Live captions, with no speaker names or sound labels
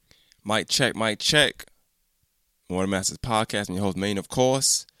Mic check, mic check. More Masters Podcast. I'm your host, Maine, of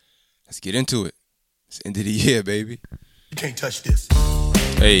course. Let's get into it. It's the end of the year, baby. You can't touch this.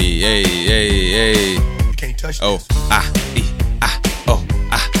 Hey. You can't touch this. Oh,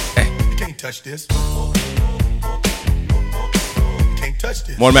 hey. You can't touch this. You can't touch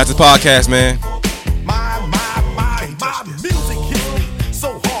this. More Masters Podcast, man. My music hits me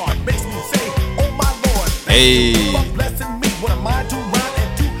so hard, makes me say, oh my Lord. Hey. For blessing me, what am I to rhyme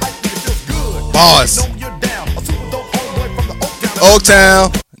and to hype me? It feels good. Boss. You know you're down. A super dope homeboy from the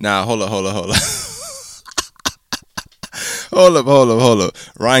Oaktown. Nah, hold up. Hold up.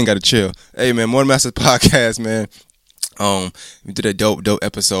 Ryan got to chill. Hey, man, More Masters Podcast, man. We did a dope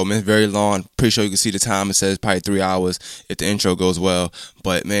episode, man. It's very long. Pretty sure you can see the time. It says probably 3 hours if the intro goes well.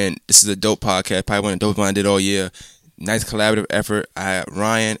 But, man, this is a dope podcast. Probably one of the dopest ones I did all year. Nice collaborative effort. I had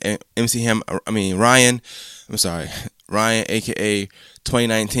Ryan, a.k.a.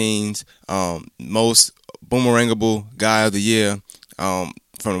 2019's most boomerangable guy of the year from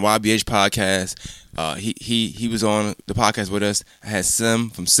the YBH podcast. He was on the podcast with us. I had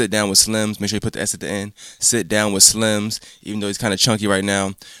Slim from Sit Down with Slims. Make sure you put the S at the end. Sit Down with Slims, even though he's kind of chunky right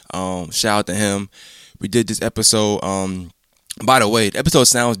now. Shout out to him. We did this episode. By the way, the episode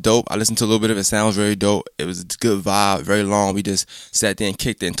sounds dope. I listened to a little bit of it. It sounds very dope. It was a good vibe, very long. We just sat there and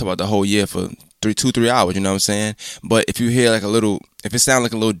kicked it and talked about the whole year for 3 hours, you know what I'm saying? But if you hear like if it sounds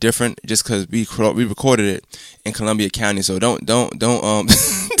like a little different, just because we recorded it in Columbia County, so don't be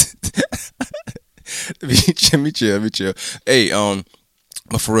chill. Hey,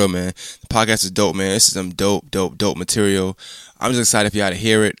 but for real, man, the podcast is dope, man. This is some dope material. I'm just excited for y'all to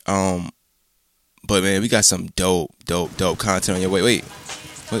hear it. But man, we got some dope content on your way. Wait,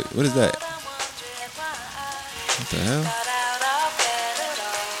 what is that? What the hell?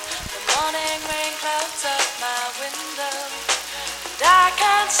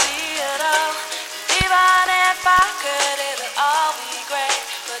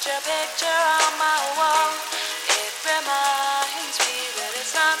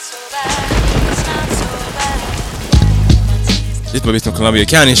 This might be some Columbia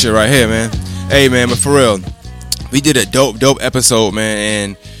County shit right here, man. Hey, man, but for real, we did a dope episode, man,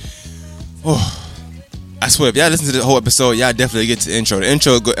 and I swear, if y'all listen to the whole episode, y'all definitely get to the intro. The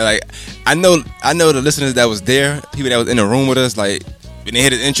intro, like, I know the listeners that was there, people that was in the room with us, like, when they hear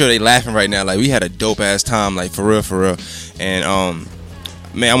the intro, they laughing right now. Like, we had a dope ass time, like, for real. And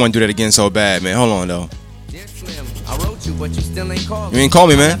man, I want to do that again so bad, man. Hold on though. I wrote you, but you still ain't called. You ain't call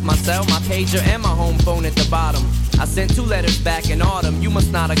me, man. I left my cell, my pager, and my home phone at the bottom. I sent 2 letters back in autumn. You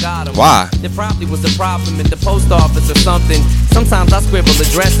must not have got them. Why? There probably was a problem at the post office or something. Sometimes I scribble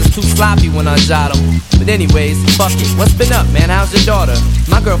addresses too sloppy when I jot them. But anyways, fuck it. What's been up, man? How's your daughter?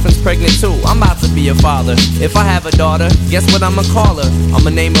 My girlfriend's pregnant too. I'm about to be a father. If I have a daughter, guess what I'ma call her? I'ma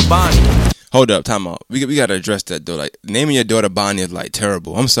name her Bonnie. Hold up, time out. We gotta address that though. Like, naming your daughter Bonnie is like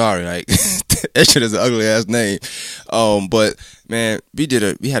terrible. I'm sorry, like that shit is an ugly ass name. But man, we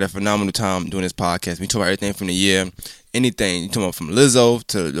had a phenomenal time doing this podcast. We talked about everything from the year, anything. You talking about from Lizzo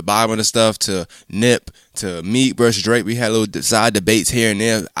to the Bible and stuff to Nip to Meek versus Drake. We had little side debates here and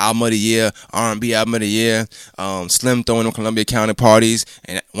there. Album of the year, R&B album of the year. Slim throwing on Columbia County parties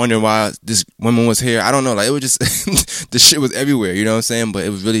and wondering why this woman was here. I don't know. Like, it was just the shit was everywhere. You know what I'm saying? But it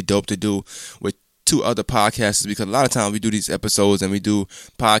was really dope to do with 2 other podcasters, because a lot of times we do these episodes and we do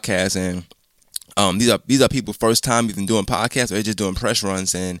podcasts and these are people first time even doing podcasts, or they're just doing press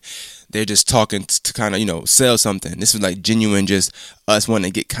runs and they're just talking to kind of, sell something. This was like genuine, just us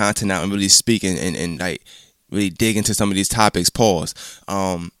wanting to get content out and really speak and like really dig into some of these topics. Pause.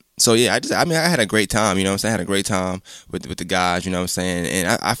 So yeah, I had a great time. You know what I'm saying? I had a great time with the guys. You know what I'm saying?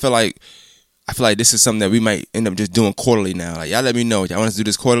 And I feel like this is something that we might end up just doing quarterly now. Like, y'all let me know. Y'all want us to do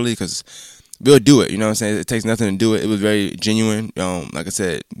this quarterly? Because we'll do it, you know what I'm saying? It takes nothing to do it. It was very genuine. Like I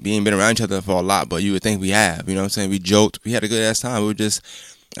said, we ain't been around each other for a lot, but you would think we have, you know what I'm saying? We joked. We had a good ass time. We were just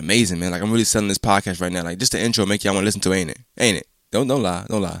amazing, man. Like, I'm really selling this podcast right now. Like, just the intro make y'all want to listen to, ain't it? Don't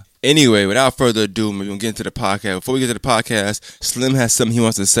lie. Anyway, without further ado, we're going to get into the podcast. Before we get to the podcast, Slim has something he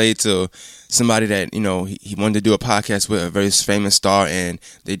wants to say to somebody that, he wanted to do a podcast with, a very famous star, and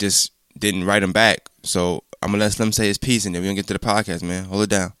they just didn't write him back. So I'm going to let Slim say his piece, and then we're going to get to the podcast, man. Hold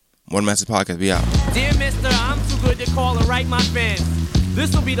it down. More Masters Podcast, we out. Dear mister, I'm too good to call and write my fans.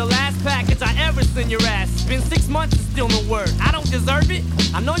 This will be the last package I ever send your ass. It's been 6 months and still no word. I don't deserve it.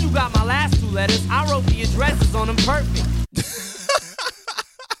 I know you got my last 2 letters. I wrote the addresses on them perfect.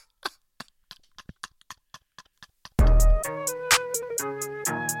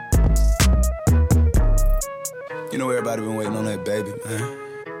 You know everybody been waiting on that baby, man.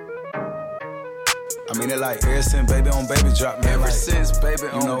 I mean it like ever since baby on baby drop, man. Ever like, since baby you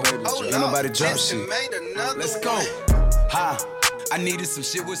on know, baby drop. ain't nobody drop shit. Let's go. Ha. I needed some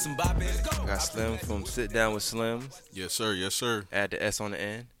shit with some bop. Let's go. Got Slim from Sit Down with Slims. Yes, sir. Yes, sir. Add the S on the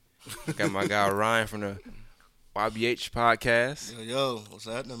end. Got my guy Ryan from the YBH podcast. Yo, what's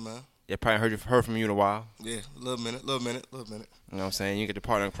happening, man? Yeah, probably heard from you in a while. Yeah, little minute. You know what I'm saying? You get the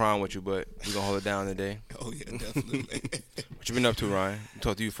partner in crime with you, but we gonna hold it down today. Oh yeah, definitely. What you been up to, Ryan? I'm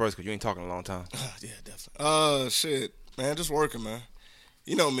talk to you first because you ain't talking in a long time. Yeah, definitely. Shit, man, just working, man.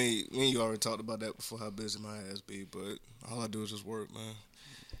 You know me and you already talked about that before, how busy my ass be, but all I do is just work, man.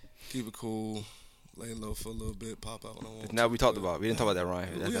 Keep it cool, lay low for a little bit, pop out when I want. Now we didn't talk about that,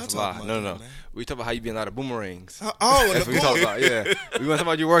 Ryan. That's a lie. No. We talked about how you been a lot of boomerangs. Oh, that's what we talked about. Yeah, we want to talk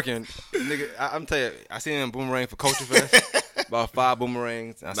about you working, nigga. I'm telling you, I seen him boomerang for Culture Fest. About 5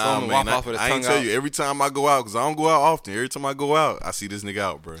 boomerangs. I saw him walk off with his tongue I ain't tell you, every time I go out, because I don't go out often, every time I go out, I see this nigga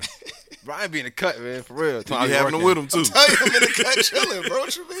out, bro. Ryan be in the cut, man, for real. You be having them with him, too. I'm in the cut chilling, bro.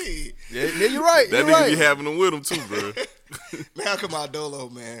 What you mean? Yeah, you're right. That nigga be having them with him, too, bro. Man, I come out dolo,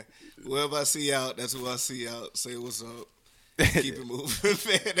 man. Whoever I see out, that's who I see out. Say what's up. Keep it moving,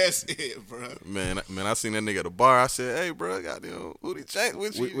 man. That's it, bro. Man, I seen that nigga at the bar. I said, hey, bro, goddamn, who the chat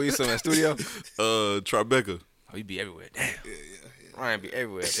with you? We saw in the studio? Tribeca. Oh, he be everywhere. Damn. Yeah. Ryan be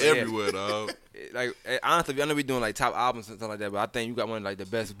everywhere. Everywhere, dog. Like, honestly, I know we doing like top albums and stuff like that, but I think you got one of like the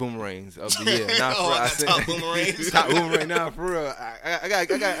best boomerangs of the year. Nah, for real. Top boomerangs. Top boomerang. Nah, for real. I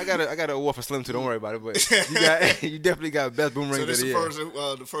got an award for Slim too. Don't worry about it. But you definitely got best boomerang of the year.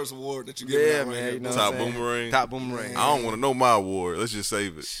 So the first award that you get. Yeah, out man. right You know top boomerang. Top boomerang. I don't want to know my award. Let's just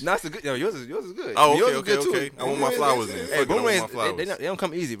save it. No, it's a good. Yo, yours is good. Oh, yours okay. is good too. I want my flowers in. Hey, boomerangs, they don't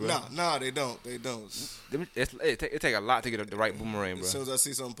come easy, bro. Nah, they don't. It take a lot to get the right boomerang, bro. As soon as I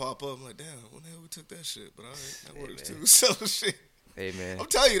see something pop up, I'm like, damn, when the hell we took that shit? But all right, that works too. So shit. Hey, man. I'm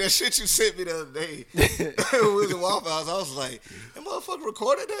telling you, that shit you sent me the other day, we was in Waffle House, I was like, that motherfucker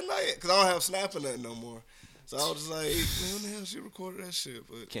recorded that night? Because I don't have Snap or nothing no more. So I was just like, man, when the hell she recorded that shit?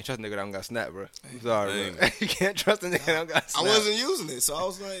 But can't trust a nigga that don't got Snap, bro. I'm sorry, bro. You can't trust a nigga that don't got Snap. I wasn't using it, so I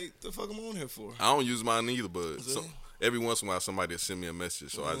was like, the fuck am I on here for? I don't use mine either, but every once in a while somebody will send me a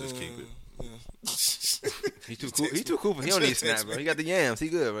message, so I just keep it. He too cool. He too cool for. He don't need Snap, bro. He got the yams. He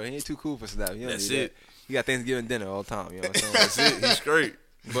good, bro. He ain't too cool for Snap. That's it. He got Thanksgiving dinner all the time. You know what I'm saying? That's it. He's straight.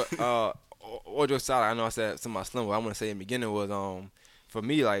 But all jokes aside, I know I said some of my Slim. What I want to say in the beginning was for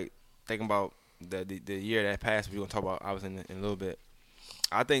me, like thinking about the year that passed. We're gonna talk about obviously in a little bit.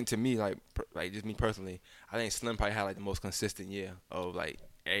 I think to me, like just me personally, I think Slim probably had like the most consistent year of like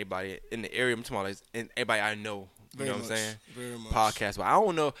everybody in the area. I'm talking about like, and everybody I know. You know what I'm saying? Very much. Podcast. But I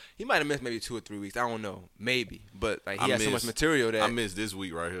don't know. He might have missed maybe 2 or 3 weeks. I don't know. Maybe. But like he had so much material that I missed this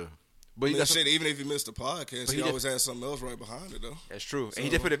week right here. But you got shit, even if you missed the podcast, he always has something else right behind it though. That's true. And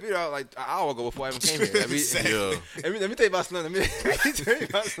he just put a video out like an hour ago before I even came here. Let me tell you about Slim. Let me tell you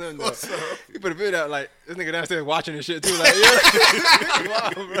about Slim though. He put a video out like this nigga downstairs watching this shit too. Like,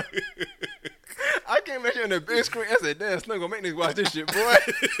 wow, bro. I came back here on the big screen. I said, damn, Slim gonna make niggas watch this shit, boy.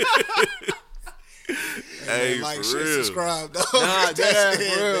 Hey, like, for shit, real. subscribe, dog. Nah, that's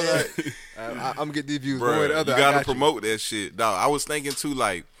for real. Like, I'm gonna get these views. Bro, one way or the other. You gotta promote that shit, dog. I was thinking too,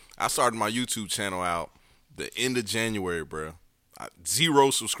 like, I started my YouTube channel out the end of January, bro.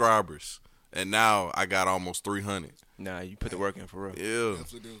 0 subscribers, and now I got almost 300. Nah, you put the work in for real. Yeah,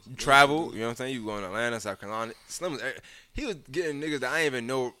 you travel. You know what I'm saying? You going to Atlanta, South Carolina. Slim he was getting niggas that I didn't even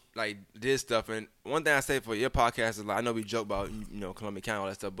know like did stuff. And one thing I say for your podcast is like I know we joke about Columbia County all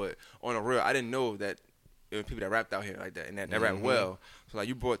that stuff, but on the real, I didn't know that there were people that rapped out here like that and that rap well. So like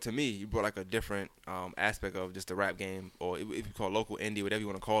you brought like a different aspect of just the rap game, or if you call it local indie, whatever you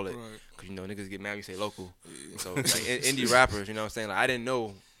want to call it, because niggas get mad when you say local. Yeah. So like indie rappers, you know what I'm saying? Like I didn't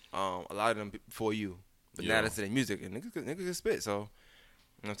know a lot of them before you, but now that's their music and niggas can spit. So you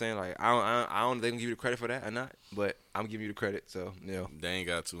know what I'm saying? Like I don't know if they can give you the credit for that or not, but I'm giving you the credit. So they ain't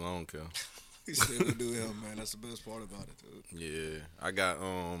got to. I don't care. He still gonna do him, man. That's the best part about it, dude. Yeah, I got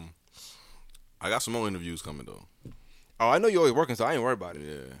some more interviews coming though. Oh, I know you're always working, so I ain't worried about it.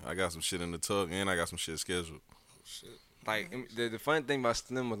 Yeah, I got some shit in the tuck, and I got some shit scheduled. Oh, shit. Like the funny thing about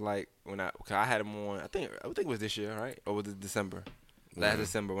Slim was like cause I had him on. I think it was this year, right? Or was it December? Last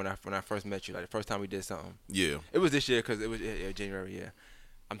December when I first met you, like the first time we did something. Yeah, it was this year because it was January. Yeah,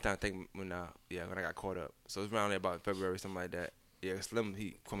 I'm trying to think when I got caught up. So it was around there about February, something like that. Yeah, Slim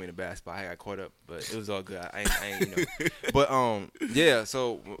he caught me in the bad spot. I got caught up, but it was all good. I ain't But yeah.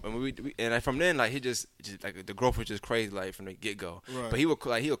 So when and from then like he just like the growth was just crazy like from the get go. Right. But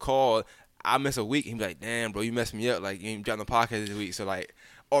he'll call. I miss a week. He'd be like, damn, bro, you messed me up. Like you ain't dropping the podcast this week. So like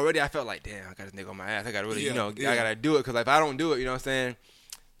already I felt like, damn, I got this nigga on my ass. I gotta really I gotta do it because like, if I don't do it, you know what I'm saying?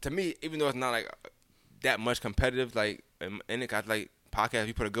 To me, even though it's not like that much competitive. Like, and it got like podcast.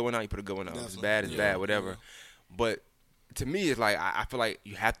 You put a good one out, you put a good one out. If it's bad, it's bad, whatever. But to me, it's like I feel like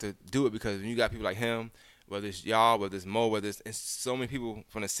you have to do it because when you got people like him, whether it's y'all, whether it's Mo, whether it's and so many people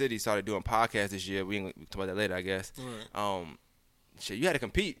from the city started doing podcasts this year. We can talk about that later, I guess. Right. Shit, you had to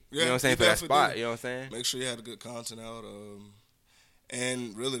compete. Yeah, you know what I'm saying, you for that definitely spot. do. You know what I'm saying? Make sure you had a good content out.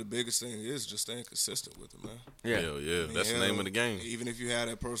 And really the biggest thing is just staying consistent with it, man. Yeah. Hell yeah. I mean, That's the name of the game. Even if you had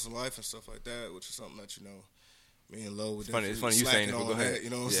that personal life and stuff like that, which is something that, you know, me and Lo would funny definitely you saying slacking it, but on go ahead. that, you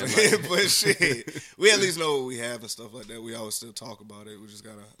know what Yeah, I'm saying? But shit, we at least know what we have and stuff like that. We always still talk about it. We just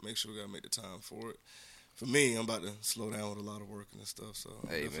got to make sure we got to make the time for it. For me, I'm about to slow down with a lot of work and stuff. So I'm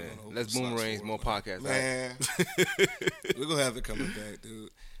Hey, definitely man. gonna Let's open boomerangs slots more for it, podcasts. man. We're going to have it coming back, dude.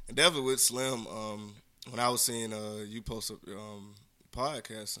 And definitely with Slim, when I was seeing you post up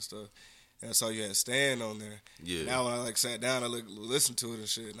podcasts and stuff, and I saw you had Stan on there. Yeah. Now when I like sat down, I listened to it and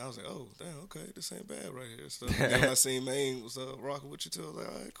shit, and I was like, oh damn, okay, this ain't bad right here. So then when I seen Maine was rocking with you too, I was like,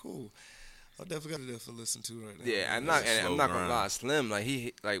 all right, cool. I definitely got to definitely listen to right now. Yeah, I'm slow not gonna grind. lie. Slim, like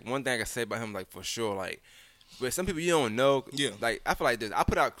he, like one thing I can say about him, like for sure, like, but some people you don't know. Yeah. Like I feel like this. I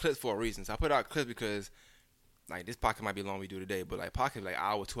put out clips for a reason. So I put out clips because, like, this podcast might be long we do today, but like podcast like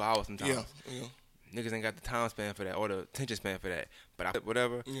hour, 2 hours sometimes. Yeah. Niggas ain't got the time span for that or the attention span for that. But I,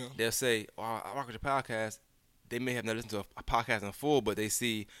 whatever, Yeah. they'll say, "Oh, I rock with your podcast." They may have never listened to a podcast in full, but they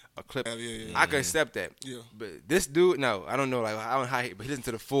see a clip. Yeah. I can accept that. Yeah. But this dude, no, I don't know. Like I don't know how, but he listened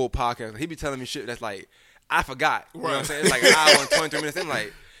to the full podcast. He be telling me shit that's like I forgot. You know what I'm saying? It's like an hour and 23 minutes. I'm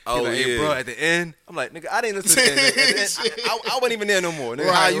like, Oh, like, hey, yeah. bro, at the end, I'm like, nigga, I didn't listen to the end. At the end, I wasn't even there no more.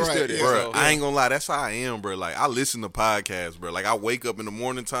 Nigga, how you still there? yeah. Bro, So, I ain't gonna lie, that's how I am, bro. Like I listen to podcasts, bro. Like I wake up in the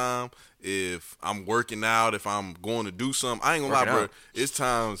morning time if I'm working out, if I'm going to do something. I ain't gonna Working lie, out. bro. It's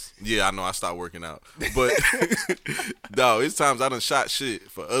times, yeah, I know I stopped working out, but no, it's times I done shot shit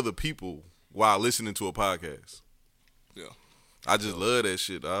for other people while listening to a podcast. Yeah. I just love that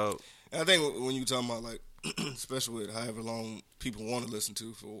shit, dog. And I think when you talking about like, especially with however long people want to listen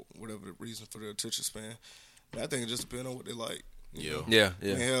to for whatever the reason for their attention span, I think it just depends on what they like. you know? yeah. I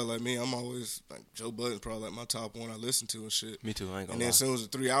mean, hell, like me, I'm always like Joe Budden's probably like my top one I listen to and shit. Me too. I ain't And gonna then lie. as soon as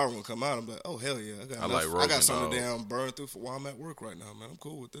the 3 hour one come out, I'm like, oh hell yeah, I like got Rogan, something dog. down burned through for while I'm at work right now, man. I'm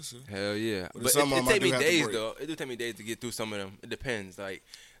cool with this shit. Hell yeah. But But some of it 'em I take do me have to days break. though. It do take me days to get through some of them. It depends. Like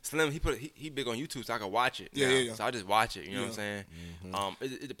Slim, he big on YouTube, so I can watch it. Yeah, now. yeah. So I just watch it. You know what I'm saying? Mm-hmm.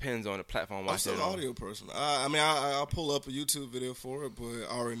 It depends on the platform. I'm Watch still it an on. audio person. I mean, I'll pull up a YouTube video for it, but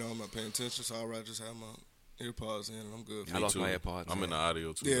I already know I'm not paying attention, so I'd rather just have my earpods in and I'm good. I lost too. my AirPods. I'm in the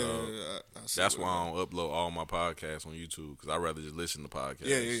audio too, Yeah, dog. I see That's what why it I don't upload all my podcasts on YouTube because I'd rather just listen to podcasts.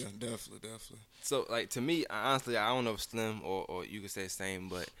 is. Yeah, definitely. So like to me, honestly, I don't know if Slim or you could say the same,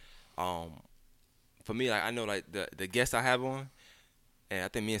 but for me, like I know like the guests I have on, and I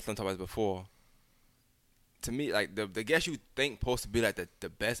think me and Slim talked about this before. To me, like the guest you think supposed to be like the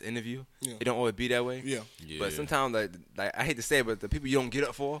best interview, Yeah. it don't always be that way. Yeah, Yeah. But sometimes like I hate to say it, but the people you don't get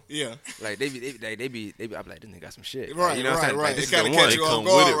up for, yeah. like they be I'm like, this nigga got some shit. Right, Like, you know what I'm saying? right. Like, It this is kind of the catch one. you They off come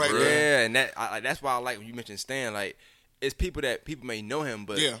with guard it, right bro. there. Yeah, and that's why I like when you mentioned Stan. Like it's people that people may know him,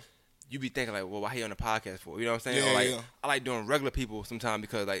 but Yeah. you be thinking like, well, why he on the podcast for? You know what I'm saying? Yeah, or like yeah. I like doing regular people sometimes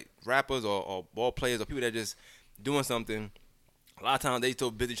because like rappers or ball players or people that just doing something. A lot of times they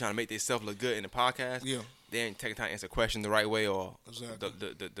so busy trying to make themselves look good in the podcast. Yeah. They ain't taking time to answer a question the right way or Exactly.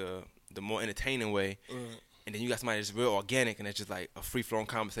 the more entertaining way. Right. And then you got somebody that's real organic and it's just like a free flowing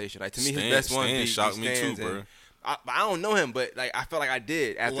conversation. Like to me, Stan- his best one Stan be shocked me Stan's too, and bro. I don't know him, but like I felt like I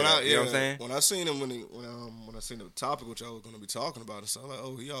did after that. You know what I'm saying? When I seen him when I seen the topic which I was going to be talking about, and so I'm like,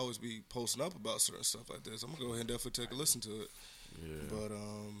 oh, he always be posting up about certain stuff like this. I'm gonna go ahead and definitely take a listen to it. Yeah. But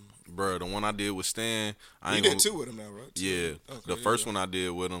Bro, the one I did with Stan, I you ain't did gonna, two with him now, right? Two. Yeah, Okay, the first one I did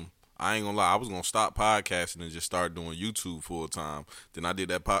with him, I ain't gonna lie, I was gonna stop podcasting and just start doing YouTube full time. Then I did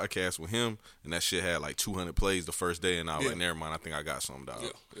that podcast with him, and that shit had like 200 plays the first day, and I was like, Yeah. never mind, I think I got something out.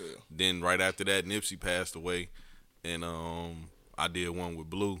 Yeah. Then right after that, Nipsey passed away, and I did one with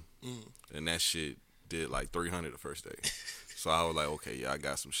Blue, and that shit did like 300 the first day. So I was like, okay, yeah, I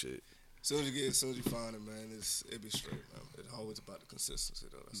got some shit. As soon as you find it, man, it be straight, man. It's always about the consistency,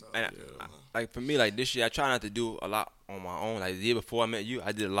 though. That's all. And Yeah, like for me, like this year, I try not to do a lot on my own. Like the year before I met you,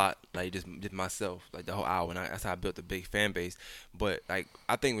 I did a lot, like just myself, like the whole hour, and that's how I built a big fan base. But like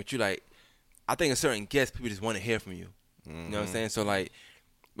I think with you, like I think a certain guest, people just want to hear from you. You know what I'm saying? So like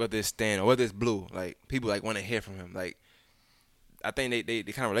whether it's Stan or whether it's Blue, like people like want to hear from him. Like I think they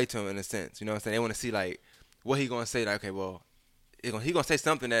kind of relate to him in a sense. You know what I'm saying? They want to see like what he gonna say. Like okay, well. He gonna say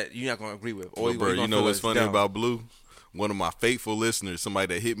something that you're not gonna agree with, or Well, bro, he gonna you know feel what's it's funny dumb. about Blue? One of my faithful listeners,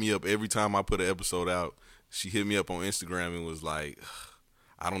 somebody that hit me up every time I put an episode out, she hit me up on Instagram and was like,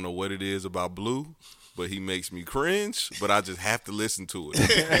 I don't know what it is about Blue, but he makes me cringe. But I just have to listen to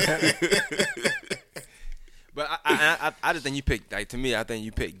it. But I just think you picked, like, to me, I think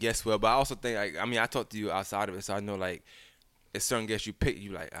you picked guests well. But I also think, like, I mean, I talked to you outside of it, so I know, like, it's certain guests you pick,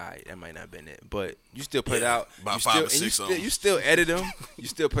 you like, all right, that might not have been it. But you still put it out. About you 5 still, or 6 of them. You still edit them. You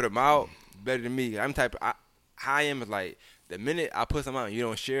still put them out better than me. I'm type of, how I am is, like, the minute I put something out and you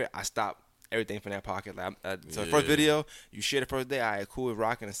don't share it, I stop everything from that pocket. Like, so the first video, you share the first day, all right, cool, it's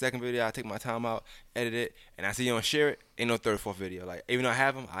rocking. The second video, I take my time out, edit it, and I see you don't share it, ain't no third, fourth video. Like, even though I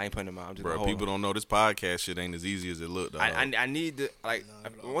have them, I ain't putting them out. I'm just Bro, people don't know this podcast shit ain't as easy as it look. I need to, like,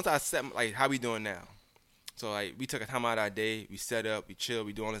 once I set, like, how we doing now? So, like, we took a time out of our day, we set up, we chill,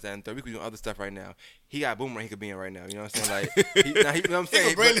 we do all this, that, and third. We could do other stuff right now. He got Boomerang he could be in right now. You know what I'm saying? Like, you know what I'm saying?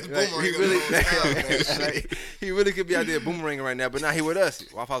 He could bring this Like, Boomerang he really, on the style, man. like, he really could be out there Boomerang right now, but now he with us.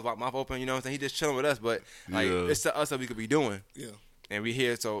 Wi-Fi's mouth open, you know what I'm saying? He just chilling with us, but, like, it's to us that we could be doing. Yeah. And we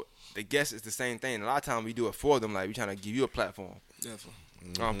here, so the guest is the same thing. A lot of times we do it for them, like, we trying to give you a platform.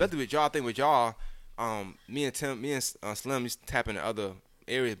 Definitely. Especially with y'all, I think with y'all, me and Slim used to tap into other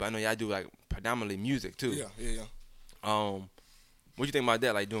areas, but I know y'all do, like, predominantly music, too. Yeah. What you think about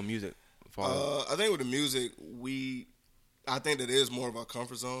that, like, doing music? I think with the music, I think that is more of our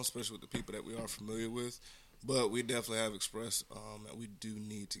comfort zone, especially with the people that we are familiar with. But we definitely have expressed that we do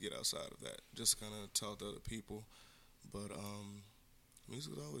need to get outside of that, just to kind of talk to other people. But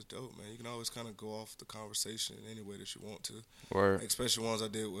music is always dope, man. You can always kind of go off the conversation in any way that you want to. Or Like, especially ones I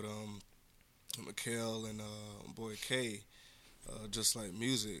did with Mikhail and boy K. Just like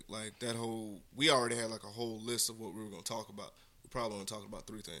music, like that whole, we already had like a whole list of what we were going to talk about. We probably only talked about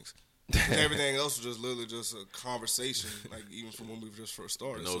 3 things. Everything else was just literally just a conversation, like even from when we just first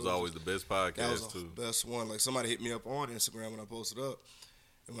started. And those So are always the best podcasts, that was too. the best one. Like, somebody hit me up on Instagram when I posted up,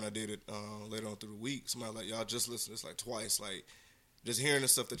 and when I did it later on through the week, somebody like, y'all just listen to this like twice, like just hearing the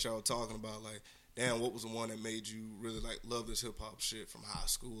stuff that y'all were talking about, like, damn, what was the one that made you really like love this hip hop shit from high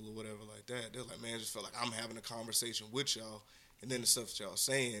school or whatever like that? They're like, man, I just felt like I'm having a conversation with y'all, and then the stuff that y'all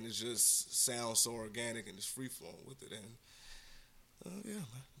saying, it just sounds so organic and just free flowing with it. And yeah,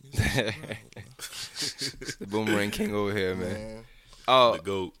 man. the Boomerang King over here, man. Man. Oh, The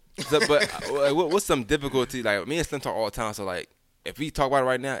GOAT. so, but what's some difficulty? Like, me and Slim talk all the time, so, like, if we talk about it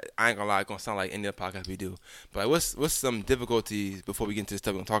right now, I ain't gonna lie, it's gonna sound like any other podcast we do. But, like, what's some difficulties before we get into the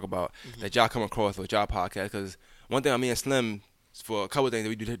stuff we're gonna talk about that y'all come across with y'all podcast? Because one thing, me and Slim, for a couple of things that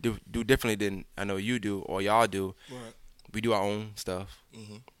we do differently than I know you do or y'all do, Right. we do our own stuff.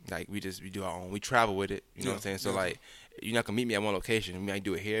 Like, we do our own. We travel with it. You know what I'm saying? So, like, you're not gonna meet me at one location. We might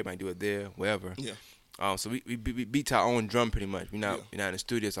do it here, we might do it there, wherever. Yeah. So we beat to our own drum pretty much. We're not in the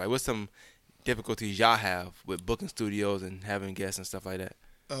studio. So, like, what's some difficulties y'all have with booking studios and having guests and stuff like that?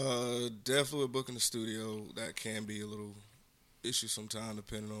 Definitely with booking the studio, that can be a little issue sometimes,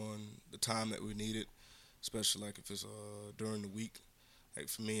 depending on the time that we need it, especially like if it's during the week. Like,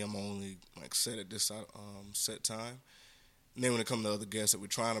 for me, I'm only like set at this set time. And then when it comes to other guests that we're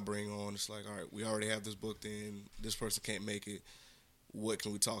trying to bring on, it's like, all right, we already have this booked in. This person can't make it. What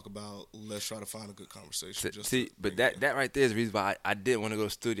can we talk about? Let's try to find a good conversation. But that right there is the reason why I didn't want to go to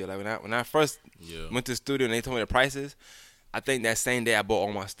the studio. Like, when I first went to the studio and they told me the prices, I think that same day I bought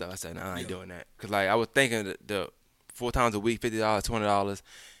all my stuff. I said, nah, I ain't doing that. Because, like, I was thinking the 4 times a week, $50, $200,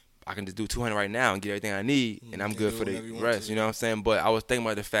 I can just do $200 right now and get everything I need, and I'm good for the rest. You know what I'm saying? But I was thinking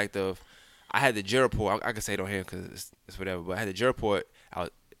about the fact of, I had the Jeraport. I can say it on here because it's whatever. But I had the Jeraport. I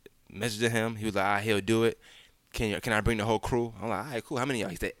messaged him. He was like, all right, he'll do it. Can I bring the whole crew? I'm like, all right, cool. How many of y'all?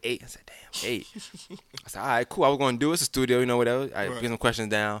 He said 8. I said, damn, 8. I said, all right, cool. I was going to do it. It's a studio, you know, whatever. I get some questions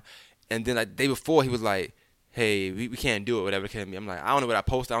down. And then, like, the day before, he was like, hey, we can't do it, whatever it can be. I'm like, I don't know what I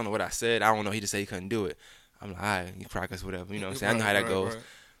posted. I don't know what I said. I don't know. He just said he couldn't do it. I'm like, all right, you practice, whatever. You know what I'm saying? I know how that goes. Right.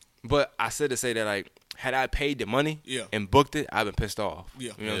 But I said to say that, like, had I paid the money and booked it, I'd been pissed off. You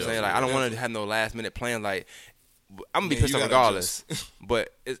know what I'm saying? Like, I don't want to have no last minute plan. Like, I'm gonna be pissed off regardless.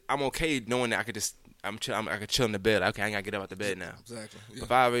 But I'm okay knowing that I could just I could chill in the bed. Like, okay, I ain't gotta get up out the bed now. Exactly.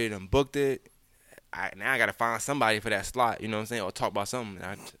 If I already done booked it, now I gotta find somebody for that slot. You know what I'm saying? Or talk about something.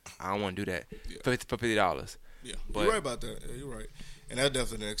 I don't want to do that for $50. Yeah, but, you're right about that. Yeah, you're right. And that's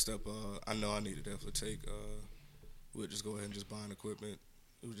definitely the next step. I know I need to definitely take. We'll just go ahead and just buy equipment.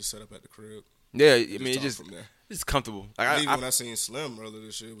 We'll just set up at the crib. Yeah, I mean, it's comfortable. Like, even when I seen Slim earlier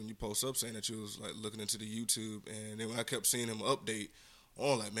this year, when you post up saying that you was like looking into the YouTube, and then when I kept seeing him update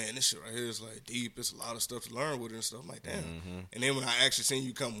on, like, man, this shit right here is like deep. It's a lot of stuff to learn with it and stuff. I'm like, damn. And then when I actually seen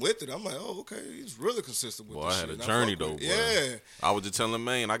you come with it, I'm like, oh, okay, he's really consistent with this shit. I had a journey though. Yeah, I was just telling him,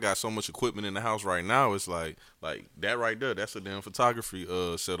 man, I got so much equipment in the house right now. It's like that right there. That's a damn photography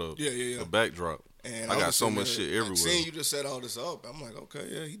setup. Yeah. A backdrop. And I got was so sitting much there, shit everywhere. Seeing you just set all this up, I'm like, okay,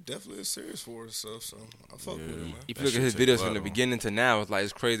 yeah, he definitely is serious for himself. So I fuck with him, man. If That you look at his shit take videos a from the lot beginning to now,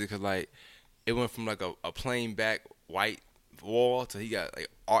 it's crazy because it went from like a plain back white wall to he got like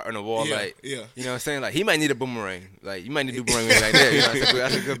art on the wall. Yeah, like, yeah. you know what I'm saying? Like he might need a boomerang. Like you might need to do boomerang like that. You know,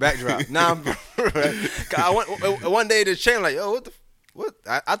 that's a good backdrop. Nah, one day the chain like, yo, what?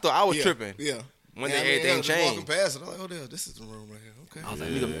 I thought I was tripping. Yeah. One Yeah, day everything just changed. walking past it, I'm like, oh, there, this is the room right here. Okay. I was like,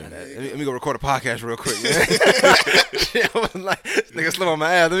 let me go record a podcast real quick. I was like, this nigga slip on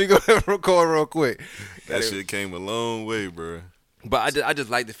my ass. Let me go record real quick. That shit came a long way, bro. But I just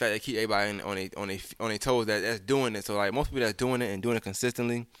like the fact that keep everybody on their toes that's doing it. So like most people that's doing it and doing it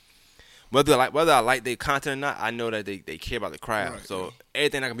consistently, whether I like their content or not, I know that they care about the craft. Right, so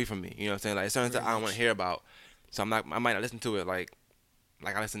everything that can be from me. You know what I'm saying? Like certain stuff I don't want to hear about. So I might not listen to it like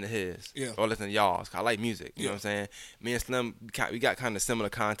I listen to his or listen to y'all's. 'Cause I like music. You know what I'm saying? Me and Slim, we got kind of similar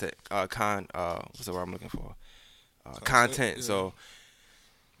content. What's the word I'm looking for? Content. Yeah. So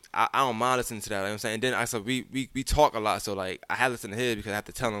I don't mind listening to that. You know what I'm saying? And then we talk a lot. So like I have to listen to his because I have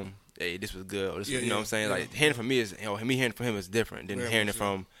to tell him, hey, this was good. Or this was, you know what I'm saying? Like hearing from me is, me hearing from him is different than hearing it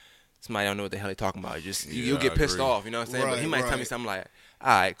from somebody I don't know what the hell they talking about. You'll get pissed off. You know what I'm saying? But he might tell me something like, all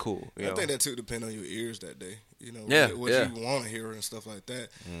right, cool. You know? I think that too depend on your ears that day. You know, what you want to hear and stuff like that.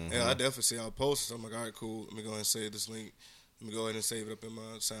 And I definitely see our posts. So I'm like, all right, cool. Let me go ahead and save this link. Let me go ahead and save it up in my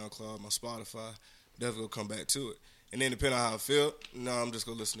SoundCloud, my Spotify. Definitely gonna come back to it. And then depending on how I feel, I'm just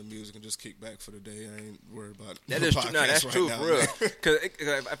gonna listen to music and just kick back for the day. I ain't worried about that. Is true. No, that's right true now, for real. man. Because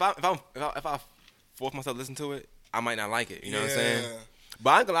if I force myself to listen to it, I might not like it. You know what I'm saying? But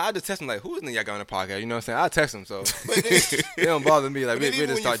I ain't gonna lie, I just text him like, who is the y'all got on the podcast? You know what I'm saying? I text him, so it don't bother me. Like we just start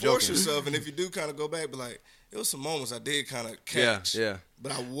when you force joking. yourself, and if you do kind of go back, but like it was some moments I did kind of catch,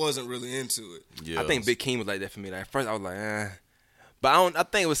 but I wasn't really into it. Yeah. I think Big King was like that for me. Like at first I was like, but I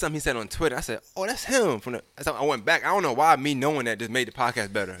think it was something he said on Twitter. I said, oh, that's him. I went back. I don't know why me knowing that just made the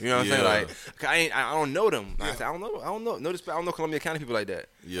podcast better. You know what I'm saying? Like I don't know them. Like, I said, I don't know. I don't know Columbia County people like that.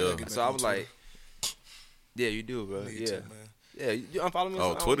 Yeah. So I was like, yeah, you do, bro. Me yeah. too, man. Yeah, you unfollow me?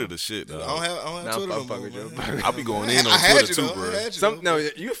 Oh, Twitter the shit, I dog. don't have Twitter no more, man. I be going in on I had Twitter you, too, though. bro. I had you, No,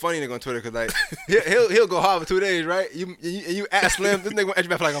 you funny nigga on Twitter because like he'll go hard for 2 days, right? You ask Slim, this nigga gonna ask you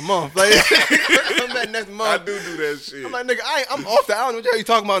back for like a month. Like come back next I month. do that shit. I'm like, nigga, I'm off the. I don't know what the hell you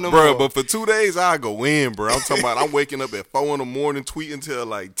talking about no Bro, more. but for 2 days I go in, bro. I'm talking about I'm waking up at 4 in the morning, tweeting till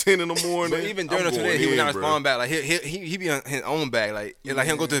like 10 in the morning. But even during I'm those 2 going days, he would not in, bro. respond back. Like he be on his own bag. Like he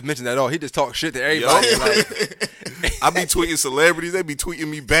don't go to his mentions at all. He just talk shit to everybody. Yo. Like, I be tweeting celebrities. They be tweeting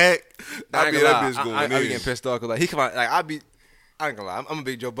me back. I I ain't be gonna that lie. bitch going I be in. getting pissed off because like he come out like I ain't gonna lie. I'm a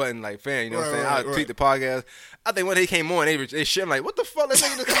big Joe Budden like fan. You know what I'm saying? Right, I tweet the podcast. I think when he came on, they shit. I'm like, what the fuck? This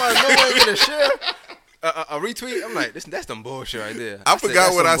nigga just come out of nowhere and get a share. A retweet. I'm like, that's some bullshit right there. I forgot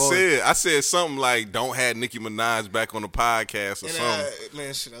said, what I that's some bullshit. said. I said something like, "Don't have Nicki Minaj back on the podcast" or something.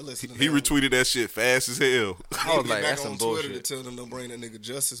 Man, shit, I listened to He that. retweeted that shit fast as hell. I was Get like, back that's on some Twitter to bullshit. tell them to bring that nigga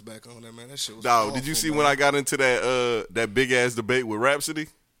Justice back on there, man. That shit was Dog, did you see when I got into that big ass debate with Rhapsody?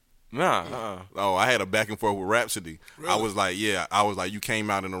 Nah, Oh, I had a back and forth with Rhapsody. I was like, you came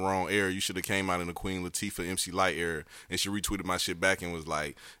out in the wrong era. You should have came out in the Queen Latifah MC Light era. And she retweeted my shit back and was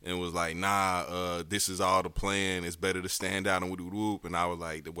like, nah, this is all the plan. It's better to stand out and whoop whoop. And I was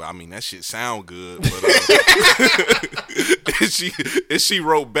like, well, I mean, that shit sound good, but and she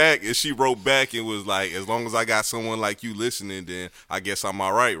wrote back and was like, as long as I got someone like you listening, then I guess I'm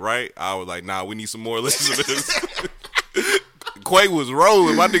all right, right? I was like, nah, we need some more listeners. Quay was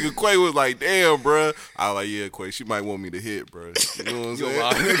rolling. My nigga Quay was like, damn, bruh. I was like, yeah, Quay, she might want me to hit, bruh. You know what I'm saying?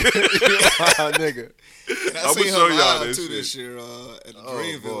 wild nigga. And I I'ma seen show her y'all live this too shit. this year at the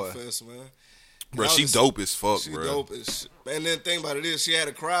Greenville Fest, man. Bro, And I she was- dope as fuck, She bro. dope as shit. And then the thing about it is, she had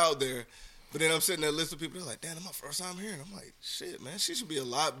a crowd there. But then I'm sitting there listening to people. They're like, damn, that's my first time hearing. I'm like, shit, man, she should be a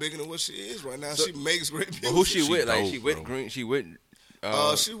lot bigger than what she is right now. She makes great music. But who she with? Like dope, she with bro. Green. She with.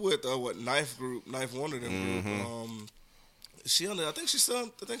 She with Knife Group, Knife One of them Mm-hmm. group. She on the, I think she's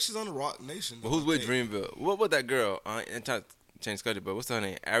on the Rock Nation. But who's I with think. Dreamville? What was that girl? I'm trying to change schedule, but what's her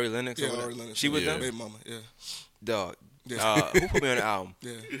name? Ari Lennox? or Yeah, whatever? Ari Lennox. She with yeah. them? Baby mama, yeah. Dog. Yeah. Who put me on the album?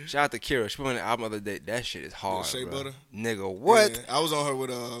 Yeah. Shout out to Kira. She put me on the album the other day. That shit is hard. Shea bro. Butter? Nigga, what? Yeah, I was on her with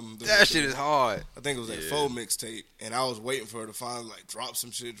That shit is hard. I think it was that faux mixtape, and I was waiting for her to finally like drop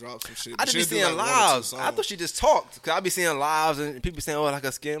some shit. I But just be she'll do, seeing like, 1 or 2 lives. I songs. thought she just talked. Cause I be seeing lives and people saying, "Oh, like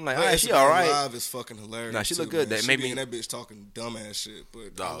her skin." I'm like, Her "Alright, she Instagram all right." Live is fucking hilarious. Nah, she look too, good. man. That She made be me- in that bitch talking dumbass shit.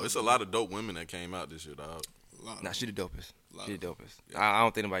 But Dog, it's a lot of dope women that came out this year, dog. Nah, she the dopest. She the dopest. I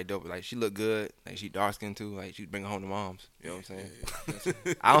don't think nobody dope. Like she look good. Like she dark skinned too. Like she bring her home to moms. You know what I'm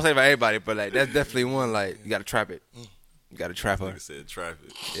saying? I don't say about everybody, but like that's definitely one. Like you gotta trap it. You got to trap her. Like I said, traffic.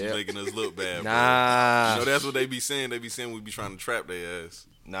 She Yeah. making us look bad, bro. Nah. You know, that's what they be saying. They be saying we be trying to trap their ass.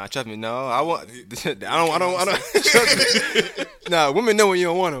 Nah, trust me. No, I want. I don't. Trust me. Nah, women know when you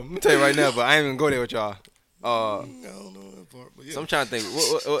don't want them. I'm gonna tell you right now, but I ain't even go there with y'all. I don't know that part, but yeah. So I'm trying to think.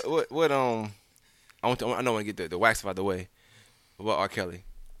 What I know I want to get the wax out the way. What R. Kelly?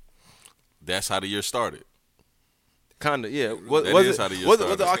 That's how the year started. Kinda, yeah. That Was is it how the year was it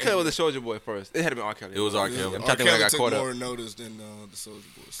started. R. Kelly or the Soldier Boy first? It had to be R. Kelly. It was R. Kelly. I'm R. trying to think when I Kelly got took caught more up. notice than the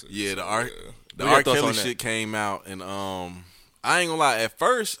Soulja Boy. So, Yeah, the R. The What your R. thoughts Kelly on that? shit came out, and I ain't gonna lie. At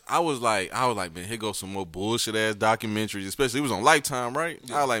first, I was like, man, here goes some more bullshit ass documentaries. Especially it was on Lifetime, right?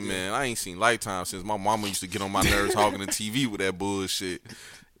 I was like, man, I ain't seen Lifetime since my mama used to get on my nerves hogging the TV with that bullshit.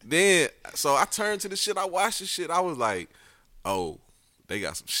 Then, so I turned to the shit. I watched the shit. I was like, oh, they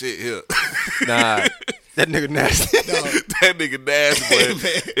got some shit here. Nah, that nigga nasty. That nigga nasty,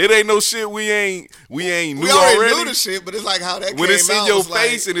 but it ain't no shit we ain't knew we already already. knew the shit, but it's like how that When came it's in out, your was like,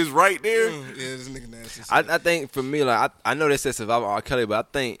 face and it's right there. yeah, this nigga nasty. I think for me, like I know they said Survivor R. Kelly, but I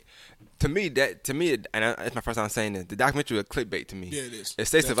think to me, it's my first time saying this. The documentary was clickbait to me. Yeah, it is. It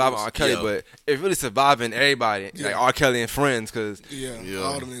says Survivor R. Kelly, Yeah. but it's really surviving everybody, like R. Kelly and friends, because Yeah, Yeah.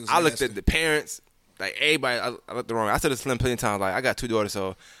 all them niggas I looked nasty. at the parents, like everybody. I looked the wrong way. I said this Slim plenty of times. Like I got 2 daughters,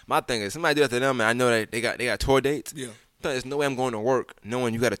 so my thing is somebody do that to them, and I know that they got tour dates. Yeah. But there's no way I'm going to work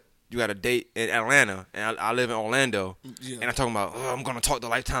knowing you got a date in Atlanta, and I live in Orlando, Yeah. and I'm talking about I'm gonna talk to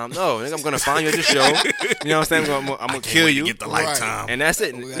Lifetime. No, nigga, I'm gonna find you at the show. You know what I'm saying? I'm gonna kill you. Get the Right. Lifetime. And that's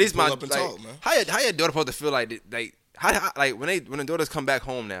it. We At gotta least my pull up and like, talk, man. how your daughter supposed to feel like how like when the daughters come back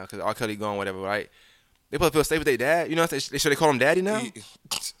home now because R. Kelly gone whatever, right? They supposed to feel safe with their dad. You know what I'm saying? Should they call him daddy now?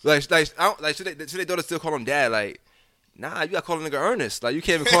 Like should their daughter still call him dad? Like, nah, you gotta call a nigga Ernest. Like you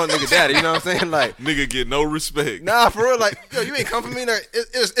can't even call a nigga daddy. You know what I'm saying? Like, Nigga get no respect. nah, for real. Like, yo, you ain't come for me. Like,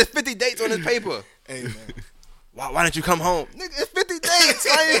 it's 50 dates on this paper. Hey man, Why didn't you come home? Nigga, it's 50 dates.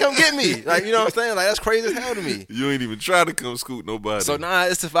 Why you ain't come get me? Like, you know what I'm saying? Like, that's crazy as hell to me. You ain't even try to come scoot nobody. So nah,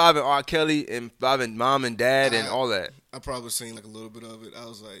 it's surviving R. Kelly and surviving mom and dad and all that. I probably seen like a little bit of it. I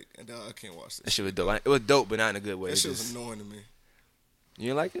was like, I can't watch That this. shit was dope. It was dope, but not in a good way. That It shit was just- annoying to me. You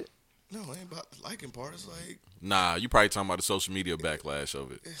didn't like it? No, I ain't about the liking part. It's like Nah, you probably talking about the social media backlash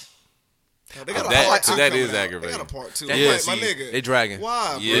of it. they got a That- part two that coming is out. aggravating. They got a part two. Yeah, I'm like, see, my nigga, they dragging.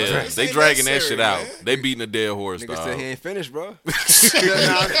 Why? Bro? Yeah, This they ain't dragging that necessary, shit out. man. They beating a dead horse, Nigga dog. said he ain't finished, bro. I'm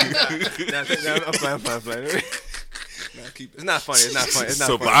playing. Nah, keep It's not funny. It's not funny. It's not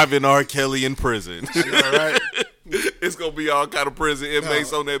funny. Surviving R. Kelly in prison. All right. It's gonna be all kind of prison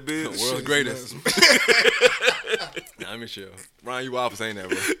inmates on that bitch. World's Shit, greatest. man. Nah, let me chill. Ron, you wild for saying that,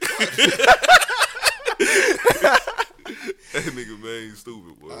 bro. That nigga man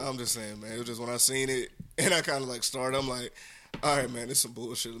stupid, boy. I'm just saying, man. It was just when I seen it and I kind of like started. I'm like, all right, man, this is some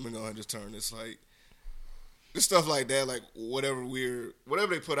bullshit. Let me go ahead and just turn this. Like, this stuff like that, like whatever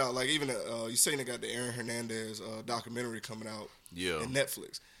they put out. Like even you saying they got the Aaron Hernandez documentary coming out. Yeah. In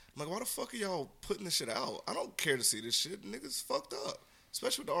Netflix. I'm like, why the fuck are y'all putting this shit out? I don't care to see this shit. Niggas fucked up,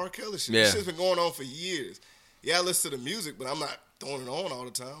 especially with the R. Kelly shit. Yeah. This shit's been going on for years. Yeah, I listen to the music, but I'm not throwing it on all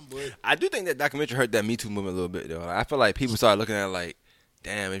the time. But I do think that documentary hurt that Me Too movement a little bit, though. I feel like people started looking at it like,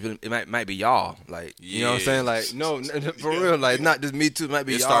 damn, it might be y'all. Like, you know what I'm saying? Like, no, for real. Like, not just Me Too, it might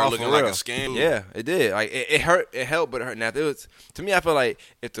be It y'all. started looking for like real. a scandal. Yeah, it did. Like, it hurt. It helped, but it hurt. Now, if it was, to me, I feel like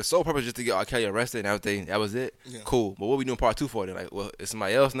if the sole purpose was just to get R. Kelly arrested and everything, that was it, Yeah. cool. But what we doing part 2 for then? Like, well, is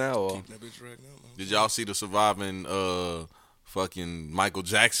somebody else now? Or keeping that bitch dragged out, man. Did y'all see the surviving fucking Michael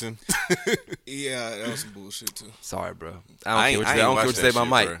Jackson? Yeah, that was some bullshit too. sorry, bro. I I ain't don't care what you watched say that about shit,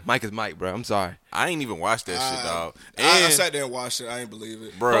 Mike. bro. Mike is Mike, bro. I'm sorry. I ain't even watched that shit, dog. I And, sat there and watched it. I ain't believe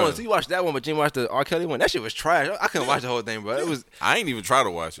it. bro, Hold on, so you watched that one, but you didn't watch the R. Kelly one? That shit was trash. I couldn't watch the whole thing, bro. It was I ain't even try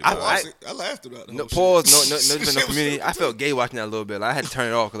to watch it. I- dog. I laughed about the no whole pause, no shit. no community. I felt gay watching that a little bit. Like, I had to turn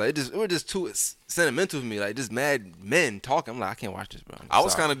it off because it was just too sentimental to me. Like just mad men talking. I'm like, I can't watch this, bro. I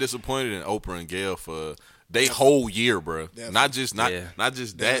was kind of disappointed in Oprah and Gail for they whole year, bro. Definitely. Not just that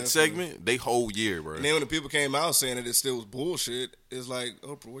Definitely. segment. They whole year, bro. And then when the people came out saying that it still was bullshit, it's like,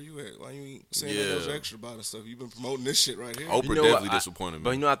 Oprah, where you at? Why you ain't saying that was Yeah. extra about and stuff? You've been promoting this shit right here. Oprah You know definitely what? disappointed me.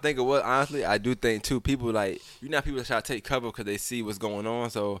 But you know, I think it was honestly. I do think too. People like people that try to take cover because they see what's going on.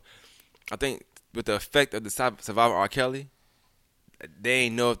 So I think with the effect of the survivor R. Kelly, they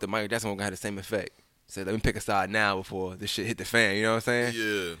ain't know if the Michael Jackson one gonna have the same effect. So let me pick a side now before this shit hit the fan. You know what I'm saying?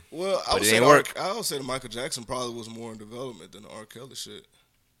 yeah. Well, I But would it say ain't work. I would say the Michael Jackson probably was more in development than the R. Kelly shit.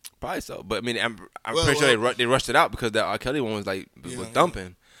 Probably so. But I mean, I'm Well, pretty sure well- they rushed it out because that R. Kelly one was like was Yeah.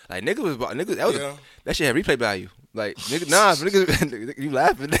 thumping. Like niggas that was Yeah. that shit had replay value. Like niggas, you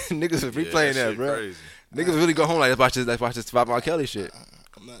laughing? Niggas was replaying that that, shit bro. crazy. Niggas really go home like let's watch this survivor R. Kelly shit.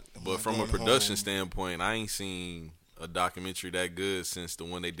 I'm But from a going production home. standpoint, I ain't seen a documentary that good since the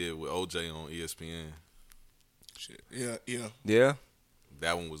one they did with OJ on ESPN. Shit. Yeah. Yeah.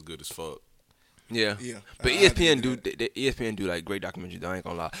 That one was good as fuck. Yeah. Yeah. But I had to ESPN give do you that. ESPN do like great documentaries. I ain't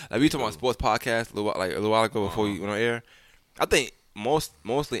gonna lie. Like we talking about sports podcast a little while ago before you went on air. I think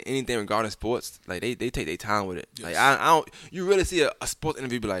mostly anything regarding sports, like they take their time with it. Yes. Like I don't. You really see a sports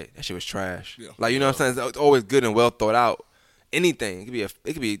interview be like that shit was trash. Yeah. Like you know what I'm saying? It's always good and well thought out. Anything it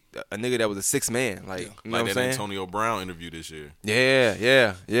could be a nigga that was a sixth man. Like Yeah. you know Like what I'm that saying? Antonio Brown interview this year.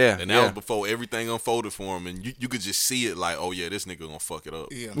 Yeah. And that was before everything unfolded for him, and you could just see it like, oh yeah, this nigga gonna fuck it up.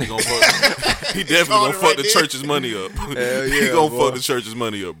 Yeah. He gonna fuck. He definitely called gonna it fuck right the there. church's money up. Hell He yeah, gonna boy. fuck the church's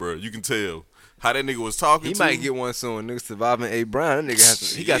money up, bro. You can tell how that nigga was talking. He to might him. get one soon. Nigga surviving A. Brown. That nigga has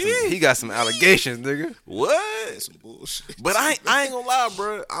some, he got some allegations, nigga. What? Some bullshit. But I ain't gonna lie,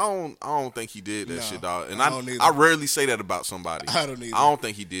 bro. I don't think he did that Nah, shit, dog. And I don't either. I rarely say that about somebody. I don't either. I don't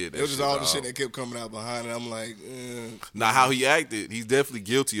think he did that. It was just shit, all the dog. shit that kept coming out behind it. I'm like, Now how he acted, he's definitely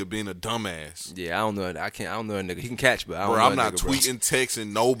guilty of being a dumbass. Yeah, I don't know. I don't know a nigga. He can catch, but I don't Bro, know I'm a not nigga, bro. tweeting,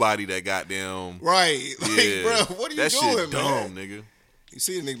 texting nobody that goddamn. right. Like, Yeah, bro, what are you that doing, shit man? dumb, nigga. You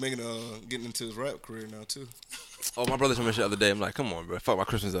see a nigga making getting into his rap career now too. Oh, my brother told me shit the other day. I'm like, come on, bro. Fuck my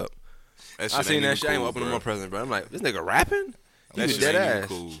Christmas up. That shit I ain't seen even that shit. I ain't cool, opening bro. more presents, bro. I'm like, this nigga rapping? That He shit dead ain't even ass.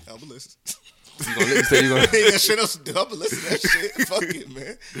 cool. I'm gonna listen. You gonna you say you gonna? Ain't that shit else to do. I'm gonna listen to that shit. Fuck it,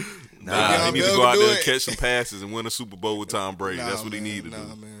 man. Nah, he Young need to Doug go out do there and it. catch some passes and win a Super Bowl with Tom Brady. That's what he man, needed to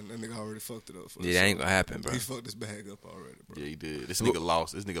do. man, that nigga already fucked it up. For Yeah, that ain't gonna happen, bro. He fucked his bag up already, bro. Yeah, he did. This nigga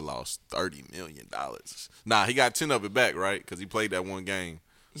lost $30 million. Nah, he got 10 of it back, right? Because he played that one game.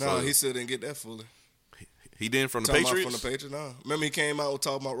 No, So, he still didn't get that fully. he did from the Talking about Patriots. from the Patriots, no. Remember he came out with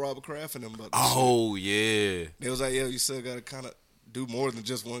talking about Robert Kraft and them about this Oh yeah. shit. They was like, yo, you still gotta kind of do more than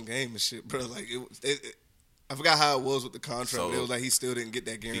just one game and shit, bro. Like I forgot how it was with the contract. So, but it was like he still didn't get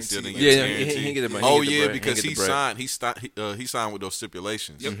that guarantee. He still didn't Yeah, get he the didn't get the bread. Oh He didn't get the yeah, bread. because He he didn't get signed. He signed with those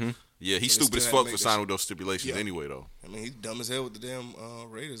stipulations. Yep. Yeah, he's But he stupid as still had fuck to for make signing that with those stipulations Yeah. anyway, though. I mean, he's dumb as hell with the damn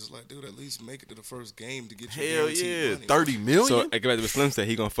Raiders. It's like, dude, at least make it to the first game to get you Hell guaranteed yeah, money. 30 million. So, like what Slim said,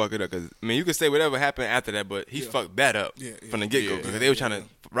 he gonna fuck it up. Cause I mean, you could say whatever happened after that, but he Yeah. fucked that up Yeah, from the get go. yeah, Because they were trying to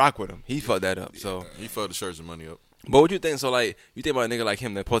rock with him. He fucked that up. So, He fucked the shirts and money up. but what you think? So, like, you think about a nigga like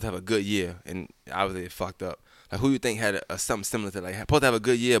him that's supposed to have a good year, and obviously it fucked up. Like, who you think had a something similar to like supposed to have a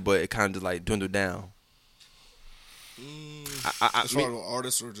good year, but it kind of just like dwindled down? I As mean, far as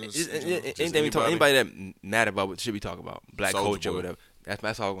artists or just, anything we talk, anybody. anybody that mad about what should we talk about? Black Soulja culture or Boy. whatever.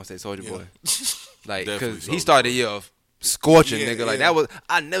 That's all I'm gonna say. Soulja Yeah. Boy. Like, Definitely because he Soulja started the year of scorching, Yeah, nigga. Like yeah. that was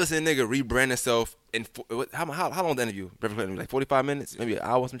I never seen a nigga rebrand himself in how long was the interview? Like 45 minutes, maybe an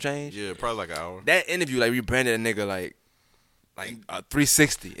hour some change. Yeah, probably like an hour. That interview like rebranded a nigga like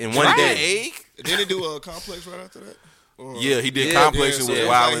 360 in one day. Didn't he do a complex right after that? Or- Yeah, he did Yeah, Complex yeah, and so was it's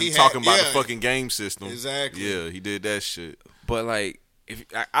wild like and he talking had- about the yeah. fucking game system. Exactly. Yeah, he did that shit. But like, if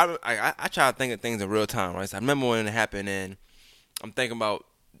I try to think of things in real time, right? So I remember when it happened, and I'm thinking about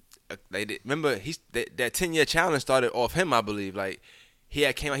remember that 10-year challenge started off him, I believe. Like he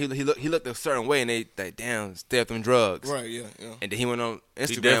had came out, he looked a certain way, and they like, damn, stay off them drugs. Right, yeah. And then he went on He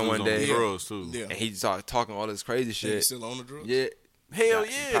Instagram definitely one was on day, drugs too. Yeah. and he started talking all this crazy He's shit. still on the drugs? Yeah, Hell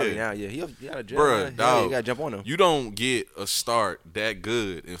probably yeah. now. Yeah, he out of jail. Bruh, man. dog. You gotta jump on him. You don't get a start that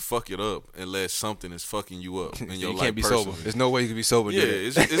good and fuck it up unless something is fucking you up in your You life can't be personally. sober. There's no way you can be sober. Yeah,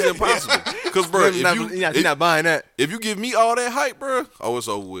 dude. it's impossible. Because, bro, You're not buying that. if you give me all that hype, bro, oh, it's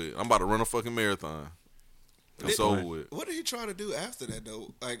over with. I'm about to run a fucking marathon. It's over with. What did he try to do after that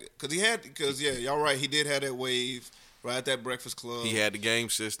though? Like, cause yeah, y'all right. He did have that wave right at that Breakfast Club. He had the game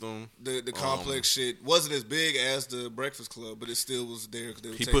system. the complex shit wasn't as big as the Breakfast Club, but it still was there. 'Cause they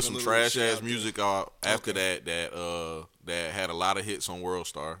were He taking put a some little trash shit ass out music out after that had a lot of hits on World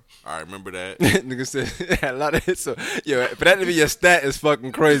Star. I remember that. Nigga said had a lot of hits. So, yo, for that to be your stat is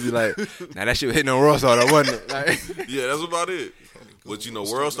fucking crazy. Like, now that shit was hitting on Ross all that, wasn't it? Like, Yeah, that's about it. But you know,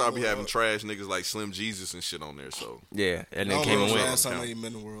 World Star be having trash niggas like Slim Jesus and shit on there. So, yeah, and there. then I came don't and know the went. last time I even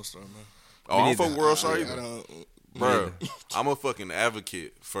been to World Star, man. oh, I don't neither. fuck with World Star I either. don't. Bro, I'm a fucking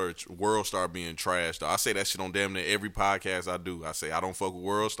advocate for World Star being trash. Though I say that shit on damn near every podcast I do. I say I don't fuck with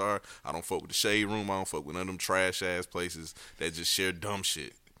World Star. I don't fuck with the Shade Room. I don't fuck with none of them trash ass places that just share dumb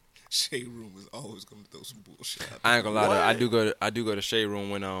shit. Shade Room is always gonna throw some bullshit out. I ain't gonna lie though. I do go to Shade Room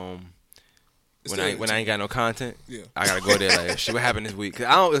when I ain't got no content. Yeah. I gotta go there. Like, shit, what happened this week?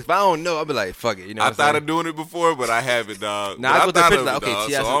 'Cause if I don't know, I'll be like, fuck it. You know. I what I'm thought saying? of doing it before, but I haven't, dog. Nah, But I go to the thought picture of like, it, dog,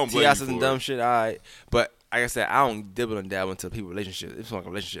 okay, so I don't blame T.I. you said some for dumb it. shit, alright. But like I said, I don't dibble and dabble into people's relationships. It's like a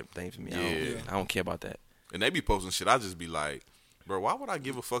relationship thing for me. Yeah. I don't care about that. And they be posting shit. I just be like, Bro, why would I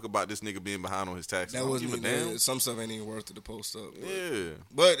give a fuck about this nigga being behind on his taxes? I That don't wasn't give a even damn. some stuff ain't even worth it to post up. But, Yeah.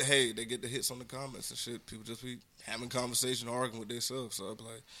 but hey, they get the hits on the comments and shit. People just be having conversation, arguing with themselves. So I'm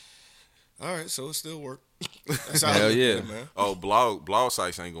like, all right, so it still work. That's how I Hell look at yeah. it, man. Oh, blog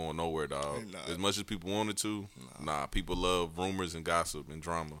sites ain't going nowhere, dog. They not. As much as people wanted to, nah, people love rumors and gossip and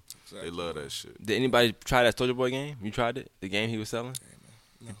drama. Exactly. They love that shit. Did anybody try that Soulja Boy game? You tried it? The game he was selling?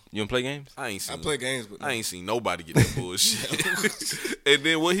 No. You don't play games? I ain't I seen. play games, but no. I ain't seen nobody get that bullshit. And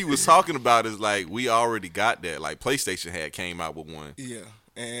then what he was talking about is like we already got that. Like PlayStation had came out with one. Yeah,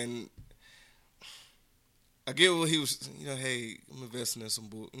 and I get what he was. Hey, I'm investing in some,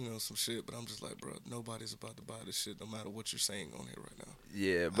 some shit. But I'm just like, bro, nobody's about to buy this shit, no matter what you're saying on here right now.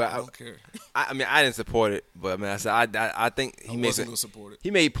 Yeah, but I don't care. I mean, I didn't support it, but I mean, I said I think I he made wasn't gonna support it. he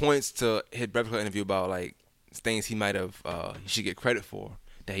made points to his Breakfast Club interview about like things he might have he should get credit for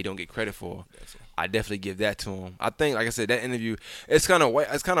that he don't get credit for. I definitely give that to him. I think, like I said, that interview it's kind of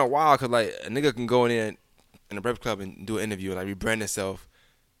wild because like a nigga can go in the Breakfast Club and do an interview and like rebrand himself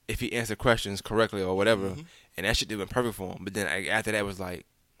if he answered questions correctly or whatever, and that shit did went perfect for him. But then like, after that was like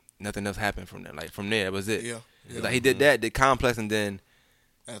nothing else happened from there. Like from there, that was it. Yeah. Like he did did Complex, and then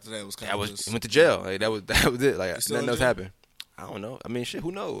After that was kind that of was he went to jail. Like that was it. Like still nothing in else jail? happened. I don't know. I mean, shit.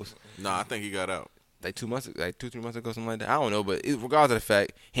 Who knows? Nah, I think he got out. Like 2 months, like 2-3 months ago, something like that. I don't know, but regardless of the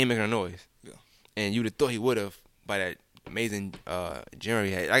fact, he ain't making a noise. Yeah. And you'd have thought he would have by that amazing genre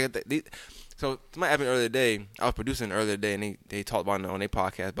he had. So somebody asked me earlier today. I was producing earlier today, and they talked about it on their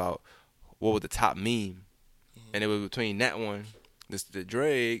podcast about what was the top meme, and it was between that one, the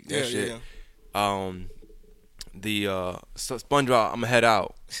Drake, that shit, the SpongeBob, I'ma head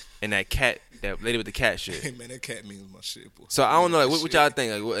out, and that lady with the cat shit. Hey man, that cat means my shit, boy. So I don't know, like, what y'all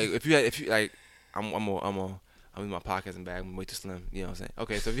think? Like, if you I'm in my podcasting bag. I'm gonna wait to Slim. You know what I'm saying?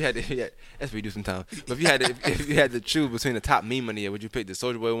 Okay, so if you had, that's what we do sometimes. But if you had to choose between the top meme of the year, would you pick the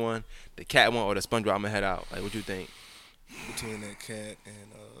Soulja Boy one, the cat one, or the SpongeBob I'ma head out? Like, what you think? Between that cat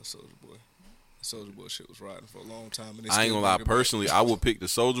and Soulja Boy. Soulja Boy shit was riding for a long time. And I ain't gonna lie. Personally, I would pick the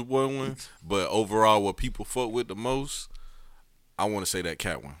Soulja Boy one, but overall, what people fuck with the most, I want to say that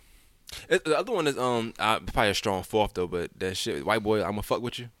cat one. The other one is probably a strong fourth though, but that shit, White Boy, I'ma fuck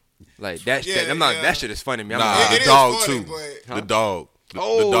with you. Like that, that shit is funny to me. Nah, It the is dog funny, too. but- The dog. The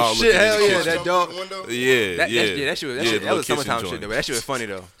Oh dog shit, looking at hell the yeah, kitchen. that dog. Yeah, That shit the was little summertime kitchen shit though. joint. But that shit was funny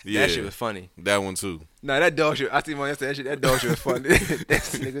though. Yeah. That shit was funny. That one too. Nah, that dog shit. I seen one yesterday. That dog shit was funny. That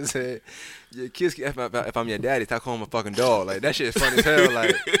nigga said, "Your kids, if I'm your daddy, stop calling him a fucking dog." Like that shit is funny as hell.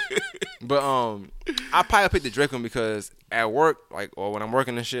 Like, but I probably picked the Drake one because at work, like, or when I'm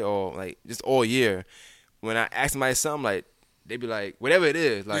working and shit, or like just all year, when I ask somebody something, like they be like, whatever it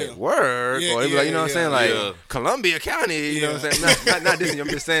is, like Yeah. work, Yeah, or they be like, you know what I'm yeah, saying, like yeah. Columbia County, you know what I'm saying? Not Disney. I'm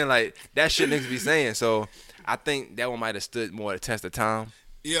just saying like that shit niggas be saying. So I think that one might have stood more the test of time.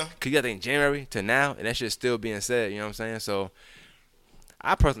 Yeah. Cause you got to think January to now, and that shit's still being said. You know what I'm saying? So,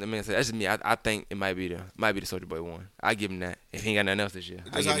 I personally, that's just me. I think it might be the Soulja Boy one. I give him that. If he ain't got nothing else this year, I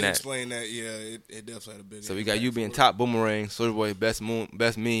Just give how him you that. explain that, it definitely had a big So we got impact you being for it. top boomerang, Soulja Boy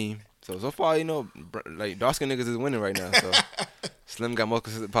best meme. So far, like dark skin niggas is winning right now. So Slim got most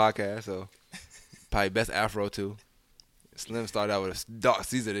consistent podcast. So probably best Afro too. Slim started out with a dark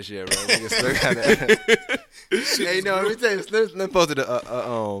Caesar this year, bro. Nigga Slim got that. Hey, no, let me tell you, Slim posted a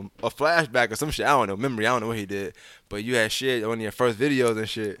flashback or some shit. I don't know, memory. I don't know what he did, but you had shit on your first videos and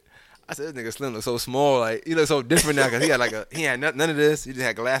shit. I said, this nigga Slim look so small, like he look so different now because he had he had none of this. He just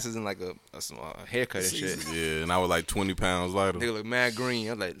had glasses and like a small haircut and shit. Yeah, and I was like 20 pounds lighter. Nigga look mad green.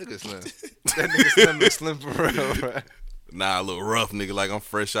 I was like, look at Slim. That nigga Slim look slim for real, bro. Nah, I look rough, nigga, like I'm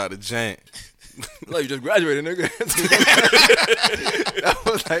fresh out of jank. Like you just graduated, nigga. I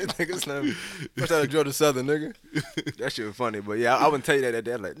was like, nigga Slim, fresh out of Georgia Southern, nigga. That shit was funny, but yeah, I wouldn't tell you that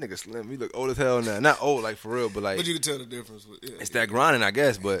day. Like, nigga Slim, you look old as hell now. Not old, like for real, but like But you can tell the difference. it's that grinding, I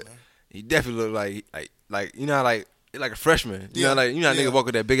guess. But he definitely look like you know how like a freshman. You know, like Yeah. nigga walk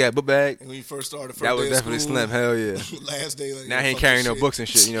with that big ass book bag. And when you first started, That was definitely Slim. Hell yeah. Last day, like, Now he ain't fucking carrying no shit. books and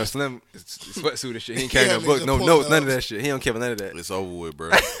shit. You know, Slim sweatsuit and shit. He ain't carrying Yeah, no books, nigga, no pull notes, it none of up. that shit. He don't care about none of that. It's over with,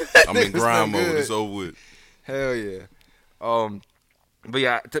 bro. I'm in Nigga grind Slim mode. good. It's over with. Hell yeah. But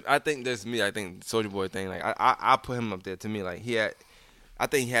yeah, I think that's me. I think the Soulja Boy thing. Like I put him up there. To me, like I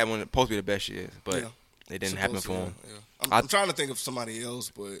think he had one supposed to be the best years, but Yeah. it didn't happen Supposed for to, him. yeah. I'm trying to think of somebody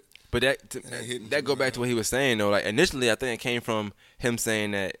else, but But ain't hitting that for go me back right to what he was saying though. Like initially, I think it came from him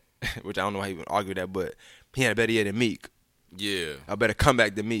saying that, which I don't know why he would argue that, but he had a better year than Meek, Yeah. a better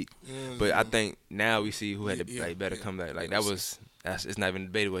comeback than Meek. Yeah, But I think now we see who had the Yeah, better yeah. comeback. Like Yeah, it's not even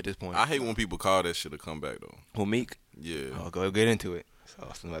debatable at this point. I hate when people call that shit a comeback, though. Who Meek? Yeah. Oh, go get into it. So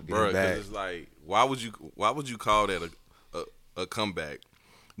Austin might be Bro, bad. because it's like, why would you call that a comeback.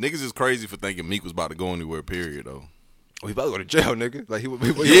 Niggas is crazy for thinking Meek was about to go anywhere. Period, though. Oh, he about to go to jail, nigga. Like he was.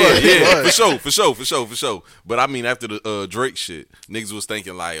 Yeah, for sure. But I mean, after the Drake shit, niggas was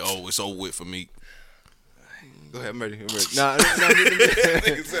thinking like, oh, it's over with for Meek. Go ahead, I'm ready. Nah,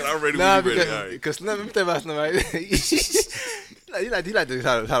 Nigga said I'm ready. When you ready. All right. Because let me tell you about something. Right? he like to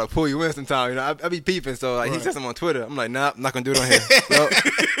try to pull you in sometimes. You know, I be peeping. So like, he said something on Twitter. I'm like, nah, I'm not gonna do it on here. So,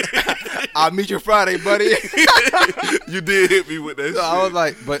 I'll meet you Friday, buddy. You did hit me with that shit. I was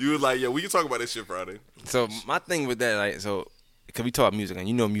like, but you was like, yeah, we can talk about this shit Friday. So my thing with that, like, so because we talk music and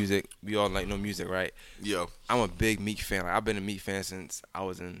you know music, we all like know music, right? Yeah. I'm a big Meek fan. Like, I've been a Meek fan since I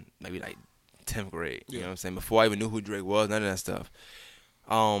was in maybe like 10th grade. You know what I'm saying? Before I even knew who Drake was, none of that stuff.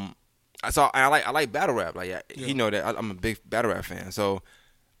 I like battle rap. Like, you know that I'm a big battle rap fan. So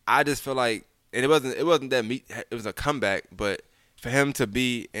I just feel like, and it wasn't that Meek. It was a comeback, but for him to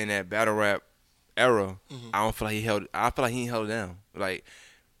be in that battle rap era, I don't feel like he held. I feel like he held it down. Like,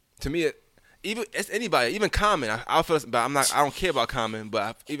 to me, even it's anybody, even Common. I feel, but I'm not. I don't care about Common,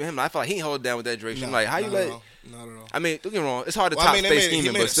 but even him, I feel like he held it down with that Drake shit. I'm like, how you let? Not at all. I mean, don't get me wrong. It's hard to top Space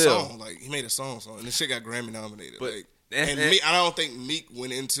Scheming, but still, he made a song, and this shit got Grammy nominated. But, like, and Meek, I don't think Meek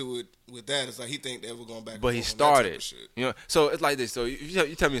went into it with that. It's like he think they were going back. But he started, you know. So it's like this. So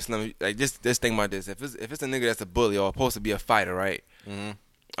you tell me, Slim, like this thing about this. If it's a nigga that's a bully or supposed to be a fighter, right? Mm-hmm.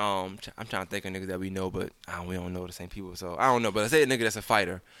 I'm trying to think of niggas that we know, but we don't know the same people. So I don't know. But let's say a nigga that's a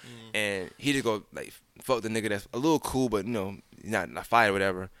fighter, and he just go like fuck the nigga that's a little cool, but you know, he's not a fighter or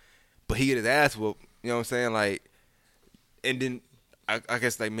whatever. But he get his ass whooped. You know what I'm saying? Like, and then I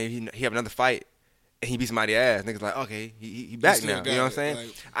guess like maybe he have another fight. And he beat somebody's ass. Niggas like, okay, he back now. You know what I'm saying?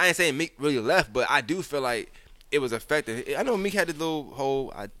 Like, I ain't saying Meek really left, but I do feel like it was effective. I know Meek had this little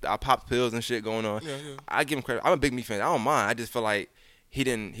whole I popped pills and shit going on. Yeah. I give him credit. I'm a big Meek fan. I don't mind. I just feel like he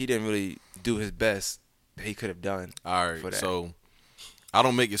didn't really do his best that he could have done. All right, so I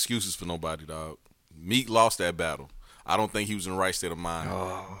don't make excuses for nobody, dog. Meek lost that battle. I don't think he was in the right state of mind.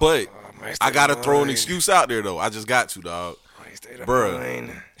 But I gotta throw an excuse out there though. I just got to, dog. Bruh,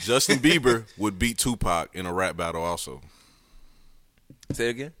 Justin Bieber would beat Tupac in a rap battle also. Say it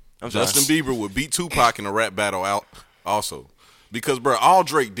again? Justin Bieber would beat Tupac in a rap battle out also. Because, bruh, all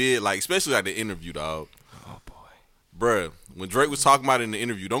Drake did, like, especially at the interview, dog. Oh, boy. Bruh, when Drake was talking about it in the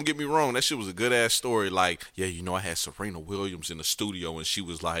interview, don't get me wrong, that shit was a good-ass story. Like, yeah, you know, I had Serena Williams in the studio, and she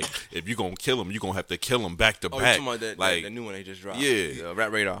was like, if you gonna kill him, you gonna have to kill him back to back. Oh, you talking about that, like, the new one they just dropped? Yeah.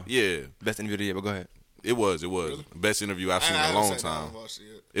 Rap Radar. Yeah. Best interview of the year, but go ahead. It was. Really? Best interview I've seen in a long time.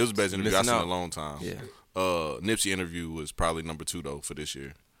 It was the best interview I've seen in a long time. Yeah. Nipsey interview was probably number 2 though for this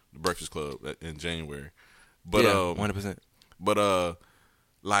year. The Breakfast Club in January. But 100%. But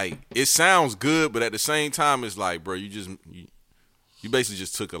like it sounds good, but at the same time it's like, bro, you basically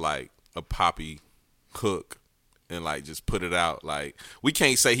just took a poppy hook and like just put it out. Like we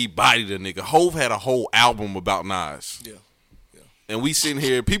can't say he bodied a nigga. Hove had a whole album about Nas. Yeah. And we sitting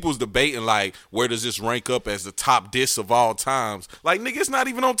here, people's debating like, where does this rank up as the top diss of all times? Like, nigga, it's not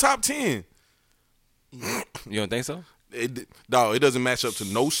even on top 10. You don't think so? It doesn't match up to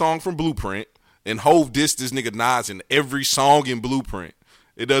no song from Blueprint. And Hove dissed this nigga Nas in every song in Blueprint.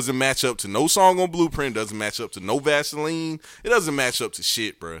 It doesn't match up to no song on Blueprint. It doesn't match up to no Vaseline. It doesn't match up to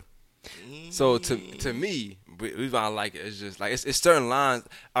shit, bro. So to me, we don't like it. It's just like it's certain lines.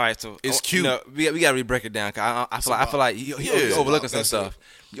 All right, so it's cute. You know, we gotta re-break it down. Cause I feel like you overlooking some stuff.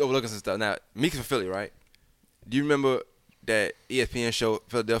 You overlooking some stuff. Now, Meek's from Philly, right? Do you remember that ESPN show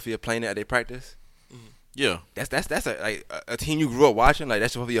Philadelphia playing it at their practice? Yeah, that's a team you grew up watching. Like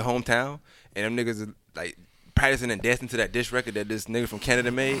that's supposed to be your hometown, and them niggas are like practicing and dancing to that diss record that this nigga from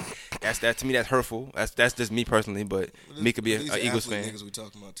Canada made. That to me, that's hurtful. That's just me personally, but Meek could be an Eagles fan. Niggas we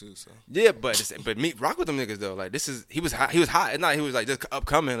talking about too. So yeah, but Meek rock with them niggas though. Like he was hot. It's not he was like just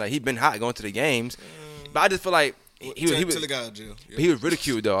upcoming. Like he been hot going to the games. But I just feel like he was till he got out of jail. Yeah. He was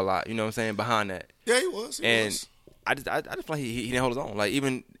ridiculed though a lot. You know what I'm saying behind that. Yeah, he was. I just feel like he didn't hold his own. Like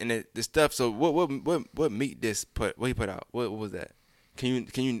even in the stuff. So what Meek this put? What he put out? What was that? Can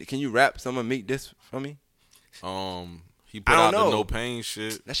you rap some of Meek this for me? He put out the No Pain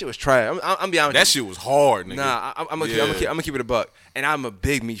shit. That shit was trash. I'm be honest. That shit was hard, nigga. Nah, I'm gonna keep it a buck. And I'm a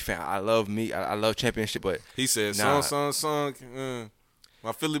big Meek fan. I love Meek. I love championship. But he said, son,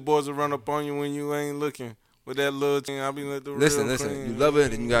 my Philly boys will run up on you when you ain't looking. With that little thing, I'll be like the listen. Cream. You love it,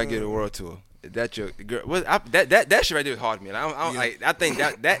 then you gotta get a world tour. That your girl? That shit right there is hard to me. I think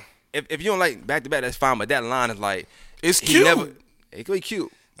that if you don't like back to back, that's fine. But that line is like it's cute. It could be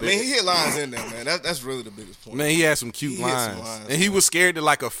cute. I mean, he hit lines in there, man. That's really the biggest point. Man, he had some cute lines. And he was scared to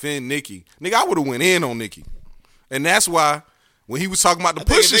like offend Nicki. Nigga, I would have went in on Nicki. And that's why when he was talking about the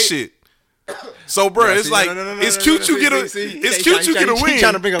Pusha shit, So, bro, No, it's see, like no, it's cute you get a it's cute you get a win. He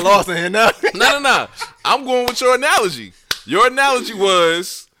trying to bring a loss in here now. No. I'm going with your analogy. Your analogy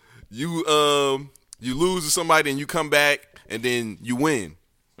was you lose to somebody and you come back and then you win.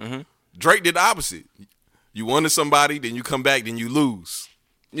 Mm-hmm. Drake did the opposite. You won to somebody, then you come back, then you lose.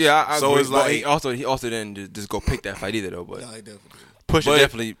 Yeah, I So agree. it's But like- he also didn't just go pick that fight either though. But Nah, he definitely did. Pusha But-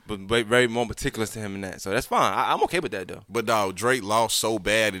 definitely was very more meticulous to him in that. So that's fine. I'm okay with that though. But dog, Drake lost so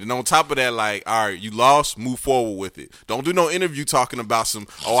bad, and on top of that, like, all right, you lost, move forward with it. Don't do no interview talking about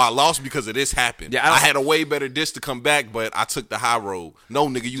I lost because of this happened. Yeah, I had a way better diss to come back, but I took the high road. No,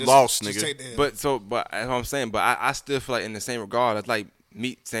 nigga, you lost, Just nigga. take the L. But that's what I'm saying. But I still feel like in the same regard, it's like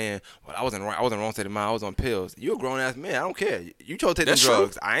me saying, "Well, I wasn't right. I wasn't wrong state of mind. I was on pills. You're a grown ass man. I don't care. You chose to take That's them true.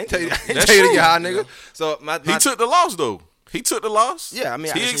 drugs. I ain't tell you. I ain't That's tell you to true. get high, nigga. So He took the loss though. He took the loss. Yeah, I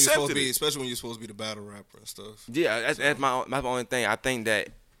mean, he I- Especially when you're supposed accepted to be, it. especially when you're supposed to be the battle rapper and stuff. Yeah, that's my only thing. I think that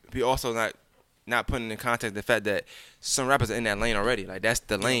we also not putting in context the fact that some rappers are in that lane already. Like that's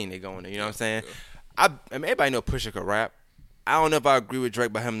the lane they going in. You know what I'm saying? I mean, everybody know Pusha could rap. I don't know if I agree with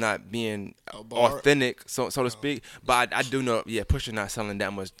Drake by him not being Bar. authentic, so to speak. But I do know, yeah, Pusha not selling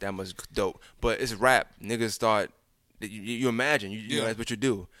that much dope. But it's rap. Niggas start. You imagine, you know, that's what you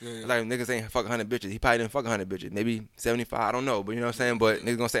do. Yeah. Like niggas ain't fuck 100 bitches. He probably didn't fuck 100 bitches. Maybe 75. I don't know. But you know what I'm saying. But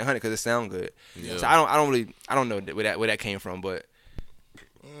niggas gonna say 100 because it sound good. Yeah. So I don't know where that came from. But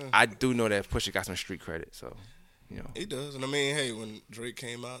I do know that Pusha got some street credit. So you know. He does, and I mean, hey, when Drake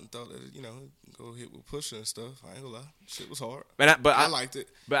came out and thought that go hit with Pusha and stuff, I ain't gonna lie, shit was hard. But I liked it.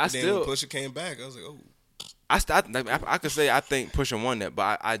 but I then still- when Pusha came back, I was like, oh, I could say I think Pusha won that,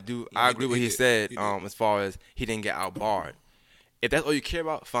 but I agree with what he said. He did. As far as he didn't get outbarred. If that's all you care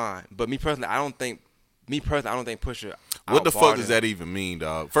about, fine. But me personally, I don't think Pusha. What the fuck outbarred does him. that even mean,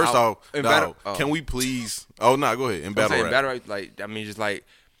 dog? First Out- off, in dog, battle- oh. can we please? Oh no, go ahead. In I'm battle saying rap. battle rap, like I mean, just like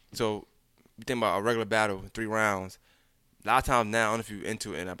so. You think about a regular battle, 3 rounds. A lot of times now, I don't know if you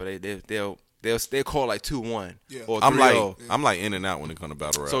into it, or not, but they'll call like 2-1 Yeah. or 3-0. I'm like in and out when it comes to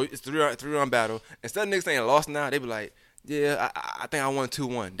battle rap. So it's three round battle. Instead of niggas saying lost now, they be like, yeah, I think I won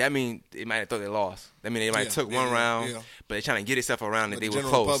 2-1. That mean they might have thought they lost. That mean they might have took one round, but they trying to get itself around that but they the were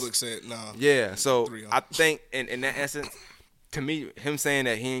general close. public said, nah. Yeah, so 3-0. I think in that essence, to me, him saying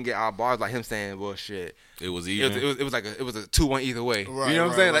that he didn't get our bars, like him saying, well, shit. it was It even. was like it was a 2-1 either way. Right, you know what I'm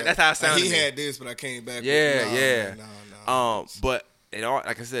right, saying? right. Like that's how it sounded. He to me. had this, but I came back. Yeah, with, yeah. Nah. But it all,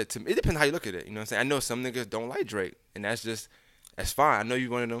 like I said, to me, it depends how you look at it. You know what I'm saying? I know some niggas don't like Drake, and that's fine. I know you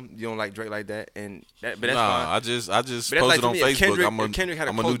one of them. You don't like Drake like that, but that's fine. I just But that's posted like to on me, if Facebook. Kendrick had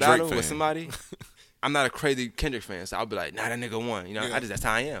a I'm a close new battle Drake fan. with somebody. I'm not a crazy Kendrick fan, so I'll be like, nah, that nigga won. You know, Yeah. that's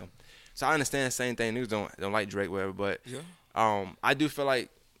how I am. So I understand the same thing. Niggas don't like Drake, whatever. But Yeah. I do feel like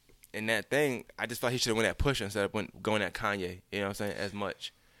in that thing, I just felt like he should have went at Pusha instead of going at Kanye. You know what I'm saying? As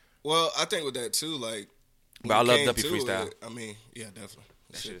much. Well, I think with that too, like. But I when it love came Duppy to freestyle. it, I mean, yeah, definitely.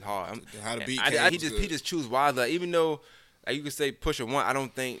 That shit's hard. How the beat he came was just good. he just choose wisely. Like, even though like you could say Pusha won, I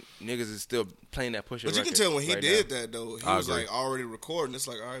don't think niggas is still playing that Pusha. But you can record tell when he right did now. that though, he I was agree. like already recording. It's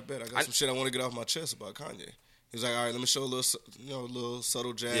like, all right, bet I got some shit I want to get off my chest about Kanye. He was like, all right, let me show a little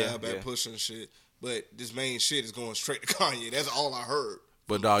subtle jab Yeah, at yeah. Pusha and shit. But this main shit is going straight to Kanye. That's all I heard.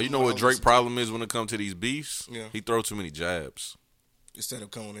 But dog, you know what Drake problem is when it comes to these beefs? Yeah. He throw too many jabs. Instead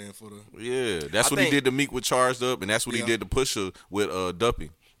of coming in for the Yeah, that's I what he think- did to Meek with Charged Up, and that's what he Yeah. did to Pusha with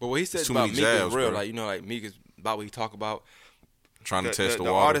Duppy. But what he said Too about many Meek jabs, is real. bro. Like, you know, like Meek is about what he talk about. Trying to test the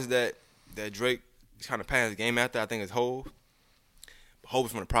water. artist that Drake kind of passed the game after, I think, is Hov. Hov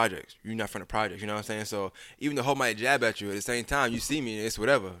is from the projects. You're not from the projects. You know what I'm saying? So even though Hov might jab at you, at the same time, you see me, it's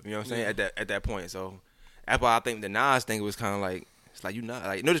whatever. You know what I'm saying? At that point, so that's why I think the Nas thing was kind of like, it's like you not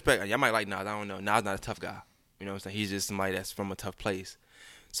like, no respect. Y'all might like Nas. I don't know. Nas not a tough guy. You know what I'm saying? He's just somebody that's from a tough place.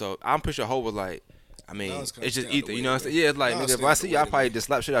 So I'm pretty sure Hov was like, I mean, Nas kinda it's just stayed out ether. the You way, know what I'm saying? man. Yeah, it's like, Nas nigga, if stayed I out see the you, I'll way, probably man. just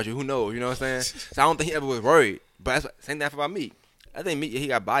slap shit out you. Who knows? You know what I'm saying? So I don't think he ever was worried. But that's same thing about Meek. I think Meek, he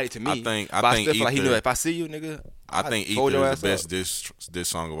got body to me. I think but I think still feel like he Ether- knew if I see you, nigga, I think I'd fold Ether your is the ass best up. diss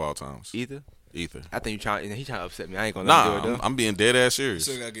song of all times. Ether. Ether. I think he trying to upset me. I ain't gonna let him do it Nah, though. I'm being dead ass serious.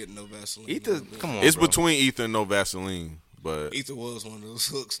 Still gotta get no Vaseline. Ether, come on, It's bro. between Ether and No Vaseline, but Ether was one of those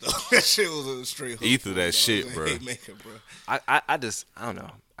hooks though. That shit was a straight hook. Ether for that him, shit, dog. bro. Haymaker, bro. I don't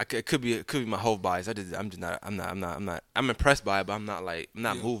know. It could be my whole bias. I'm impressed by it, but I'm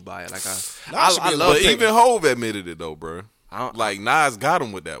not moved by it. Like should be I a love but Drake. even Hove admitted it though, bro. I don't- Like Nas got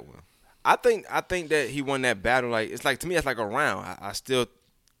him with that one. I think that he won that battle. Like it's like to me, it's like a round. I still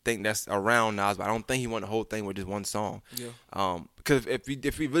think that's around Nas, but I don't think he won the whole thing with just one song. Yeah. Because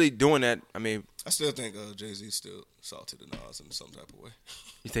if we really doing that, I mean, I still think Jay-Z still salty to Nas in some type of way.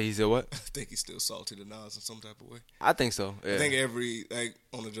 you say he's still what? I think he's still salty to Nas in some type of way. I think so. Yeah. I think every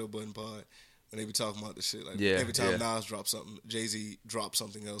on the Joe Budden pod when they be talking about the shit, like Yeah, every time yeah. Nas drops something, Jay-Z drops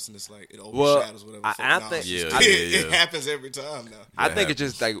something else, and it's like it Well, overshadows whatever. I- fuck I Nas think- is. Yeah, It yeah. happens every time now. I That think it's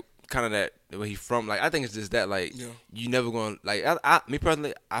just like kind of that where he from. Like I think it's just that like Yeah. you never gonna like me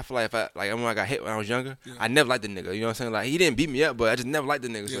personally. I feel like if I when I got hit when I was younger, I never liked the nigga. You know what I'm saying? Like he didn't beat me up, but I just never liked the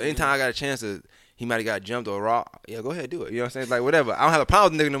nigga. So Yeah, anytime I got a chance to, he might have got jumped or robbed. Yeah, go ahead, do it. You know what I'm saying? Like whatever. I don't have a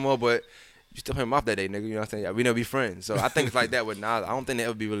problem with the nigga no more, but you still pay him off that day, nigga. You know what I'm saying? We never be friends. So I think it's like that with Nas. I don't think they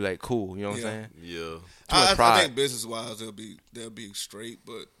ever be really like cool. You know what I'm Yeah. saying? Yeah. Too much I pride. think business wise they'll be straight,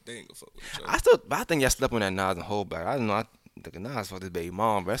 but they ain't gonna fuck with each other. I think y'all slept on that Nas and hold back. I don't know. I think Nas fucked his baby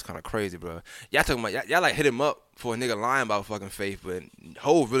mom, but that's kind of crazy, bro. Y'all talking about y'all like hit him up for a nigga lying about fucking Faith, but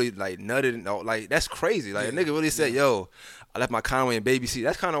Hov really like nutted and all. Like that's crazy. Like a nigga really said, "Yo, I left my Conway in baby seat."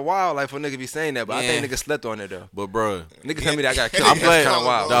 That's kind of wild. Like for a nigga be saying that, but I think Yeah. nigga slept on it though. But bro, Nigga tell me that I got killed. I'm glad, That's kind of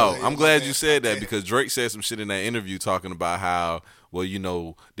wild. dog. Yeah, I'm glad yeah. you said that because Drake said some shit in that interview talking about how, well, you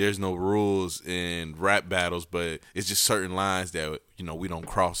know, there's no rules in rap battles, but it's just certain lines that we don't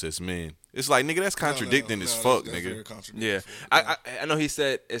cross as men. It's like, nigga, that's contradicting as fuck, that's nigga. very contradicting. Yeah, I know he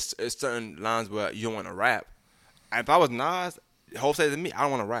said it's certain lines where you don't want to rap. If I was Nas, Hov said to me, I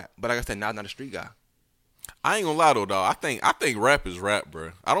don't want to rap. But like I said, Nas not a street guy. I ain't gonna lie though, dog. I think rap is rap,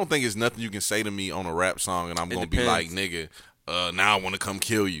 bro. I don't think it's nothing you can say to me on a rap song and I'm gonna be like, depends. nigga, now I want to come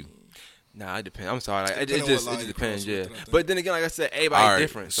kill you. Nah, it depends. I'm sorry. Like, it Depending on just what line you depends, cross yeah. with it, I think. But then again, like I said, everybody All right,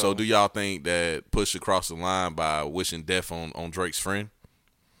 different. So do y'all think that Push across the line by wishing death on Drake's friend?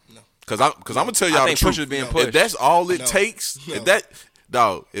 No. Cause I'm gonna tell I y'all the think truth. Pusha's being If pushed. that's all it No. takes,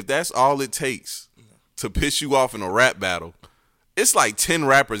 No. if that's all it takes to piss you off in a rap battle, it's like 10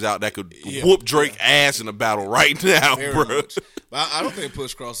 rappers out that could Yeah. whoop Drake ass in a battle right now, Very bro. much. But I don't think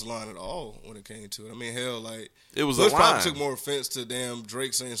Push crossed the line at all when it came to it. I mean, hell, like It was Push a probably line. took more offense to damn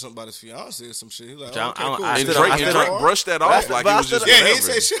Drake saying something about his fiance or some shit. He was like, I oh, don't- okay, I don't- cool. I And still- Drake, I and still- Drake brushed that But off like I it was still- just yeah, he whatever.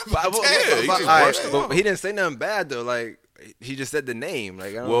 ain't say shit But, about but, that. Yeah, he but, just all brushed it but off. he didn't say nothing bad though. Like he just said the name.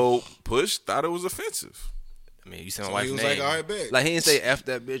 Like I don't, Well, Push thought it was offensive. I mean, you said my So wife's he was name. like, all right, bet. Like he didn't say f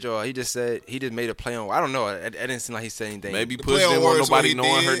that bitch, or he just made a play on. I don't know. It didn't seem like he said anything. Maybe The Push play on didn't want words when nobody he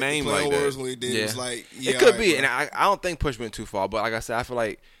knowing her did, name the play like on words that. when he did Yeah. was like, yeah, It could all right, be, bro. and I don't think Push went too far. But like I said, I feel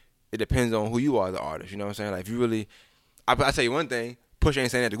like it depends on who you are as an artist. You know what I'm saying? Like if you really, I tell you one thing, Push ain't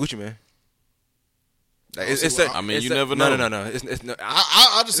saying that to Gucci Man. Like I don't see why- I mean, it's you never No, know. no. It's no.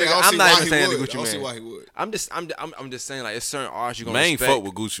 I just say I don't I'm see not why even he saying would. the I Gucci don't see Man. why he would. I'm just saying like it's certain artists you gonna Man, respect. fuck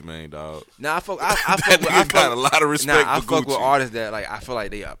with Gucci Mane, dog. Nah, I fuck That nigga got a lot of respect I for fuck with Gucci. artists that like I feel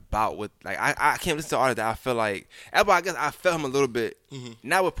like they about with like I can't listen to artists that I feel like. But I guess I felt him a little bit.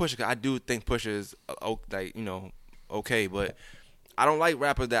 Not with Pusha, 'cause I do think Pusha is like okay, but I don't like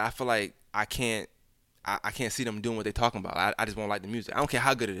rappers that I feel like I can't see them doing what they talking about. I just won't like the music. I don't care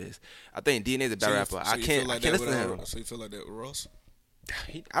how good it is. I think DNA is a better rapper. I can't listen to him. So you feel like that with Ross?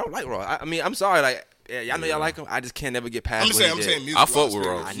 I don't like Ross. I mean, I'm sorry. Like, yeah, y'all know y'all like him. I just can't never get past. I'm what he saying did. music. I fuck with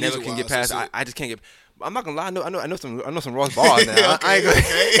Ross. I never can get past. I just can't get. I'm not gonna lie. I know some Ross bars now. Yeah, I ain't gonna,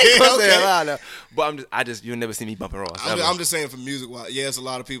 okay, gonna say a okay. lie now. But I just you'll never see me bumping Ross. ever. I'm just saying for music wise, yeah, it's a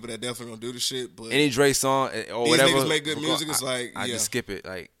lot of people that definitely gonna do the shit, but Any Dre song or these whatever. niggas make good music. It's like, I yeah. just skip it.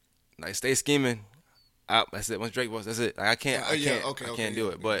 Like stay scheming. That's it. Once Drake was, that's it. Like I can't. I yeah, can't. okay, I okay, can't do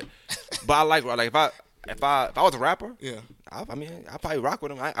yeah, it. But I like if I was a rapper. Yeah. I mean, I probably rock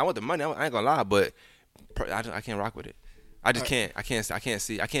with him. I want the money. I ain't gonna lie, but I can't rock with it. I just can't. I can't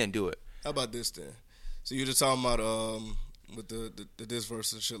see. I can't do it. How about this then? So you're just talking about with the diss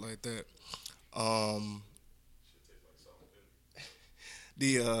verse and shit like that.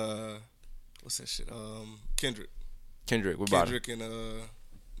 The what's that shit? Kendrick. What about him? Kendrick and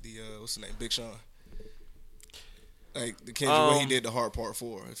the what's the name? Big Sean. Like the Kendrick when he did the Hard Part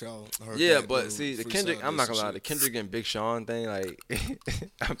 4. If y'all heard Yeah, that, but dude, see, the freestyle Kendrick, I'm not diss gonna lie, and the shit. Kendrick and Big Sean thing, like,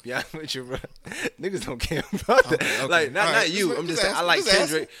 I'm be honest with you, bro. Niggas don't care about that. Okay. Like, not Alright, you. just- I'm just just saying, I ask- like just ask.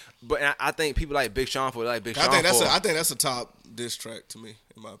 Kendrick, but I think people like Big Sean for like Big Sean. I for, think that's a top diss track to me,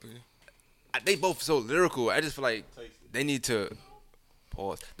 in my opinion. they both so lyrical. I just feel like they need to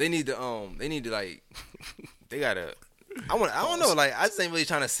pause. They need to like, they gotta. I don't know. Like, I just ain't really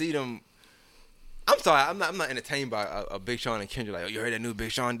trying to see them. I'm sorry. I'm not entertained by a Big Sean and Kendrick. Like, oh, you heard that new Big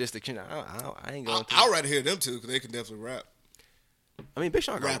Sean diss to Kendrick? I ain't going to. I'd rather hear them two because they can definitely rap. I mean, Big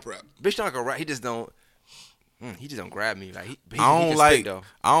Sean can Rap. Big Sean can rap. He just don't. He just don't grab me. Like he I can don't spit, like. though.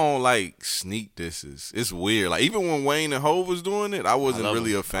 I don't like sneak disses. It's weird. Like even when Wayne and Hov was doing it, I wasn't love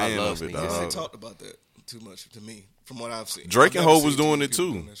really them. a fan I love of it. sneak They disses. dog. talked about that too much to me. from what I've seen. Drake and I've never Hov was seen doing it people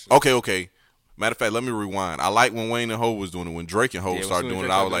too. doing that shit. Okay. Matter of fact, let me rewind. I like when Wayne and Hov was doing it. When Drake and Hov Yeah, started soon as doing it,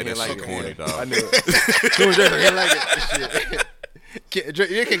 Drake I was started like, that doing shit it, corny, I dog. knew it. Soon as Drake, he like it. Shit. Drake,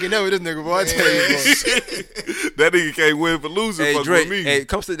 you can't get never with this nigga, boy. I tell you, boy. That nigga can't win for losing. Hey fuck Drake, with me. hey,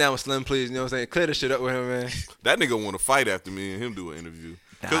 come sit down with Slim, please. You know what I'm saying? Clear the shit up with him, man. That nigga want to fight after me and him do an interview.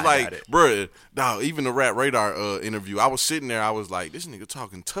 Cause Nah, I like, got it. bruh, dog, even the Rap Radar interview, I was sitting there, I was like, this nigga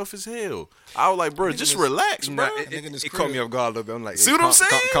talking tough as hell. I was like, bruh, just relax, Nah, bruh. it caught me off guard a little bit. I'm like, See what I'm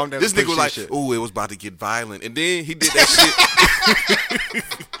saying? Calm down. This nigga was like, shit. "Ooh, it was about to get violent," and then he did that shit.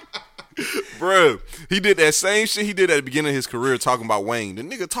 Bruh, he did that same shit he did at the beginning of his career talking about Wayne. The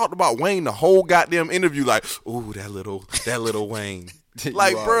nigga talked about Wayne the whole goddamn interview like, "Ooh, that little Wayne."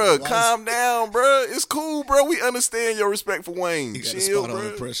 Like, bruh, calm down, bruh. It's cool, bruh. We understand your respect for Wayne. He got a Chill, spot on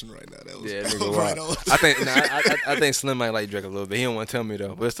bruh. impression right now. That was Yeah, that nigga, was right wow. on. I think I think Slim might like Drake a little bit. He don't want to tell me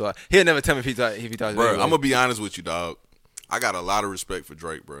though. But still, he'll never tell me if he thought Bruh, I'm gonna be honest with you, dog. I got a lot of respect for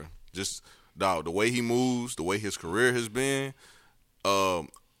Drake, bruh. Just, dog, the way he moves, the way his career has been.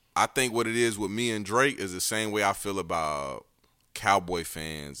 I think what it is with me and Drake is the same way I feel about Cowboy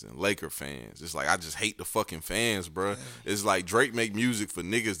fans and Laker fans. It's like I just hate the fucking fans, bruh. It's like Drake make music for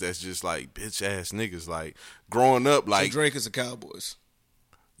niggas that's just like bitch ass niggas. Like growing up, So like Drake is a Cowboys.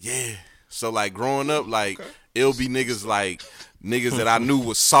 yeah. So like growing up, like it'll be niggas like niggas that I knew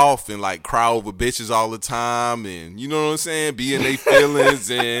was soft and like cry over bitches all the time, and you know what I'm saying, be in their feelings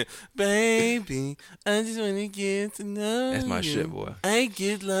and baby, I just wanna get to know. That's my you. shit, boy. I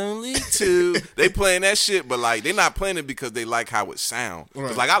get lonely too. They playing that shit, but like they not playing it because they like how it sound. Cause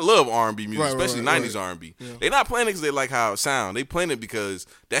Right. like I love R&B music, Right, right, especially right, 90s right. R&B. They not playing it because they like how it sound. They playing it because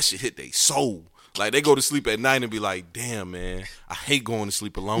that shit hit their soul. Like they go to sleep at night and be like, "Damn, man, I hate going to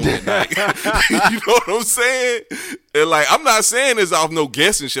sleep alone at night." You know what I'm saying? And like, I'm not saying this off no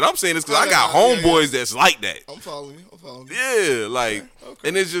guessing shit. I'm saying this because I got homeboys that's like that. I'm following you. I'm following you. Yeah, like,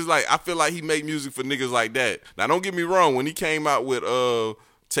 and it's just like I feel like he make music for niggas like that. Now, don't get me wrong. When he came out with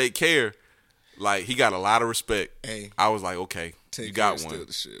 "Take Care," like he got a lot of respect. Hey. I was like, okay, Take you care got is one. Still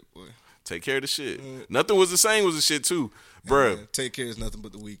the shit, boy. Take care of the shit. Nothing was the same was the shit too, bruh. Man, Take Care is nothing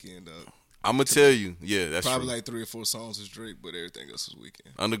but the Weeknd, dog. I'm gonna tell you, yeah, that's Probably true. like 3 or 4 songs is Drake, but everything else is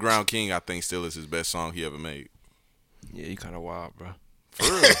Weeknd. Underground King, I think, still is his best song he ever made. Yeah, you kind of wild, bro. For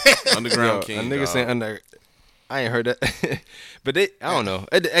real. Underground Yo, King. a nigga dog. saying under. I ain't heard that, but they. I don't know.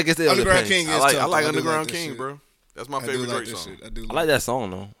 I guess they Underground depends. King is I like tough, though. I do Underground that King, shit. bro. That's my I do favorite like Drake that song. shit. I do. I like that song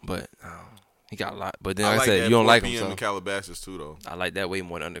though, but he got a lot. But then I like I like said, that you don't 4 like him, PM so in Calabasas too, though. I like that way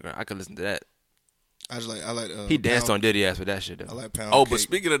more than Underground. I could listen to that. I like. He danced Pound, on Diddy ass with that shit though. I like Pound. Oh, Cake. but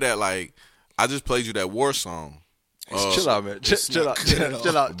speaking of that, like I just played you that War song. Chill out, man. Chill not out. good at all.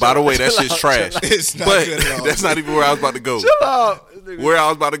 Chill out. By the way, that chill shit's out, trash. chill out. It's not But good at all. that's not even where I was about to go. Chill out. Where I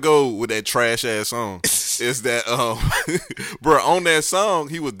was about to go with that trash ass song is that, bruh, on that song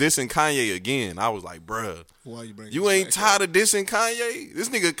he was dissing Kanye again. I was like, bruh, Why you bring? you ain't tired of dissing Kanye? This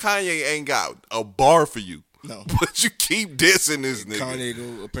nigga Kanye ain't got a bar for you. No. But you keep dissing this nigga. Kanye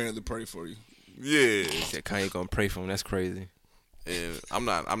go apparently pray for you. Yeah. Said Kanye gonna pray for him. That's crazy. And I'm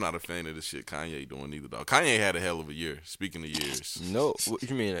not a fan of the shit Kanye doing either, dog. Kanye had a hell of a year. Speaking of years, No, what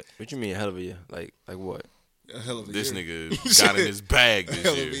you mean? What you mean? A hell of a year? Like what? A hell of a this year. nigga got in his bag A this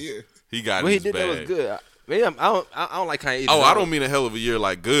hell year. of a year. He got What in he his did that bag. was good. Maybe I don't like Kanye. Either. Oh, I don't mean a hell of a year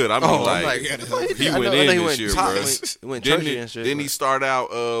like good. I mean Oh, like, I'm like, Yeah, what he did? I went know in he this went year, top- bro. He went Didn't churchy he, and shit. didn't he but- start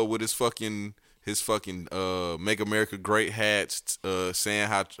out with his fucking Make America Great hats, saying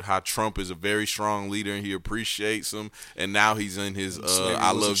how Trump is a very strong leader and he appreciates him, and now he's in his Slavery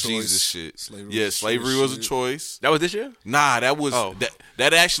I was a love choice. Jesus shit. Slavery Yeah, was a slavery choice was a shit. choice. That was this year? Nah, that was Oh.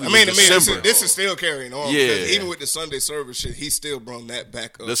 that actually I mean, was this December. is still carrying on. Yeah. because even with the Sunday service shit, he still brought that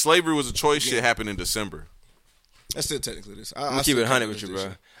back up. The slavery was a choice shit happened in December. That's still technically this. I'm gonna keep it 100 with you,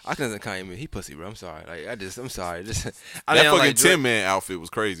 bro. I couldn't let Kanye. He pussy, bro. I'm sorry. I'm sorry. Just I That don't fucking like Drake. Tin Man outfit was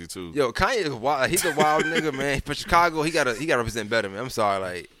crazy too. Yo, Kanye is wild. He's a wild nigga, man. For Chicago, he gotta represent better, man. I'm sorry,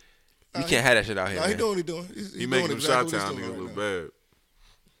 like you can't have that shit out here. Nah, he man. doing what he doing. He's He making doing them exactly Chi-Town what he's niggas doing look right bad.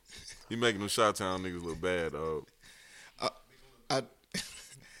 He making them Chi-Town niggas look bad, dog. now. I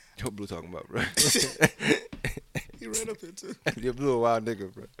What Blue talking about, bro? he ran up here too. You're Blue a wild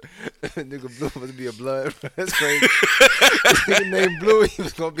nigga, bro. Nigga Blue supposed to be a blood, bro. That's crazy. Nigga named Blue, he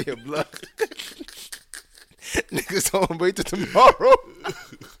was gonna be a blood. Niggas on wait till tomorrow.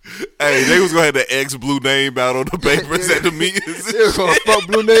 Hey, they was gonna have the X Blue name out on the papers at the meetings. They was gonna fuck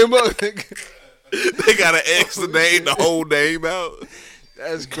Blue name up, nigga. They got an X to name the whole name out.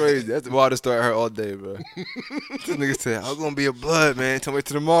 That's crazy. That's the wildest story I heard all day, bro. This nigga said, I'm gonna be a blood, man. Tell me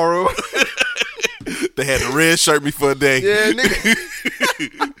till tomorrow. They had to red shirt me for a day. Yeah,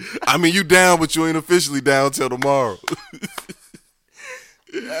 nigga. I mean, you down, but you ain't officially down till tomorrow.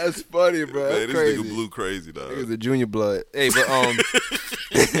 That's funny, bro. Man, That's this crazy. nigga blue crazy, dog. Nigga's a junior blood. Hey, but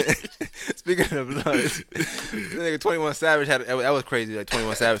speaking of blood, the nigga 21 Savage had that was crazy. Like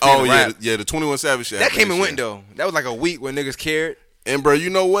 21 Savage. Oh yeah, yeah, the 21 Savage shit. that happened came and this went year. though. That was like a week when niggas cared. And bro, you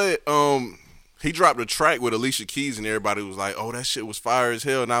know what? He dropped a track with Alicia Keys, and everybody was like, "Oh, that shit was fire as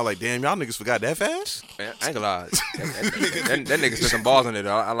hell." And I was like, "Damn, y'all niggas forgot that fast?" Man, I ain't gonna lie. That nigga spit some balls on it.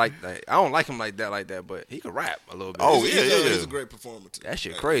 Though. I like that. I don't like him like that, but he can rap a little bit. Oh, He's yeah, yeah, He's yeah. a great performer too. That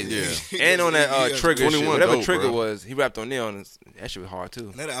shit crazy. Yeah. And on that Trigger shit, 21 whatever dope, Trigger bro. was, he rapped on there. That shit was hard too.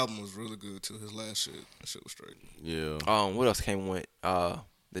 And that album was really good too. His last shit, that shit was straight. Yeah. What else came and went? The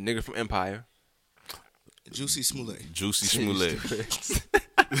nigga from Empire. Juicy Smollett. Juicy Smollett.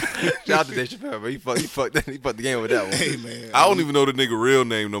 Shout out to Dave Chappelle, bro. He fucked the game with that one. Hey man, I don't even know the nigga real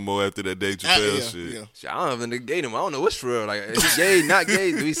name no more after that Dave Chappelle shit. Yeah. Shit, I don't know if the nigga gay him. I don't know what's for real. Like, is he gay, not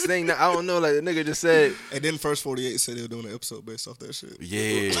gay? Do he sing? I don't know. Like, the nigga just said, And then First 48 said they were doing an episode based off that shit.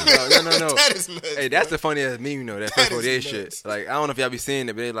 Yeah. no. That is nuts. Hey, that's bro. the funniest meme, you know, that That First is 48 shit. nuts. Like, I don't know if y'all be seeing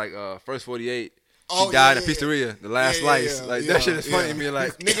it, but they like, First 48, she Oh, died in yeah, a pizzeria, the last yeah, slice. yeah, Like, yeah, that shit is funny yeah. to me.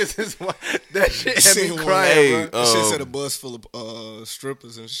 Like, niggas is, that shit had me Seen one. crying, Hey, bro. That shit said a bus full of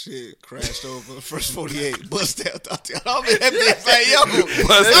strippers and shit crashed over First 48. Bust out there. I mean, that bitch like, yo,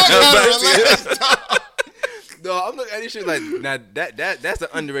 Bust y'all gotta relax. No, I'm looking at this shit like, nah, that's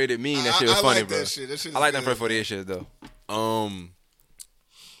the underrated meme. That shit was I funny, like bro. that shit. That shit I like is them good. First 48 shit, though.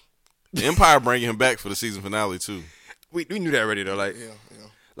 The Empire bringing him back for the season finale too. We knew that already, though. Like, Yeah.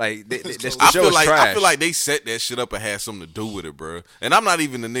 like the I show feel was like trash. I feel like they set that shit up and had something to do with it, bro. And I'm not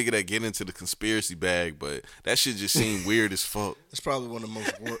even the nigga that get into the conspiracy bag, but that shit just seemed weird as fuck. That's probably one of the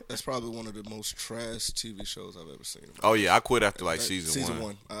most. That's probably one of the most trash TV shows I've ever seen. Oh yeah, I quit after like Like, season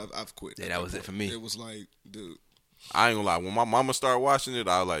one. I've quit. Yeah, at that was it point. for me. It was like, dude, I ain't gonna lie. When my mama started watching it,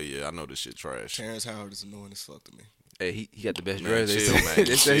 I was like, yeah, I know this shit trash. Terrence Howard is annoying as fuck to me. Hey, he got the best Man, dress. They chill, say- man.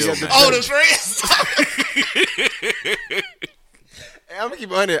 they say he Chill, got the man. best- the dreads. Hey, I'm gonna keep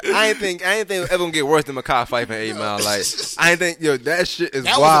it 100. I ain't think it ever gonna get worse than Makai Pfeiffer and 8 Mile. Like, I ain't think, yo, that shit is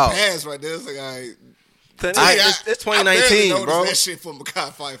That wild. was a pass right there. It's like, all right. It's I barely 2019, noticed bro. That shit for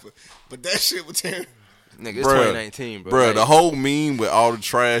Makai Pfeiffer, but that shit with Terrence. Nigga, it's Bruh. 2019, bro. Bro, Like, the whole meme with all the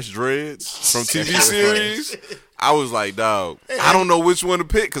trash dreads from TV series, I was like, dog, I don't know which one to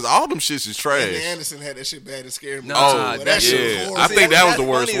pick because all them shits is Andy trash. Anderson had that shit bad and scared me. Nah, Oh, But that shit yeah. was I horrible. think that was the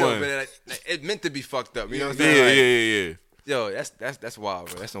that's worst funny, though, one. but, like, it meant to be fucked up. You know what I'm Yeah, saying? yeah. Yo, that's wild,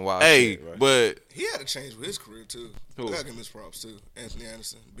 bro. That's some wild Hey, shit, bro. but He had a change with his career too. Who? I gotta give him his props too. Anthony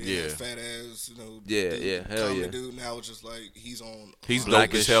Anderson, being Yeah. that fat ass, Yeah, dude, yeah, hell comedy yeah. dude. Now it's just like he's on. he's dope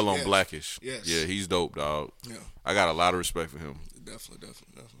Blackish. as hell on Yes. Blackish. Yes. Yeah, he's dope, dog. Yeah, I got a lot of respect for him. definitely.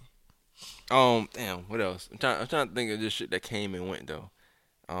 Damn, what else? I'm trying to think of this shit that came and went though.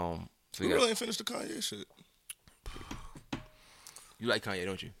 So We you, got, really ain't finished the Kanye shit. you like Kanye,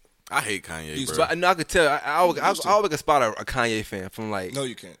 don't you? I hate Kanye, bro. But I know I could tell. I always can spot a Kanye fan from like. No,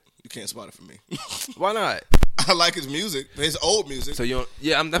 you can't. You can't spot it for me. Why not? I like his music, his old music. So you don't,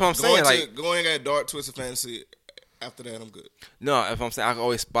 yeah, that's what I'm saying. Like, going at Dark Twisted Fantasy. After that, I'm good. no, if I'm saying I can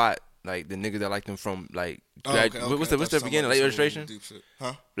always spot like the niggas that like them from like. Oh, grad- okay, What's okay. the I thought beginning? you Late were registration. deep shit.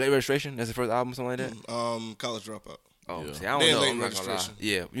 Huh? Late registration. That's the first album, something like that. College Dropout. Oh, Yeah. see, I don't Then know. Late I'm not gonna lie. Registration.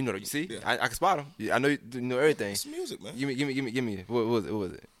 Yeah, you know. You see, Yeah. I can spot them. Yeah, I know you know everything. It's music, man. Give me. What was it? What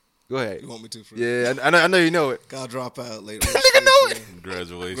was it? Go ahead. You want me to? For Yeah, I know you know it. College Dropout. Late Nigga know it.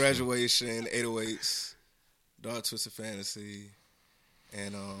 Registration. Graduation. Graduation, 808s, Dark Twisted Fantasy,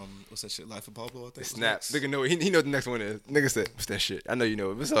 and what's that shit? Life of Pablo, I think. was Snap. next. Nigga know it. He know what the next one is. Nigga said, "What's that shit?" I know you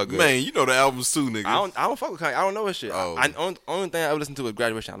know it. It's all good. Man, you know the albums too, nigga. I don't fuck with Kanye. I don't know his shit. Oh. Only thing I ever listened to was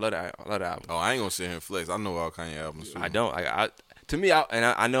Graduation. I love that album. Oh, I ain't gonna sit here and flex. I know all Kanye albums too. I don't. To me,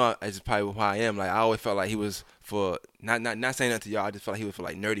 I know it's probably who I am. Like I always felt like he was for not saying that to y'all. I just felt like he was for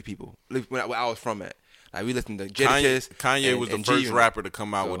like nerdy people. Like, where I was from at. Like we listened to Jadakiss. Kanye was the and first G-Unit. rapper to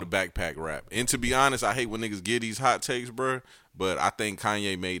come out So- with a backpack rap. And to be honest, I hate when niggas get these hot takes, bro. But I think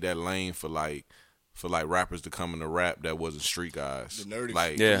Kanye made that lane for rappers to come into rap that wasn't street guys. The nerdy.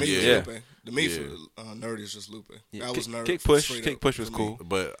 Like, Yeah. The me yeah. was Lupe. The me Yeah. for nerdy is just Lupe. Yeah, That was nerd. Kick Push. straight Kick up Push was for me. cool.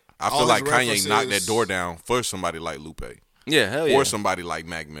 But I All feel like his Kanye knocked that references- door down for somebody like Lupe. Yeah, hell yeah. Or somebody like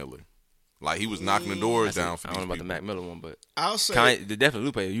Mac Miller. Like he was knocking the doors down for I don't know these about the people. Mac Miller one, but I'll say. Kanye, definitely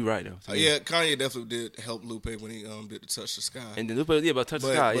Lupe. You right though. To me. Yeah, Kanye definitely did help Lupe when he did the Touch the Sky. And then Lupe, yeah, about Touch the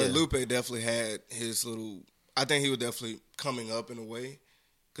But, Sky. but Yeah. Lupe definitely had his little. I think he was definitely coming up in a way,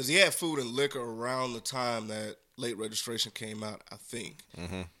 because he had Food and Liquor around the time that Late Registration came out. I think,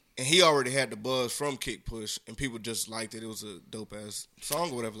 and he already had the buzz from Kick Push, and people just liked it. It was a dope ass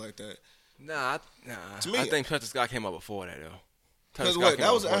song or whatever like that. Nah. To me- I think Touch the Sky came out before that though. Touch Because the Sky what came that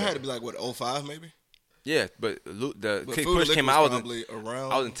out was, before I had to be like what 05 maybe. Yeah, but the But Kick Food and Push Liquor came was out. probably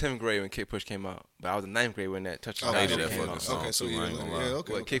around. I was in 10th grade when Kick Push came out, but I was in 9th grade when that Touch the Oh, Sky hated okay, that came fucking out. song. Okay, so too, yeah, I ain't gonna lie.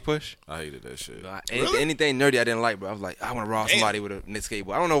 okay. What, Kick Push? I hated that shit. Anything nerdy I didn't like, bro. I was like, I want to rob somebody with a knit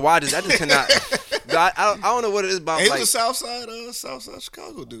skateboard. I don't know why. I just cannot. I don't know what it is about. He Like, was a Southside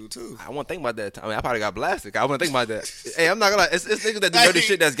Chicago dude too. I won't think about that. I mean, I probably got blasted. I wouldn't think about that. Hey, I'm not gonna lie. It's niggas that do dirty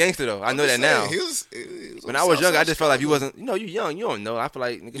shit that's gangster though. I know that now. He was When on I was younger, I Southside just felt like you Chicago. wasn't. You know, you young. You don't know. I feel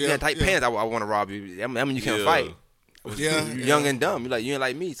like if you Yeah, had tight yeah. pants, I want to rob you. I mean, you can't Yeah. fight. Yeah, You yeah. young and dumb. You ain't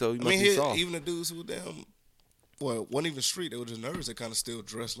like me, so you I must mean, be soft. even the dudes who were damn, well, wasn't even street. They were just nerds that kind of still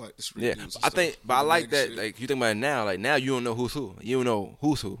dressed like the street Yeah, dudes. and I stuff. think, but I With like nigga that. shit. Like you think about it now. Like now, you don't know who's who. You don't know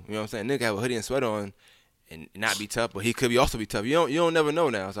who's who. You know what I'm saying? Nigga have a hoodie and sweater on, and not be tough, but he could also be tough. You don't never know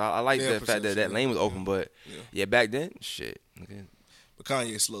now. So I like Yeah, the fact that perception, lane was open. yeah. But Yeah. yeah, back then, shit. Okay. But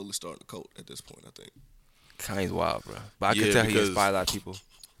Kanye's slowly starting to coat at this point. I think. Kanye's wild, bro. But I Yeah, could tell he because- inspired a lot of people.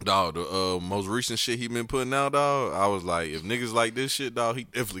 Dog, the most recent shit he been putting out, dog, I was like, if niggas like this shit, dog, he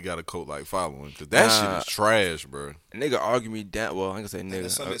definitely got a cult like following. Because that shit is trash, bro. A nigga argue me down. Well, I ain't gonna say And the nigga.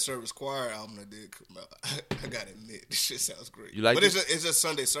 Sunday Service Choir album that did come out, I gotta admit, this shit sounds great. You like but it? it's just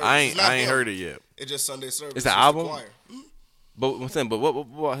Sunday Service. I It's ain't not him. heard it yet. It's just Sunday Service. It's an just album? The choir. Mhm. But I'm saying, but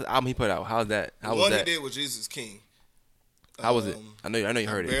what album he put out? How's that? How The was one that? he did was Jesus King. How was it? Um, I know you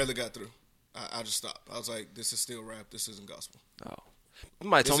heard it. Barely got through. I just stopped. I was like, this is still rap. This isn't gospel. Oh.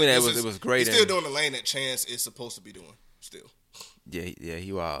 Somebody told me This that is- it was great. He's still and- doing the lane that Chance is supposed to be doing. Still. Yeah,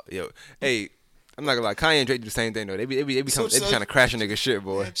 he wild. Yo, hey, I'm not gonna lie. Kanye and Drake do the same thing though. They be So- kind of crashing nigga shit,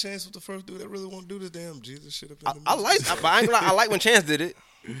 boy. Man, Chance was the first dude that really want to do this damn Jesus shit up in the I like, but I ain't gonna lie. I like when Chance did it.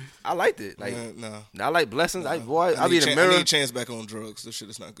 I liked it. Like, nah. I like Blessings. I be need in the I mirror. need Chance back on drugs. This shit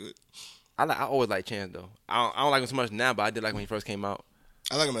is not good. I always like Chance though. I don't like him so much now, but I did like when he first came out.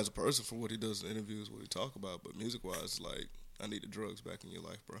 I like him as a person for what he does in interviews, what he talk about. But music wise, like, I need the drugs back in your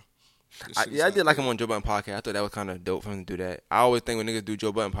life, bro. This shit is I not did like good. him on Joe Budden podcast. I thought that was kind of dope for him to do that. I always think when niggas do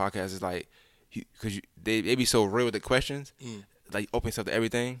Joe Budden podcast, it's like because they be so real with the questions, like open yourself to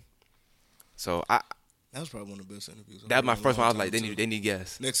everything. So That was probably one of the best interviews. I've that was my heard in a first one. I long was like, time, they need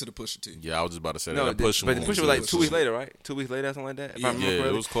guests. next to the Pusha T. Yeah, I was just about to say No, that. Push but the Pusha was like 2 weeks later, right? 2 weeks later, or something like that. If I remember Yeah, it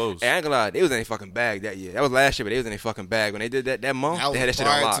correctly. was close. Hey, I ain't gonna lie, they was in their fucking bag that year. That was last year, but they was in their fucking bag when they did that month. I They had that was shit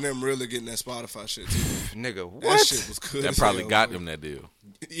on prior lock. to them really getting that Spotify shit too. Nigga, what? That shit was good. That as probably hell, got bro. them that deal.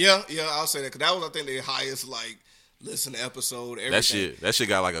 Yeah, I'll say that because that was, I think, their highest like listen episode. Everything. That shit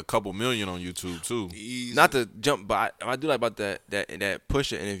got like a couple million on YouTube too. Easy. Not to jump, but I do like about that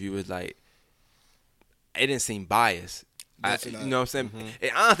Pusha interview is like it didn't seem biased. Definitely You know what I'm saying?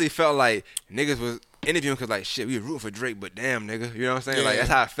 It honestly felt like niggas was interviewing because like shit, we was rooting for Drake, but damn nigga, you know what I'm saying? Yeah. Like that's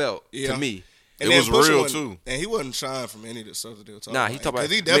how it felt Yeah. to me. And It then was Pusha real, wasn't- too. and he wasn't shying from any of the stuff that they were talking Nah, about. he talk about-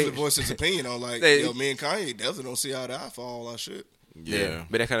 because he definitely they- voiced his opinion on like, They- yo, me and Kanye definitely don't see eye to eye for all our shit. Yeah.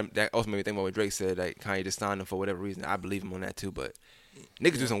 But that also made me think about what Drake said. Like Kanye just signed him for whatever reason. I believe him on that too. But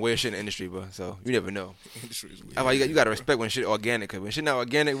niggas do some weird shit in the industry, bro. So you never know. Industry is weird. That's why you got to respect when shit organic. Cause when shit not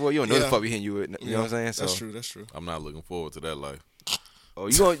organic, well, you don't know the Yeah. fuck we hitting you with. You know what I'm saying? So, That's true. That's true. I'm not looking forward to that life. oh,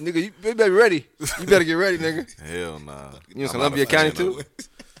 you going, nigga? You better be ready. You better get ready, nigga. Hell nah. You in I'm Columbia not a fan County of too? it.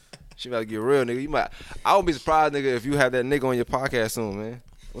 She about to get real, nigga. You might. I won't be surprised, nigga, if you have that nigga on your podcast soon, man.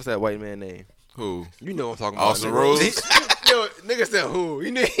 What's that white man name? Who? You know what I'm talking about. Austin nigga. Rose? Yo, nigga said who?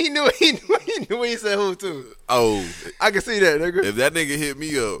 He knew when he said who too. Oh, I can see that, nigga. if that nigga hit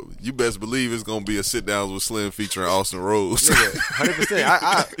me up, you best believe it's gonna be a sit downs with Slim featuring Austin Rose. Nigga,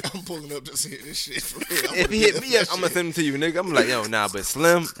 100%. I'm pulling up just to hear this shit for real. I'm If gonna he get hit that me up, shit. I'm gonna send him to you, nigga. I'm like, yo, nah, but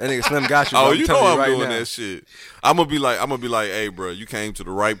Slim, that nigga Slim got you. Oh, bro. you telling know I'm right doing now. that shit. I'm gonna be like, hey, bro, you came to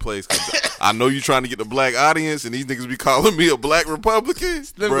the right place. 'Cause I know you trying to get the black audience, and these niggas be calling me a black Republican.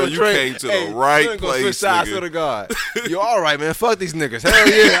 Slim Bro, gonna you trade- came to hey, the right Slim gonna switch place, sides, swear to nigga. God. You all right, man? Fuck these niggas. Hell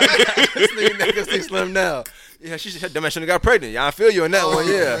yeah. This nigga see Slim now. Yeah, she dumb ass shouldn't have got pregnant. Yeah, I feel you on that one.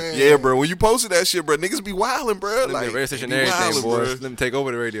 Yeah. man. Yeah, bro. When you posted that shit, bro, niggas be wilding, bro. Slim Like, radio station they and be everything, wildin', boy. bro. Slim take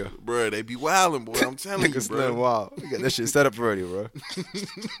over the radio. Bro, they be wilding, boy. I'm telling Nigga you, Slim, bro. wow. We got that shit set up already, bro.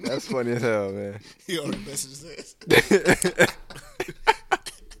 That's funny as hell, man. He already messaged his ass.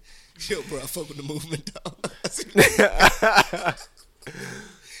 Yo, bro, I fuck with the movement, dog.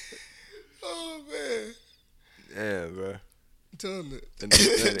 Oh man, Yeah, bro. tell him And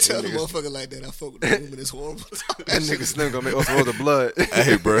that. Tell the niggas- motherfucker like that. I fuck with the movement. It's horrible. That nigga Slim gonna make us roll the blood.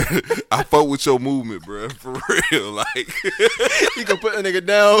 Hey, bro, I fuck with your movement, bro. For real, like He gonna put that nigga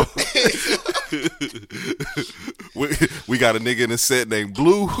down. we got a nigga in the set named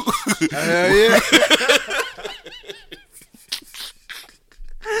Blue. Hell yeah.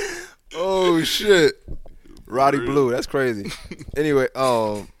 Oh shit. Roddy Blue, that's crazy. Anyway,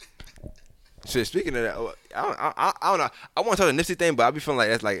 Shit, speaking of that, I don't know. I want to talk the Nipsey thing, but I be feeling like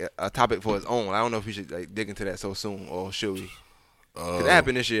that's like a topic for its own. I don't know if we should like dig into that so soon, or should we? 'Cause that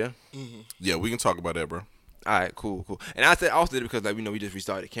happened this year. Yeah, we can talk about that, bro. All right, cool. And I said also did it because like we just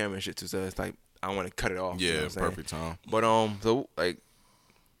restarted the camera and shit too, so it's like I don't want to cut it off. Yeah, you know what I'm saying? perfect time. But so like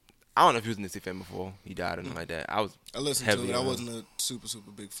I don't know if he was a Nipsey fan before he died or nothing like that. I listened heavy to it. I on wasn't a super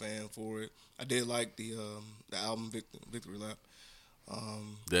big fan for it. I did like the album Victory Lap.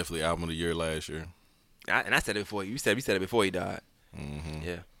 Definitely album of the year last year. I said it before. We said it before he died. Mm-hmm.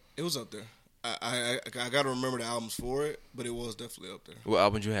 Yeah. It was up there. I got to remember the albums for it, but it was definitely up there. What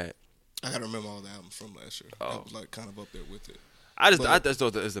albums you had? I got to remember all the albums from last year. That was like kind of up there with it. I just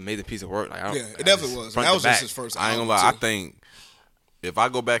thought it was an amazing piece of work. Like, it definitely was. And that was just his first album. I ain't gonna lie. I too. think if I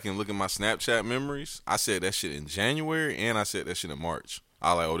go back and look at my Snapchat memories, I said that shit in January and I said that shit in March.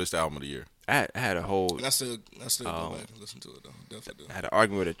 I like, this the album of the year. I had a whole. And I still go back and listen to it though. Definitely do. I had an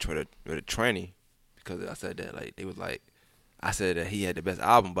argument with a tranny because I said that like they was like I said that he had the best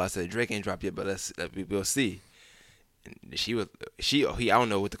album, but I said Drake ain't dropped yet, but we'll see. And I don't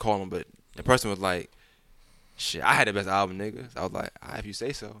know what to call him, but the person was like, shit, I had the best album, nigga. So I was like, if you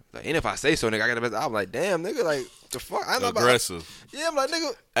say so. Like, and if I say so, nigga, I got the best album. Like, damn, nigga, like, the fuck? I know Aggressive. Yeah, I'm like,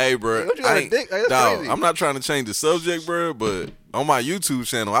 nigga. Hey, bro. What you got a dick? Like, that's dog, crazy. I'm not trying to change the subject, bro, but on my YouTube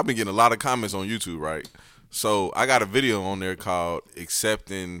channel, I've been getting a lot of comments on YouTube, right? So I got a video on there called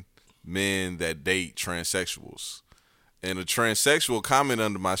Accepting Men That Date Transsexuals. And a transsexual comment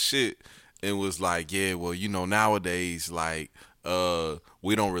under my shit and was like, yeah, well, nowadays, like,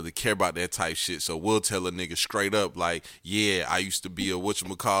 we don't really care about that type shit, so we'll tell a nigga straight up, like, yeah, I used to be a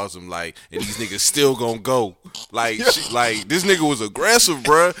whatchamacallit, like, and these niggas still gonna go. Like, like this nigga was aggressive,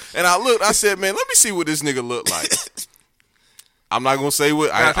 bruh. And I said, man, let me see what this nigga look like. I'm not gonna say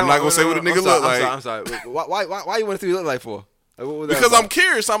what I'm not gonna say what a nigga look like. I'm sorry. Why you want to see what he look like for? Like, what was that Because about? I'm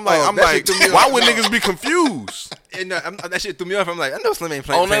curious. I'm that like, shit threw me why off. would niggas be confused? And, that shit threw me off. I'm like, I know Slim ain't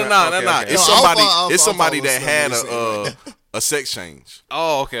playing. Oh no. Okay. It's No, somebody. I'll It's somebody follow that Slim had when you say a sex change.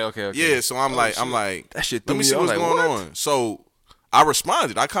 Oh, okay. Yeah, so I'm like, That shit threw let me me see off. what's Like, going what? on. So I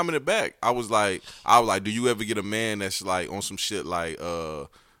responded. I commented back. I was like, do you ever get a man that's like on some shit like, well,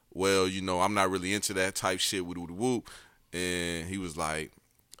 I'm not really into that type shit. Whoop. And he was like,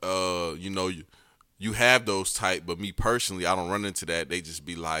 you have those type, but me personally, I don't run into that. They just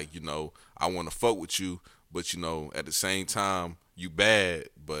be like, I want to fuck with you, but at the same time, you bad,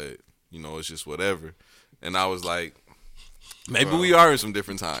 but it's just whatever. And I was like, maybe we are in some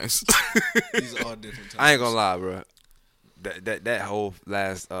different times. These are different times. I ain't gonna lie, bro. That whole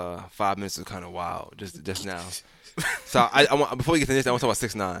last 5 minutes was kind of wild. Just now. So I want, before we get to this, I want to talk about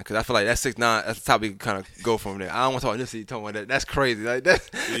 6ix9ine because I feel like that's 6ix9ine. That's the topic we kind of go from there. I don't want to talk about Nipsey. Talking about that. That's crazy. Like that's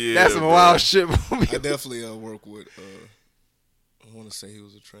some bro. wild shit. I definitely work with. I want to say he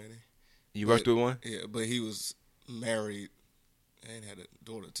was a trainee. You worked with one? Yeah, but he was married and had a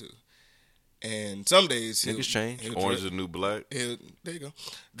daughter too. And some days Niggas change. Orange is the new black. There you go.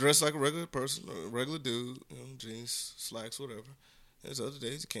 Dressed like a regular person, a regular dude, jeans, slacks, whatever. There's other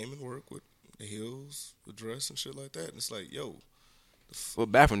days he came and worked with the heels, the dress, and shit like that. And it's like, yo,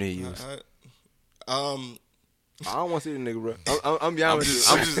 What bathroom did he use? I don't want to see the nigga, bro. I'm young with you.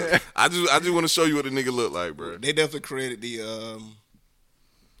 I just want to show you what a nigga look like, bro. they definitely created the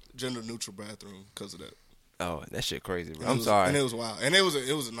gender neutral bathroom because of that. Oh, that shit crazy, bro. And I'm sorry. and it was wild, and it was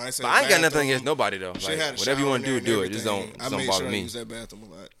a nice. But I ain't got nothing against nobody though. She Like, had a whatever you shower want to in do, there do it. and Just everything. don't I made bother sure I me. used that bathroom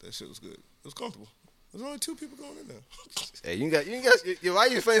a lot. That shit was good. It was comfortable. There's only 2 people going in there. Hey, you got. Why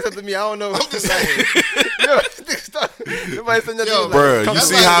you saying something to me? I don't know. I'm just saying. Nobody said nothing. Yo, like, Bruh, come you on.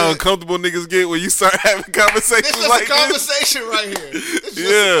 see how uncomfortable niggas get when you start having conversations This is like a conversation right here. It's just a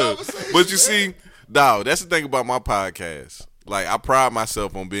Yeah, conversation, but you man. see, dawg, that's the thing about my podcast. Like, I pride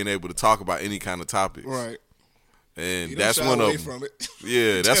myself on being able to talk about any kind of topics. Right. And You that's don't shy one away of them. from it.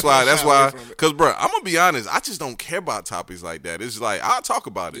 Yeah, that's Don't why. shy away from it. Cause, bro, I'm gonna be honest. I just don't care about topics like that. It's like I'll talk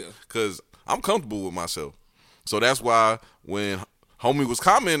about it because I'm comfortable with myself. So that's why when homie was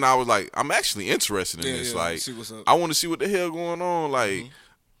commenting, I was like, I'm actually interested in this. Like, see what's up. I want to see what the hell going on. Like,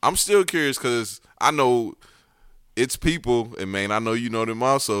 I'm still curious because I know it's people, and man, I know you know them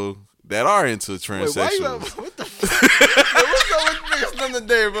also that are into Wait, why transsexuals. you what the fuck? What's up with niggas Slim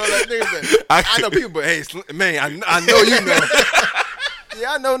today, bro? Like, niggas say, I know people, but hey, man, I know you know.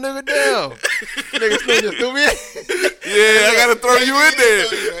 Yeah, I know, nigga, damn. Nigga Slim just threw me in. Yeah, I gotta throw you in there.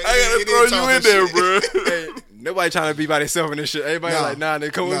 He I didn't gotta throw talk you in that there, shit. bro. Hey, nobody trying to be by themselves in this shit. Everybody Nah. like, nah,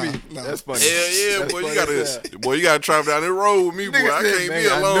 nigga, come with Nah, me. nah. That's funny. Hell yeah, That's boy, funny you as hell. gotta travel down that road with me, boy. Nigga I said, can't man, be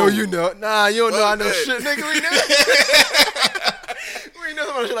alone. I know you know. Nah, you don't know I know Fuck shit, that. nigga. We know. We ain't know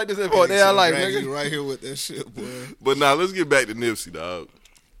some shit like this before. They are like, Drag nigga. you right here with that shit, boy. But now let's get back to Nipsey, dog.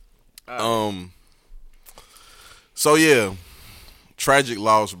 So yeah, tragic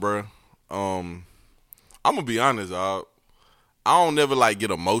loss, bro. I'm gonna be honest, dog. I don't never like get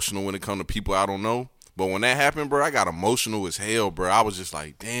emotional when it come to people I don't know. But when that happened, bro, I got emotional as hell, bro. I was just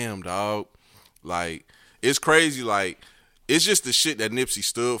like, damn, dog. Like, it's crazy. Like, it's just the shit that Nipsey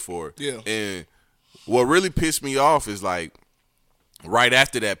stood for. Yeah. And what really pissed me off is like, right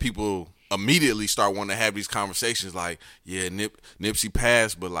after that, people immediately start wanting to have these conversations. Like, yeah, Nipsey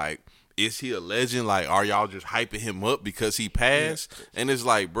passed, but like, is he a legend? Like, are y'all just hyping him up because he passed? Yeah. And it's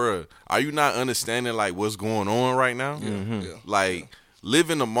like, bruh, are you not understanding like what's going on right now? Yeah. Like,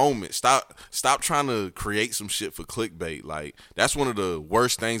 live in the moment. Stop trying to create some shit for clickbait. Like, that's one of the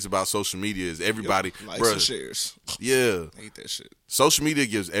worst things about social media is everybody, likes bruh, and shares. Yeah, I hate that shit. social media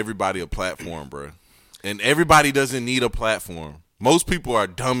gives everybody a platform, bruh. And everybody doesn't need a platform. Most people are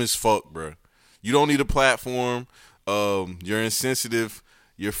dumb as fuck, bruh. You don't need a platform. You're insensitive.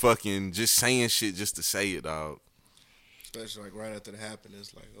 You're fucking just saying shit just to say it, dog. Especially like right after it happened,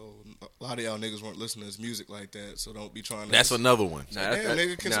 it's like, oh, a lot of y'all niggas weren't listening to his music like that, so don't be trying to. That's another one. Damn,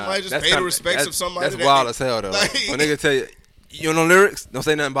 nigga, can somebody just pay the respects of somebody? That's wild as hell, though. Like, When nigga tell you, you don't know lyrics, don't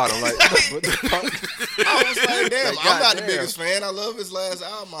say nothing about them. Like, what the fuck? I was like, damn, Like, I'm not the goddamn. biggest fan. I love his last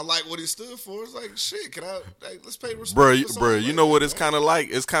album. I like what he stood for. It's like, shit, can I, like, let's pay respect Bruh, for somebody you like know what that, it's man. kind of like?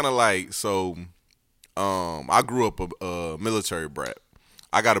 It's kind of like, so, I grew up a military brat.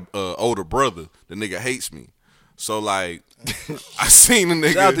 I got a older brother. The nigga hates me. So, like, I seen a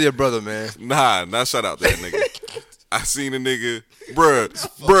nigga. Shout out to your brother, man. Nah, not shout out to that nigga. I seen a nigga.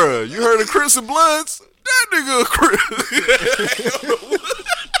 Bruh, you heard of Crips and Bloods? That nigga a Crip.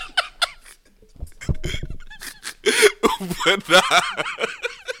 But nah.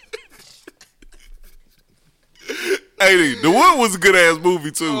 Hey, The Wood was a good ass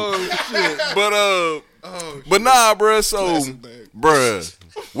movie too. But nah, bruh. So, Classic bag. bruh,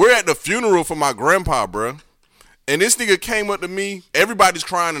 we're at the funeral for my grandpa, bruh. And this nigga came up to me. Everybody's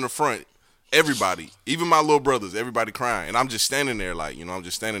crying in the front. Everybody, even my little brothers, everybody crying. And I'm just standing there like, you know, I'm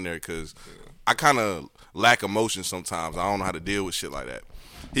just standing there because I kind of lack emotion sometimes. I don't know how to deal with shit like that.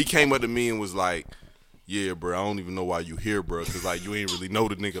 He came up to me and was like, yeah, bro, I don't even know why you here, bro, because, like, you ain't really know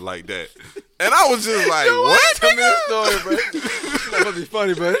the nigga like that. And I was just like, what? Tell me the story, bro. It's not supposed to be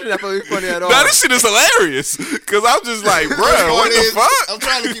funny, bro. It's not supposed to be funny at all. Nah, this shit is hilarious. Because I'm just like, bro, what the fuck? I'm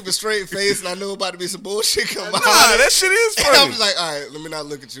trying to keep a straight face, and I know about to be some bullshit come Nah, behind it. that shit is And I'm funny. just like, all right, let me not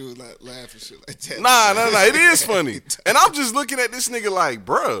look at you and not laugh and shit like that. Nah, it is funny. And I'm just looking at this nigga like,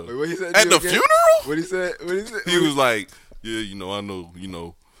 bro, Wait, what he said at to the you again? funeral? What he said? What he said? He was like, yeah, you know, I know,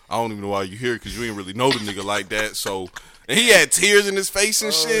 I don't even know why you here because you ain't really know the nigga like that. So, and he had tears in his face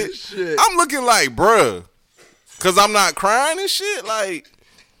and shit. I'm looking like, bruh, because I'm not crying and shit. Like,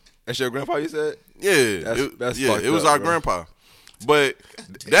 That's your grandpa, you said? yeah, That's yeah, fucked it was up, our bro. grandpa. But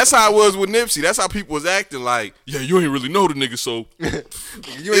that's how it was with Nipsey. That's how people was acting. Like, yeah, you ain't really know the nigga, so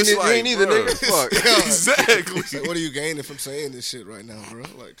You ain't either, bruh. nigga. Fuck. Exactly. It's like, what are you gaining from saying this shit right now, bro?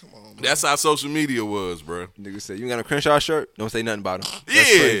 Like, come on, man. That's how social media was, bro. Nigga said, you ain't got a Crenshaw shirt? Don't say nothing about him.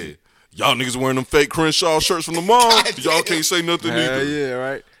 That's Yeah. crazy. Y'all niggas wearing them fake Crenshaw shirts from the mall. Y'all can't say nothing Hell either. yeah,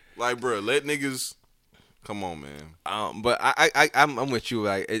 right? Like, bro, let niggas. Come on, man. But I'm with you.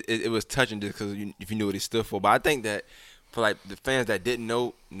 Like it was touching just because if you knew what he stood for. But I think that for like the fans that didn't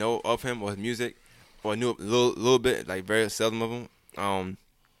know of him or his music, or knew a little bit, like very seldom of him,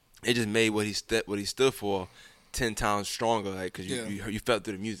 it just made what he stood for 10 times stronger. Like because you felt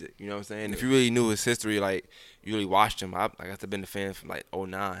through the music. You know what I'm saying? If you really knew his history, like you really watched him. I've been a fan from like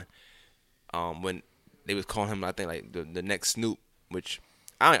 2009, when they was calling him, I think like the next Snoop, which.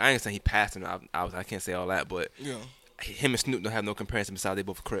 I ain't saying he passed him. I can't say all that, but him and Snoop don't have no comparison besides they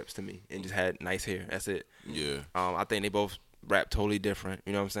both Crips to me and just had nice hair. That's it. Yeah. I think they both rap totally different.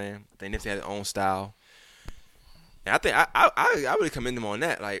 You know what I'm saying? I think Nipsey had his own style. And I think I really commend him on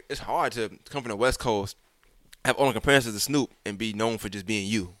that. Like it's hard to come from the West Coast, have all the comparisons to Snoop, and be known for just being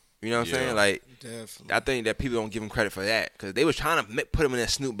you. You know what I'm saying? Like, Definitely. I think that people don't give him credit for that because they was trying to put him in that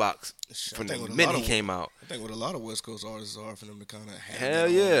Snoop box from the minute he came out. I think what a lot of West Coast artists are for them to kind of have Hell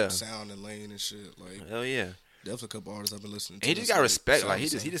that yeah. sound and lane and shit. Like, Hell yeah. definitely a couple artists I've been listening to. And he just that's got respect. sound Like the he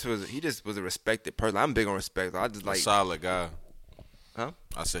same. just was a respected person. I'm big on respect. I just like Solid guy. Huh?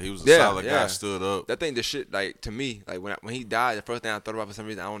 I said he was a Yeah, solid yeah. guy. Stood up. that thing. The shit like to me like when he died. The first thing I thought about for some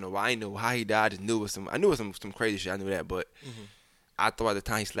reason I don't know why I didn't know how he died. I just knew it was some. I knew it was some crazy shit. I knew that, but I thought at the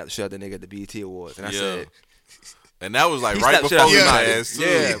time he slapped the shit out of that nigga at the BET Awards, and I said. And that was like He right slapped before shit he out passed.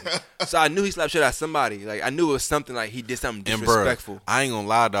 somebody. too. Yeah. So I knew he slapped shit out somebody. Like I knew it was something like he did something And bro, disrespectful. I ain't gonna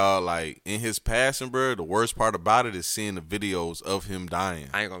lie, dog. Like in his passing, bro, the worst part about it is seeing the videos of him dying.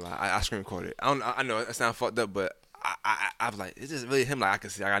 I ain't gonna lie. I screen recorded. I know it sounds fucked up, but I was like, is this really him? Like I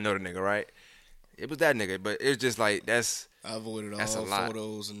could see, like, I know the nigga, right? It was that nigga, but it was just like I avoided that's all a lot.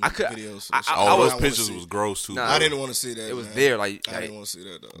 photos and I could- videos. I- shit. I Oh, was- those pictures was gross too. Nah, bro. I didn't want to see that. it was man. there, like I didn't want to see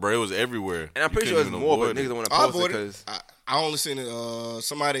that though. Bro, it was everywhere. and I'm You pretty sure couldn't there's even more, but avoid it. niggas don't want to I post it avoided. because I only seen it.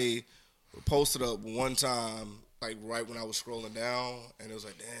 Somebody posted up one time, like right when I was scrolling down, and it was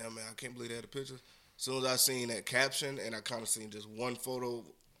like, "Damn, man, I can't believe they had a picture." As soon as I seen that caption, and I kind of seen just one photo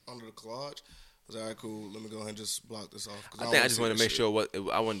under the collage, I was like, "All right, cool. Let me go ahead and just block this off." 'Cause I don't think I wanna just see wanted to that make shit.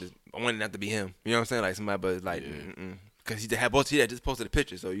 sure I wanted it not to be him. You know what I'm saying? Like somebody, but like, because he had just posted a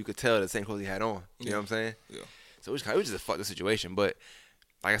picture, so you could tell the same clothes he had on. You know what I'm saying? Yeah. So it was just a fuck the situation. But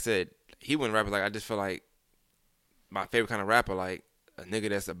like I said, he wouldn't rap. Like I just feel like my favorite kind of rapper, like a nigga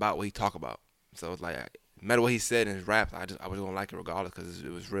that's about what he talk about. So it's like, no matter what he said in his rap, I was gonna like it regardless because it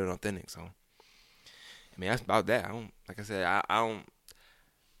was real and authentic. So I mean, that's about that. Like I said, I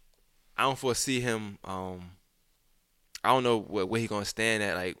don't foresee him. I don't know where he gonna stand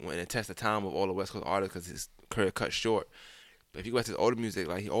at, like when it test the time of all the West Coast artists, because his career cut short. But if you go back to his older music,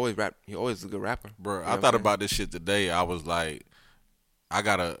 like he always was a good rapper. Bro, You know I what I'm thought saying? about this shit today. I was like, I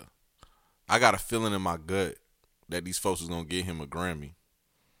got a feeling in my gut that these folks is gonna get him a Grammy,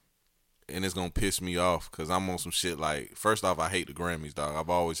 and it's gonna piss me off because I'm on some shit like. First off, I hate the Grammys, dog. I've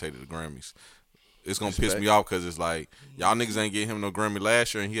always hated the Grammys. It's gonna piss me off because it's like y'all niggas ain't get him no Grammy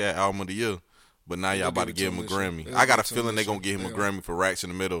last year, and he had Album of the Year. But now y'all about to give him a Grammy. I got a feeling they gonna give him a Grammy for Racks in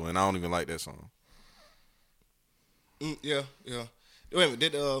the Middle, and I don't even like that song. Yeah. Wait a minute.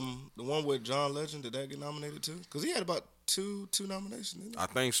 Did the one with John Legend, did that get nominated too? Because he had about two nominations, didn't he? I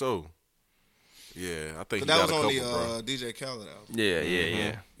think so. Yeah, I think he But that got was a on couple, the bro. DJ Khaled album.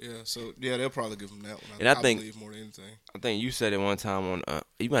 Yeah. Yeah, so yeah, they'll probably give him that one. And I think- believe more than anything. I think you said it one time on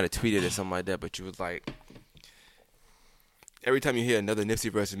you might have tweeted or something like that, but you was like, every time you hear another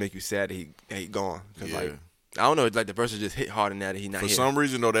Nipsey verse, it make you sad that he gone. 'Cause, Yeah. like, I don't know, like the verses just hit hard in that he not For here. some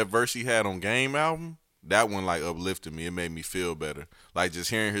reason though, that verse he had on Game album, that one like uplifted me. It made me feel better. Like just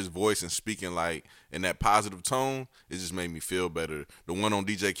hearing his voice and speaking like in that positive tone, it just made me feel better. The one on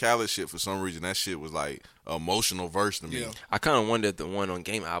DJ Khaled shit, for some reason, that shit was like an emotional verse to me. Yeah. I kind of wonder if the one on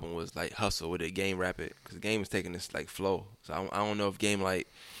Game album was like Hustle with the Game rap it, because Game was taking this like flow. So I don't know if Game like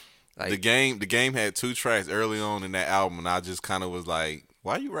The game had 2 tracks early on in that album, and I just kind of was like,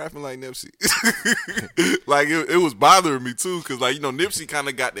 why you rapping like Nipsey? Like it was bothering me too, cause like Nipsey kind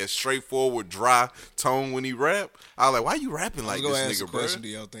of got that straightforward, dry tone when he rap. I was like, why you rapping I like was gonna this ask the nigga, bro? question: do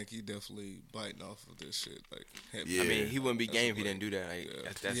y'all think he definitely biting off of this shit? Like, heavy? Yeah. I mean, he wouldn't be That's Game a if he way. didn't do that. Like,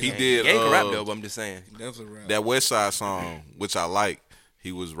 Yeah. that's He Game. did, Game can rap uh, though, but I'm just saying. He definitely rap. That West Side song, which I like,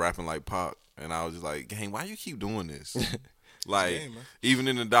 he was rapping like Pac, and I was just like, "Gang, why you keep doing this?" Like, Game, man. even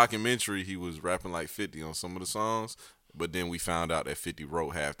in the documentary, he was rapping like 50 on some of the songs. But then we found out that 50 wrote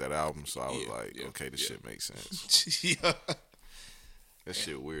half that album, so I was like, "Okay, this shit makes sense." yeah. That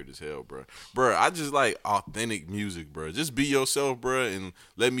shit weird as hell, bro. Bro, I just like authentic music, bro. Just be yourself, bro, and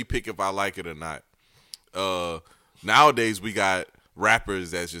let me pick if I like it or not. Nowadays we got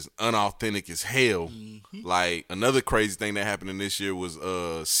rappers that's just unauthentic as hell. Mm-hmm. Like another crazy thing that happened in this year was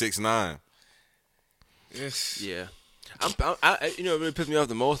 6ix9ine. Yes. Yeah. I it really pissed me off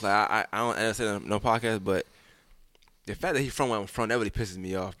the most. Like I don't say that on no podcast, but the fact that he's from where I'm from, that really pisses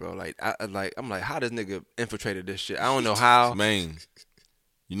me off, bro. Like I'm like, how this nigga infiltrated this shit? I don't know how. Man,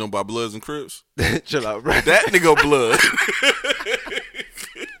 you know about Bloods and Crips? Chill out, bro. That nigga blood.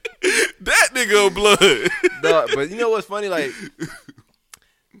 That nigga blood. No, but you know what's funny? Like,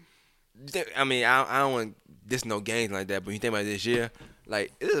 I mean, I don't want this no games like that, but you think about this year,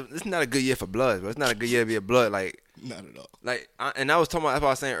 like, it's not a good year for Bloods, bro. It's not a good year to be a Blood. Like, Not at all. like, and I was talking about, that's what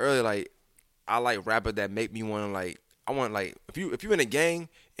I was saying earlier, like, I like rappers that make me want to, like, I want, like, if you're in a gang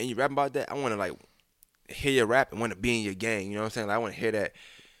and you rap about that, I want to, like, hear your rap and want to be in your gang. You know what I'm saying? Like, I want to hear that.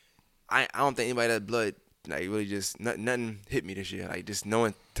 I don't think anybody that's Blood, like, really just, nothing hit me this year. Like, just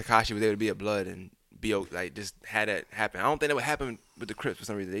knowing Tekashi was able to be a Blood and be, like, just had that happen. I don't think that would happen with the Crips for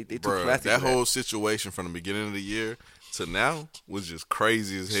some reason. They too Bro, classy that for whole situation from the beginning of the year to now was just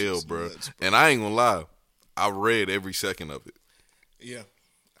crazy as hell, just bro. nuts, bro. And I ain't gonna lie, I read every second of it. Yeah.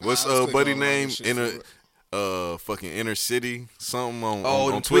 What's I was clicking buddy on all name? this shit Fucking Inner City something on them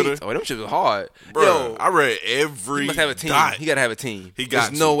on Twitter. tweets. Oh, them shit was hard. Bro, Yo, I read every he must have a team. dot. He got to have a team. He got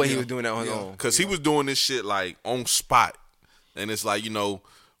There's no to. way he was doing that on his own. Cause he was doing this shit like on spot, and it's like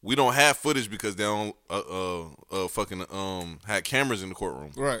we don't have footage because they don't had cameras in the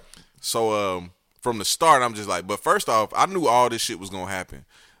courtroom. Right. So from the start, I'm just like, but first off, I knew all this shit was gonna happen.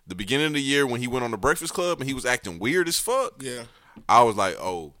 The beginning of the year when he went on the Breakfast Club and he was acting weird as fuck, Yeah. I was like,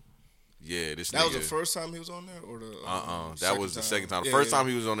 oh, Yeah, this That nigga. was the first time he was on there, or the That was the second time. The Yeah, first yeah. time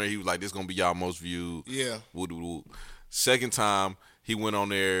he was on there, he was like, "This gonna be y'all most viewed." Yeah. Woo, woo, woo. Second time he went on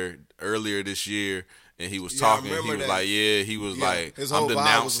there earlier this year, and he was Yeah, I talking. He remember was that. like, "Yeah," he was Yeah, like, his "I'm whole vibe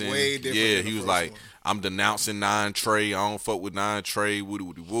was denouncing." way different Yeah, than the he was first like, one. "I'm denouncing Nine Trey. I don't fuck with Nine Trey. Woo,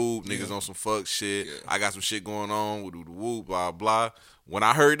 woo, woo. Niggas Yeah. on some fuck shit. Yeah. I got some shit going on. Woo, woo, woo. Blah blah." When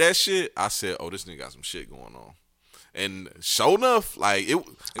I heard that shit, I said, "Oh, this nigga got some shit going on." And sure enough, like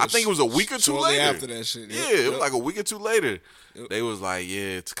I think it was a week or two shortly later. after that shit. Yeah, it was like a week or two later. They was like,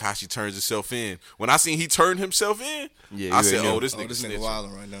 "Yeah, Tekashi turns himself in." When I seen he turned himself in, Yeah, I you said, already "Oh, knew. this Oh, nigga this nigga snitching."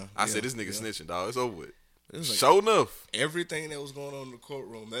 wilding right now. I Yeah, said, "This nigga yeah. snitching, dog. It's over with." It was like- Sure enough, Everything that was going on in the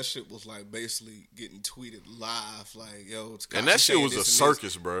courtroom, that shit was like basically getting tweeted live. Like, yo, it's and that shit was a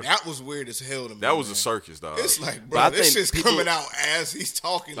circus, bro. That was weird as hell to me. That was man. a circus, dog. It's like, But bro, I this think shit's people- coming out as he's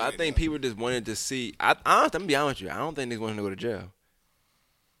talking. But I right think now. people just wanted to see. I'm gonna be honest with you. I don't think niggas want him to go to jail.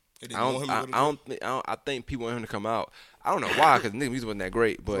 They didn't want him to go to jail. I think people want him to come out. I don't know why, because niggas music wasn't that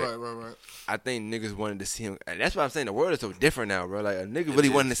great, but Right. I think niggas wanted to see him. And that's why I'm saying the world is so different now, bro. Like, a nigga really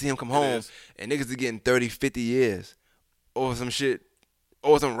wanted to see him come home, is. and niggas are getting 30, 50 years or some shit,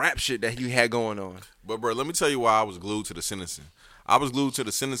 or some rap shit that he had going on. But bro, let me tell you why I was glued to the sentencing. I was glued to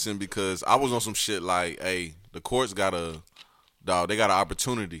the sentencing because I was on some shit like, hey, the courts got they got an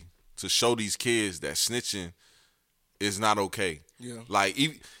opportunity to show these kids that snitching is not okay. Yeah. Like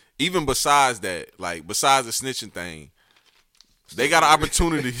even besides that, like besides the snitching thing, they got an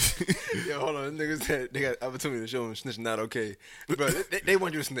opportunity. Yo, hold on, niggas said they got opportunity to show him snitching not okay, bro. They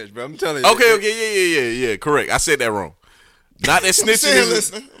want you to snitch, bro. I'm telling you. Okay, yeah. Correct. I said that wrong. Not that I'm snitching saying,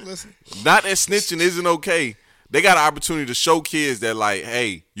 isn't. listen. Not that snitching isn't okay. They got an opportunity to show kids that, like,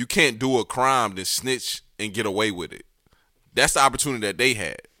 hey, you can't do a crime then snitch and get away with it. That's the opportunity that they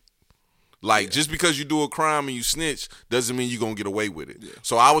had. Like, just because you do a crime and you snitch doesn't mean you're going to get away with it. Yeah.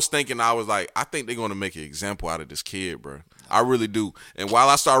 So I was thinking, I think they're going to make an example out of this kid, bro. I really do. And while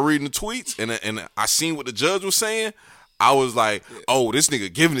I started reading the tweets and I seen what the judge was saying, I was like, oh, this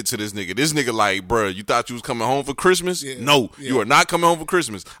nigga giving it to this nigga. This nigga like, bro, you thought you was coming home for Christmas? Yeah. No, Yeah. you are not coming home for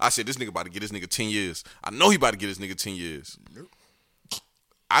Christmas. I said, this nigga about to get this nigga 10 years. I know he about to get this nigga 10 years.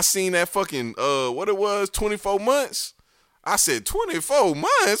 I seen that fucking, what it was, 24 months. I said, 24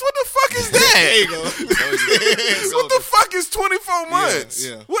 months? What the fuck is that? There you go. What the fuck is 24 months?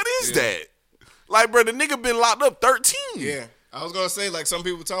 yeah. What is Yeah. that? Like, bro, the nigga been locked up 13. Yeah. I was gonna say, like, some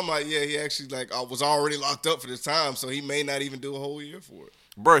people talking about, yeah, he actually like was already locked up for this time, so he may not even do a whole year for it.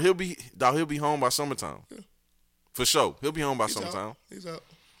 Bro, he'll be home by summertime. For sure. He'll be home by He's summertime. out. He's out.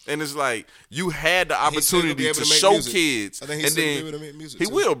 And it's like, you had the He's still gonna be opportunity able to to make show music. kids. I think and he's still then gonna be able to make music, he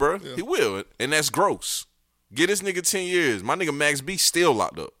too. will, bro. Yeah. He will. And that's gross. Get this nigga 10 years. My nigga Max B still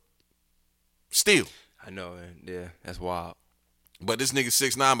locked up. Still. I know, man. Yeah, that's wild. But this nigga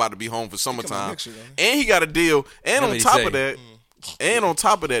 6ix9ine about to be home for summertime. next year, though. And he got a deal. And How on many top say?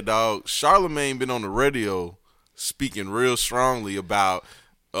 of that, dog, Charlamagne been on the radio speaking real strongly about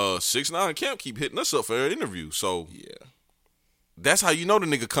 6ix9ine Camp keep hitting us up for an interview. So Yeah. that's how you know the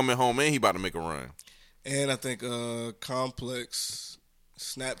nigga coming home and he about to make a run. And I think Complex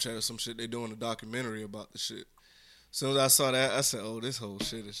Snapchat or some shit, they doing a documentary about the shit. As soon as I saw that, I said, oh, this whole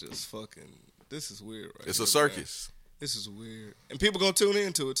shit is just fucking, this is weird right It's here, a circus. man. This is weird. And people gonna tune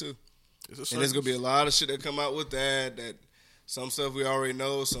into it too. It's a circus. And there's gonna be a lot of shit that come out with that some stuff we already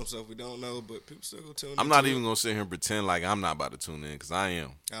know, some stuff we don't know, but people still gonna tune in. I'm not even gonna sit here and pretend like I'm not about to tune in because I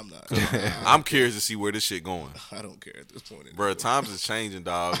am. I'm not. I'm curious to see where this shit going. I don't care at this point. Bro, times is changing,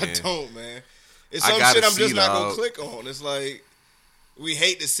 dog. I and don't, man. It's I some gotta shit I'm see, just not dog. gonna click on. It's like we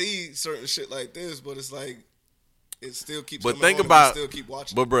hate to see certain shit like this, but it's like it still keeps. But coming think on and about, we still keep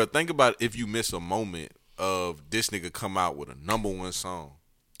watching. but bro, think about if you miss a moment of this nigga come out with a #1 song.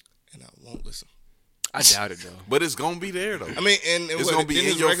 And I won't listen. I doubt it though. But it's gonna be there though. I mean, and It's what, gonna be didn't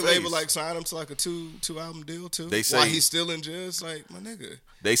in his your record label face. like sign him to like a two album deal too? They say- while he's still in jail. It's like, my nigga.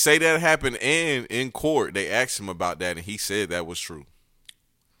 They say that happened, and in court they asked him about that, and he said that was true.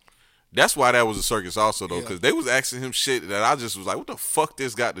 That's why that was a circus, also though, Yeah. because they was asking him shit that I just was like, what the fuck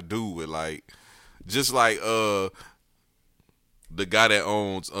this got to do with like, just like the guy that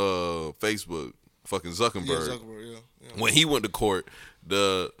owns Facebook, fucking Zuckerberg. Yeah, Zuckerberg. Yeah. When he went to court,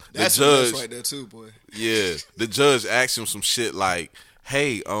 the That's judge, right there too, boy. yeah, the judge asked him some shit like,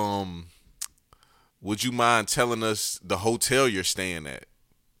 "Hey, would you mind telling us the hotel you're staying at?"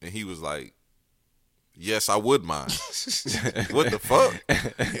 And he was like, "Yes, I would mind." What the fuck?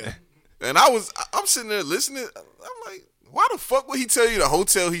 And I'm sitting there listening. I'm like, why the fuck would he tell you the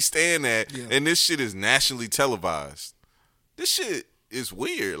hotel he's staying at? Yeah. And this shit is nationally televised. This shit is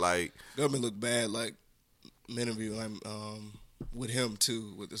weird. Like, Government look bad, like interview. with him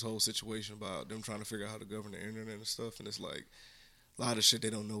too, with this whole situation about them trying to figure out how to govern the internet and stuff. And it's like a lot of shit they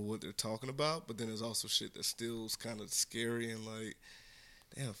don't know what they're talking about. But then there's also shit that still kind of scary and like,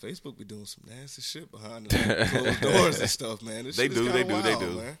 damn, Facebook be doing some nasty shit behind the closed doors and stuff, man. This They shit is do, they kinda do, they wild,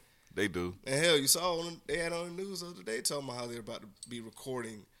 do. man. They do. And hell, you saw they had on the news the other day talking about how they're about to be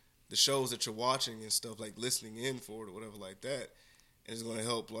recording the shows that you're watching and stuff, like listening in for it or whatever like that. And it's going to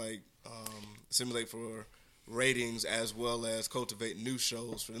help like simulate for ratings as well as cultivate new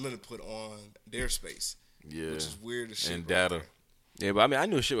shows for them to put on their space. Yeah. Which is weird as shit. And right data. there. Yeah, but I mean, I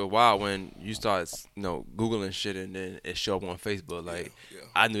knew shit was wild when you start, Googling shit and then it show up on Facebook. Like, Yeah.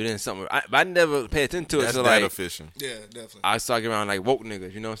 I knew then something. But I never paid attention to it. That's So data like, fishing. Yeah, definitely. I started getting around like woke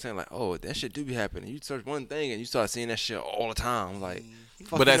niggas. You know what I'm saying? Like, oh, that shit do be happening. You search one thing and you start seeing that shit all the time. I'm like,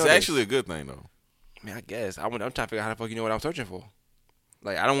 fuck, But you that's know actually a good thing, though. this? I mean, I guess I'm trying to figure out how the fuck you know what I'm searching for.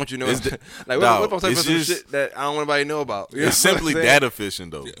 Like, I don't want you to know. It's Like, dog, what if I'm searching for it's some just- shit that I don't want anybody to know about? You know It's what I'm simply saying? data fishing,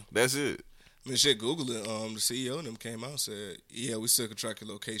 though. Yeah. That's it. I mean, shit, Google it. The CEO and them came out and said, yeah, we still can track your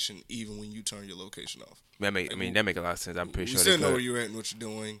location even when you turn your location off. That make a lot of sense. I'm pretty We sure still they know could. where you're at and what you're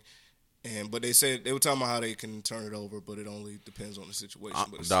doing. But they said they were talking about how they can turn it over, but it only depends on the situation.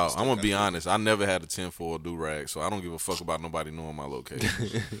 But it's Dog, still I'm gonna be kinda- honest. I never had a 10-4 do-rag, so I don't give a fuck about nobody knowing my location.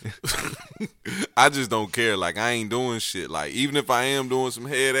 I just don't care. Like, I ain't doing shit. Like, even if I am doing some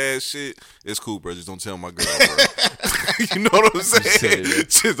head ass shit, it's cool, bro. Just don't tell my girl, bro. You know what I'm saying?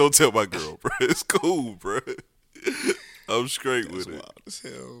 Just don't tell my girl, bro. It's cool, bro. I'm straight That's with it. wild as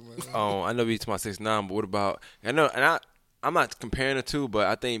hell, man. Oh, I know we talking about 6ix9ine, but what about? I know, and I'm not comparing the two, but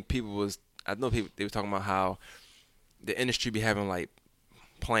I think they was talking about how the industry be having like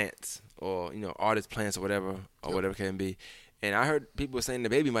plants or artist plants or whatever whatever can be, and I heard people saying the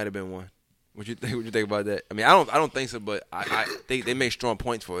baby might have been one. What you think? What you think about that? I mean, I don't think so, but I think they make strong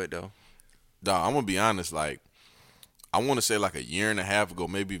points for it though. Dog, I'm gonna be honest. Like, I want to say like a year and a half ago,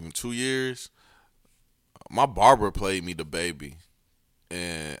 maybe even 2 years. My barber played me the baby,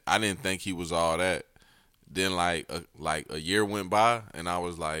 and I didn't think he was all that. Then like a year went by, and I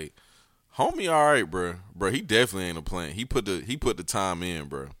was like, "Homie, all right, bro. Bro, he definitely ain't a plant. He put the time in,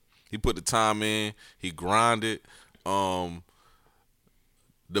 bro. He put the time in. He grinded. The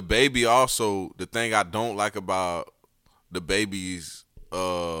baby also. The thing I don't like about the baby's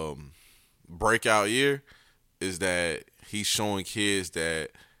breakout year is that he's showing kids that,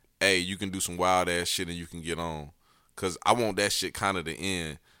 hey, you can do some wild ass shit and you can get on. Cause I want that shit kind of to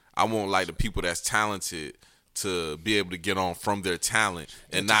end. I want like the people that's talented to be able to get on from their talent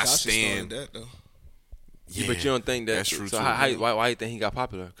and not Tekashi stand. started that, though. Yeah, but you don't think that? That's true, So too. why you think he got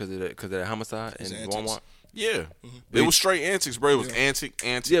popular? Because of that homicide in His antics. Walmart? Yeah, it was straight antics, bro. It was antic.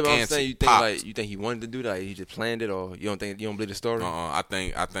 Yeah, but I'm antic, saying you think he wanted to do that? He just planned it, or you don't believe the story? I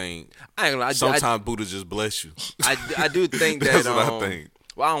think I ain't gonna lie. sometimes Buddha just bless you. I do think that. That's what I think.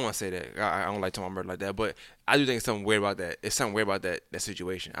 Well, I don't want to say that. I don't like talking about murder like that, but I do think it's something weird about that. It's something weird about that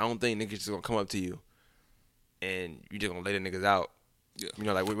situation. I don't think niggas just gonna come up to you and you just gonna lay the niggas out.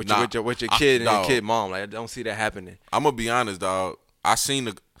 Yeah. Like with Nah, your kid and your dog. kid mom. Like I don't see that happening. I'm gonna be honest, dog. I seen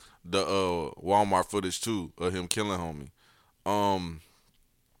the Walmart footage too of him killing homie.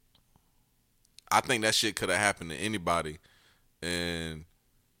 I think that shit could have happened to anybody, and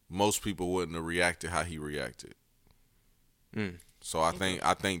most people wouldn't have reacted how he reacted. So I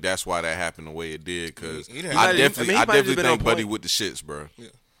think that's why that happened the way it did. Cause He didn't I have- definitely he might have just been on think Buddy point. with the shits, bro.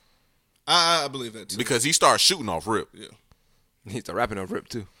 I believe that too. Because he started shooting off rip. Yeah. He's a rapping on rip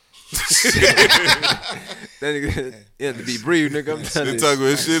too. That nigga, he had to be brief, nigga. I'm telling They you. talking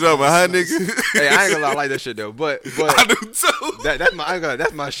about shit up, huh, nigga? Hey, I ain't gonna lie, I like that shit though. But I do too.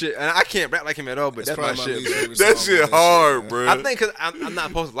 that's my shit, and I can't rap like him at all. But that's my probably shit. least favorite That song shit on hard, man. bro. I think because I'm not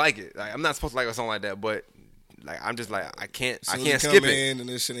supposed to like it. Like I'm not supposed to like a song like that. But like I'm just like I can't Soon as you skip come it. in and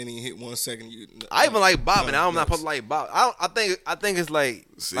this shit ain't even hit 1 second. I even like Bob, and I'm no, not supposed to like Bob. I think it's like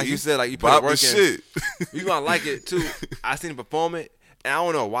you said, like you put Bob the work the in. shit. You gonna like it too. I seen him perform it, and I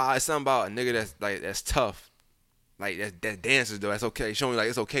don't know why. It's something about a nigga that's tough. Like that's dances though. That's okay. Showing me like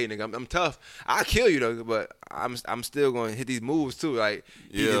it's okay, nigga. I'm tough. I'll kill you though, but I'm still gonna hit these moves too. Like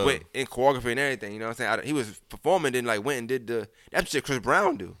he Yeah. just went in choreography and everything. You know what I'm saying? He was performing, then like went and did that shit Chris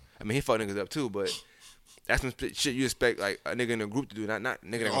Brown do. I mean he fucked niggas up too, but that's some shit you expect like a nigga in a group to do, not nigga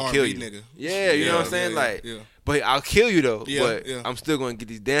that gonna kill you. R&B nigga. Yeah, you know what I'm saying? yeah, like, yeah. but I'll kill you though. Yeah, but yeah. I'm still gonna get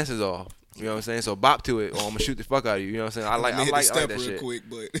these dances off. You know what I'm saying? So bop to it, or I'm gonna shoot the fuck out of you. You know what I'm saying? I like step that real shit. quick,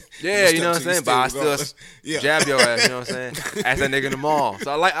 but Yeah, you know what I'm step to saying? But I still regardless. Yeah. jab your ass. You know what I'm saying? Ask that nigga in the mall. So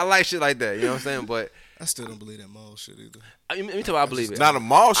I like shit like that. You know what I'm saying? But I still don't believe that mall shit either. let me tell you, I believe it. Now the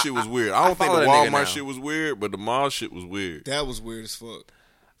mall shit was weird. I don't think follow the that nigga now. Walmart shit was weird, but the mall shit was weird. That was weird as fuck.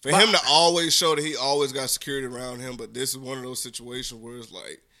 For him to always show that he always got security around him, but this is one of those situations where it's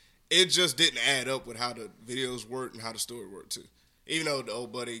like it just didn't add up with how the videos worked and how the story worked too. Even though the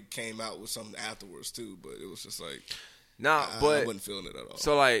old buddy came out with something afterwards too, but it was just like Nah, I but wasn't feeling it at all.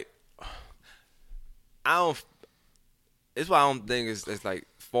 so like I don't. It's why I don't think it's like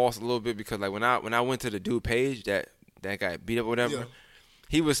false a little bit because like when I went to the dude page that got beat up or whatever, Yeah.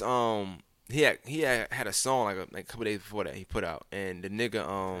 he was he had a song like a couple days before that he put out, and the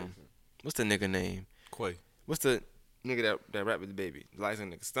nigga what's the nigga name? Quay. What's the nigga that rap with the baby? Lights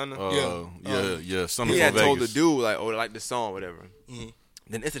nigga Stunner. Yeah. Something He from had told the Vegas. dude like, oh, like the song, or whatever.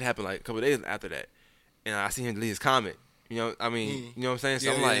 Then this had happened like a couple days after that, and I see him delete his comment. You know, I mean, you know what I'm saying?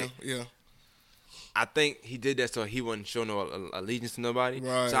 So I'm like, yeah. I think he did that so he wouldn't show no allegiance to nobody.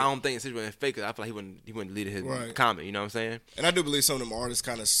 Right. So I don't think the situation fake. 'Cause I feel like he wouldn't delete his Right. comment. You know what I'm saying? And I do believe some of them artists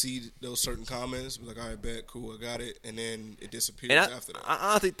kind of see those certain comments, be like, all right, bet, cool, I got it, and then it disappears And after that. I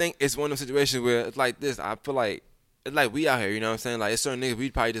honestly think it's one of those situations where it's like this. I feel like it's like we out here. You know what I'm saying? Like it's certain niggas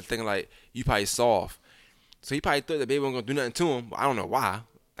we probably just thinking like you probably soft. So he probably thought that baby wasn't gonna do nothing to him. But I don't know why.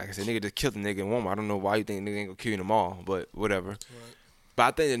 Like I said, nigga just killed the nigga in Walmart. I don't know why you think nigga ain't gonna kill them all, but whatever. Right. But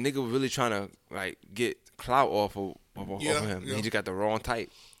I think the nigga was really trying to like get clout off of him. Yeah. He just got the wrong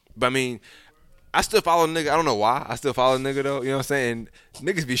type. But I mean, I still follow the nigga. I don't know why. I still follow the nigga though. You know what I'm saying?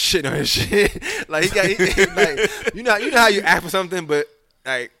 Niggas be shitting on his shit. Like like you know how you act for something, but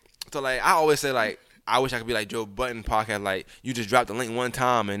like so like I always say like I wish I could be like Joe Budden podcast. Like you just drop the link one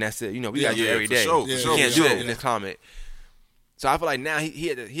time and that's it. You know we gotta do it every for day. sure, You for sure, can't for do sure. that in this comment. So I feel like now he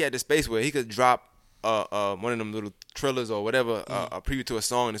had the space where he could drop one of them little trillers or whatever, a preview to a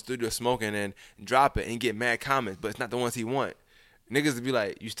song in the studio smoking and drop it and get mad comments, but it's not the ones he want. Niggas would be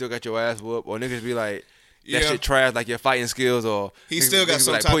like, you still got your ass whooped, or niggas be like, that shit trash, like your fighting skills, or He niggas- still got niggas be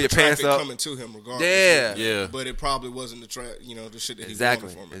some like, type pull of your pants traffic up. coming to him regardless. Yeah. Yeah. But it probably wasn't the shit that he Exactly,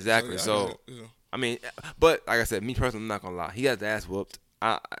 wanted from it. exactly. yeah, I So, get it. Yeah. I mean, but like I said, me personally, I'm not gonna lie. He got his ass whooped.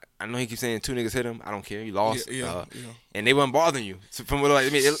 I know he keeps saying 2 niggas hit him. I don't care. You lost. Yeah. And they wasn't bothering you. So from what I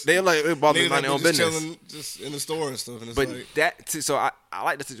mean, they like it bothered Niggas mind their own just business. chilling just in the store and stuff. And it's But like, so I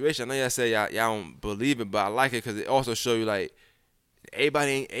like the situation. I know y'all say y'all don't believe it, but I like it because it also show you like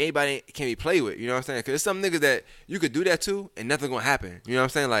everybody can be played with. You know what I'm saying? Because there's some niggas that you could do that to and nothing gonna happen. You know what I'm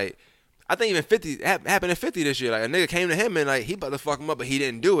saying? Like I think even 50 happened at 50 this year. Like a nigga came to him and like he about to fuck him up, but he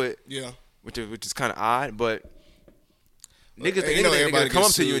didn't do it. yeah. Which is kind of odd, but niggas Hey, think anything everybody gonna come up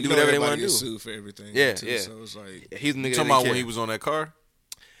gets to you sued. and do know whatever they everybody want to gets do. sued for everything. Yeah, too, yeah. So it's like, He's a nigga You that talking didn't about when care. he was on that car?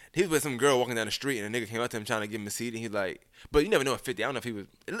 He was with some girl walking down the street, and a nigga came up to him trying to give him a seat, and he's like, but you never know if 50. I don't know if he was.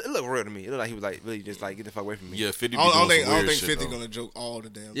 It looked real to me. It looked like he was like really just like get the fuck away from me. Yeah, 50 be I don't doing think, some I don't weird think shit, 50 though. gonna joke all the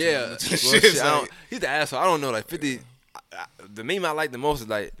damn time. Yeah, well, Shit's shit, like- he's the asshole. I don't know. Like 50, the meme I like the most is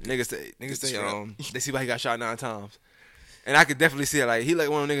like niggas say trap. they see why he got shot 9 times, and I could definitely see it. Like he like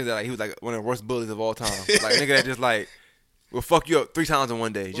one of them niggas that like he was like one of the worst bullies of all time. Like a nigga that just like will fuck you up 3 times in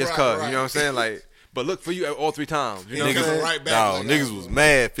one day just Right, cause. right. You know what I'm saying? Like, but look for you all 3 times. You know what I'm Niggas saying? right back. No, like, niggas oh, was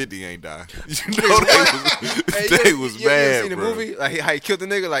mad 50 ain't die. You know Hey, they was you ever mad, seen the bro. movie? Like how he killed the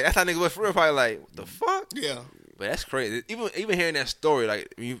nigga? Like that's how nigga was for real. Probably like what the fuck. Yeah. But that's crazy. Even hearing that story,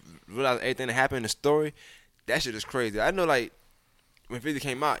 like when you realize everything that happened in the story, that shit is crazy. I know like when 50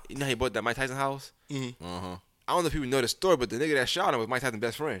 came out, you know how he bought that Mike Tyson house? Uh-huh. I don't know if people know the story, but the nigga that shot him was Mike Tyson's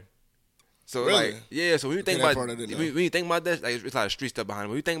best friend. So Really? like, yeah. So when you think that about part I didn't know. when you think about that, like it's a lot of street stuff behind it.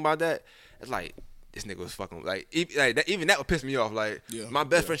 When you think about that, it's like this nigga was fucking like even that would piss me off. Like Yeah, my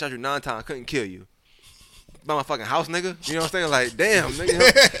best friend shot you 9 times, couldn't kill you. By my fucking house, nigga. You know what I'm saying? Like, damn,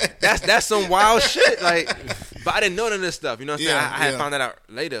 nigga. That's some wild shit. Like, but I didn't know none of this stuff. You know what I'm saying? Yeah, I had yeah. found that out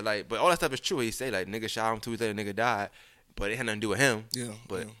later. Like, but all that stuff is true. He say like, nigga shot him 2 weeks later, nigga died. But it had nothing to do with him. Yeah,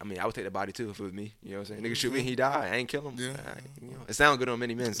 But yeah. I mean, I would take the body too if it was me. You know what I'm saying? Nigga shoot me, he died. I ain't kill him. Yeah. You know, it sounds good on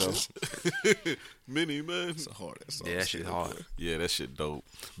many men. So Mini man. It's a hard ass song. yeah, that shit is hard. Yeah, that shit dope.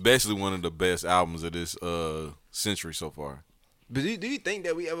 Basically one of the best albums of this century so far. But do you think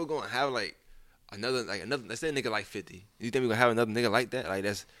that we ever gonna have like another let's say a nigga like 50? Do you think we gonna have another nigga like that? Like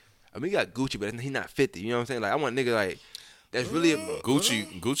that's I mean, we got Gucci, but he's not 50. You know what I'm saying? Like I want a nigga like that's really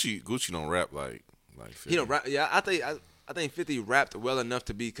Gucci don't rap like 50. he don't rap. Yeah, I think 50 rapped well enough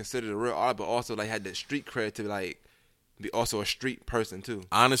to be considered a real artist, but also like had the street cred to like be also a street person too.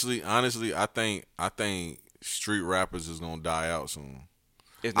 Honestly, I think street rappers is gonna die out soon.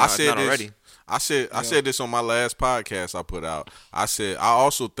 If I not, said not this. already. I said this on my last podcast I put out. I said I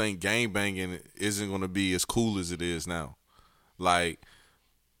also think gangbanging isn't going to be as cool as it is now. Like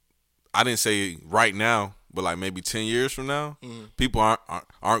I didn't say right now, but like maybe 10 years from now, people aren't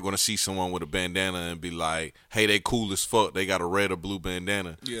going to see someone with a bandana and be like, "Hey, they cool as fuck. They got a red or blue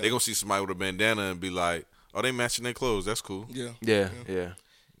bandana." Yeah. They going to see somebody with a bandana and be like, "Oh, they matching their clothes. That's cool." Yeah. Yeah.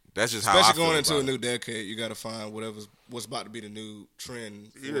 That's just how I Especially feel going into about a new it. decade, you got to find what's about to be the new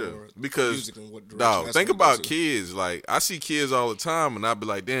trend for Yeah, because music and what direction. dog, that's think gonna go about to. kids. Like I see kids all the time, and I be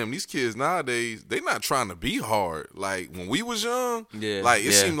like, damn, these kids nowadays they not trying to be hard. Like when we was young, Yeah, like it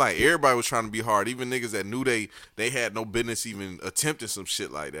yeah. seemed like everybody was trying to be hard. Even niggas that knew they had no business even attempting some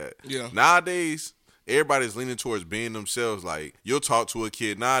shit like that. Yeah. Nowadays, everybody's leaning towards being themselves. Like you'll talk to a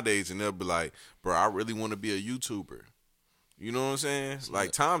kid nowadays, and they'll be like, bro, I really want to be a YouTuber. You know what I'm saying?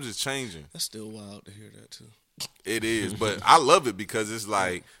 Like times is changing. That's still wild to hear that too. It is, but I love it because it's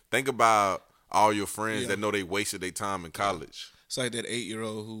like think about all your friends Yeah. that know they wasted their time in college. It's like that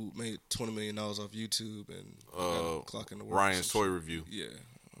 8-year-old who made $20 million off YouTube and got clocking the work. Ryan's Toy Review. Yeah,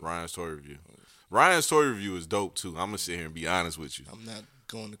 Ryan's Toy Review. Ryan's Toy Review is dope too. I'm gonna sit here and be honest with you I'm not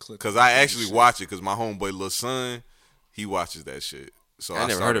going to click because I actually watch it because my homeboy little son he watches that shit. So I I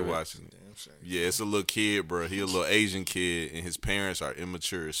never heard started of it. watching it. Damn shame. Yeah, it's a little kid, bro. He a little Asian kid, and his parents are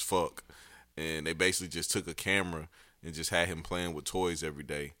immature as fuck. And they basically just took a camera and just had him playing with toys every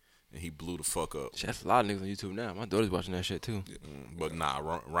day, and he blew the fuck up. Shit, that's a lot of niggas on YouTube now. My daughter's watching that shit too. But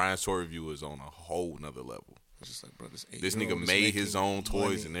nah, Ryan's Toy Review is on a whole nother level. It's just like, bro, this This 8-year-old nigga is made his making own toys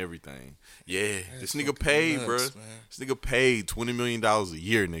money. and everything. Yeah, this nigga fucking paid, nuts, bro. man. This nigga paid $20 million a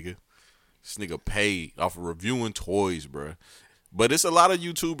year, nigga. This nigga paid off of reviewing toys, bro. But it's a lot of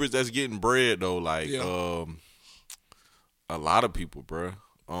YouTubers that's getting bread though. Like, Yeah. a lot of people, bro.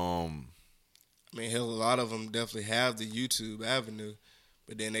 I mean, hell, a lot of them definitely have the YouTube avenue,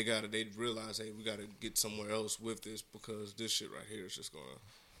 but then they realize, hey, we gotta get somewhere else with this because this shit right here is just gonna.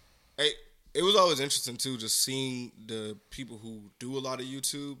 Hey, it was always interesting too, just seeing the people who do a lot of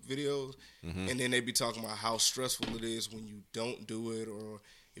YouTube videos, and then they be talking about how stressful it is when you don't do it, or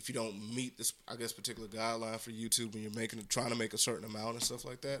if you don't meet this, I guess, particular guideline for YouTube when you're trying to make a certain amount and stuff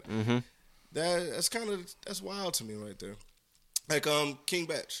like that. Mm-hmm. That's wild to me right there. Like King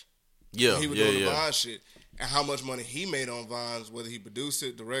Batch. Yeah, He was yeah, doing the yeah. Vine shit, and how much money he made on Vines, whether he produced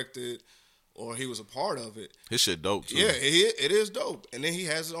it, directed, or he was a part of it. His shit dope too. Yeah, it is dope. And then he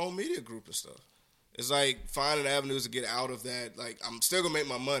has his own media group and stuff. It's like finding avenues to get out of that. Like, I'm still gonna make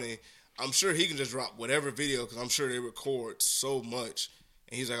my money. I'm sure he can just drop whatever video because I'm sure they record so much.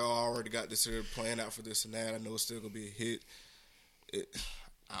 And he's like, oh, I already got this here planned out for this and that. I know it's still gonna be a hit.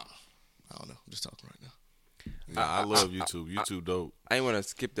 I don't know. I'm just talking right now. Nah, I love YouTube. YouTube dope. I ain't want to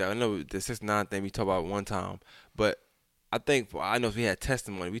skip that. I know the 6ix9ine thing we talked about one time, but I think I know if we had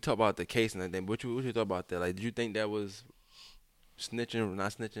testimony, we talked about the case and everything. What you thought about that? Like, did you think that was snitching or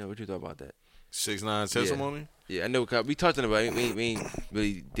not snitching? What you thought about that? 6ix9ine testimony. Yeah, I know we touched on it, but we ain't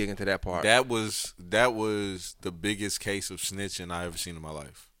really dig into that part. That was the biggest case of snitching I ever seen in my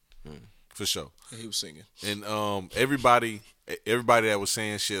life, for sure. And he was singing. And everybody that was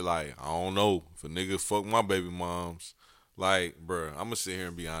saying shit like, I don't know if a nigga fuck my baby moms, like, bruh, I'm gonna sit here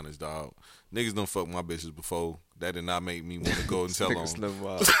and be honest, dog. Niggas done fuck my bitches before. That did not make me want to go and tell on. Slim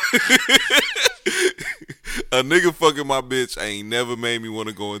Wild. A nigga fucking my bitch ain't never made me want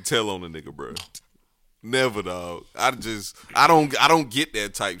to go and tell on a nigga, bruh. Never, dog. I don't get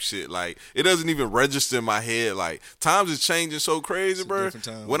that type shit. Like, it doesn't even register in my head. Like, times is changing so crazy, bro. different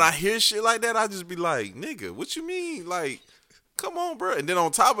time, When man. I hear shit like that, I just be like, nigga, what you mean? Like, come on, bro. And then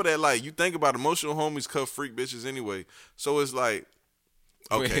on top of that, like, you think about emotional homies cuff freak bitches anyway. So it's like,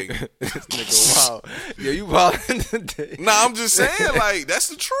 okay. This nigga wild. Yeah, you wild today. Nah, I'm just saying, like, that's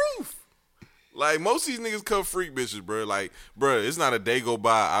the truth. Like, most of these niggas cuff freak bitches, bro. Like, bro, it's not a day go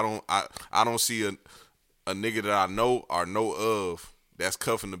by I don't see a nigga that I know or know of that's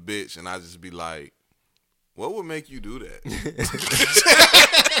cuffing a bitch, and I just be like, what would make you do that?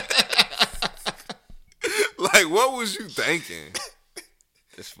 Like, what was you thinking?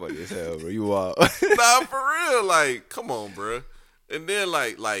 It's funny as hell, bro. You wild. Nah, for real. Like, come on, bro. And then,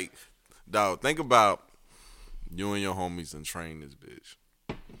 like, dog, think about you and your homies and train this bitch.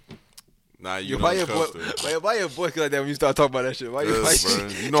 Nah, you why don't your boy? cuff her. Why your boy like that when you start talking about that shit? Why you? Yes, Why bro.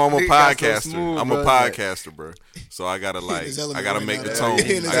 You know I'm a Nigga got so podcaster. smooth, I'm a bro. podcaster, bro. So I gotta his element I gotta right make now, the though. tone.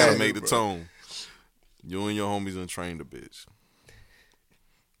 He in his I gotta element, make the bro. tone. You and your homies done trained the bitch.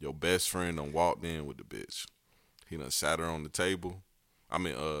 Your best friend done walked in with the bitch. He done sat her on the table. I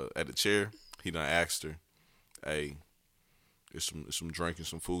mean, at the chair. He done asked her, "Hey, there's some drink and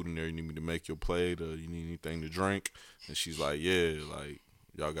some food in there. You need me to make your plate, or you need anything to drink?" And she's like, "Yeah, like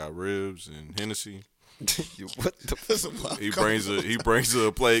y'all got ribs and Hennessy." What the? That's a wild He couple. brings her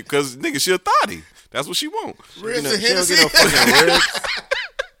a plate because nigga, she a thotty. That's what she want, Ribs and She don't Hennessy. get no fucking ribs.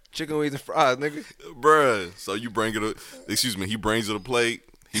 Chicken wings and fries, nigga. bruh. So you bring her, he brings her the plate.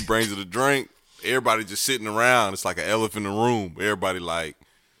 He brings her the drink. Everybody just sitting around. It's like an elephant in the room. Everybody like,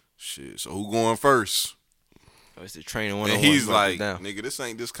 shit. So who going first? Oh, it's the training one. And he's like, down. nigga, this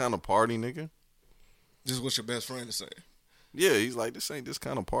ain't this kind of party, nigga. This is what your best friend is saying. Yeah, he's like, this ain't this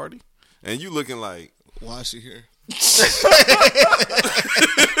kind of party. And you looking like, why is she here?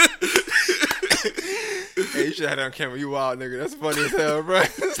 Hey, you should have that on camera. You wild, nigga. That's funny as hell, bro.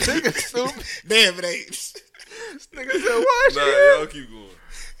 This nigga stupid. Damn, it ain't. This nigga said, why is she nah, here? y'all keep going.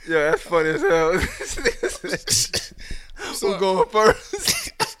 Yeah, that's funny as hell. This nigga said, who's going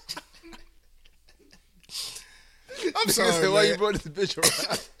first? I'm Nigga sorry, said, why man. you brought this bitch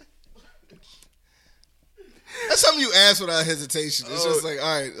around? That's something you ask without hesitation. It's just like,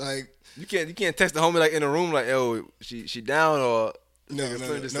 all right, like, You can't text the homie like in a room like, yo, she down or no.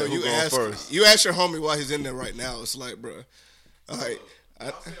 just said, who You going ask first? you ask your homie while he's in there right now. It's like, bro, all right.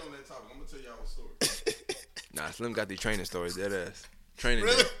 I'll stay on that topic. I'm gonna tell y'all a story. Nah, Slim got these training stories, dead ass. Training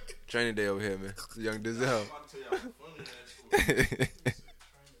Really? day. Training day over here, man. It's Young Dizel. I'm about to tell y'all a funny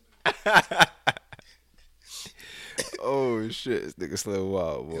ass story. Oh shit, this nigga Slim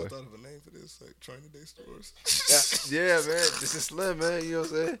wild, I boy. thought of a name for this, like training day stores. Yeah, man. This is Slim, man. You know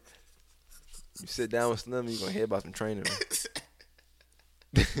what I'm saying? You sit down with Slim, you gonna hear about some training,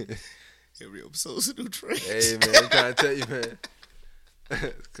 man. Every episode's a new train. Hey, man, I'm trying to tell you, man.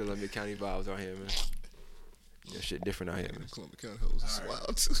 Columbia County vibes out here, man. Yeah, shit different out here, man. Columbia County hoes is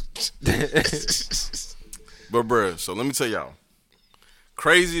wild too. But bruh, so let me tell y'all.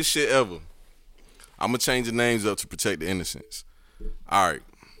 Craziest shit ever. I'm gonna change the names up to protect the innocents. All right.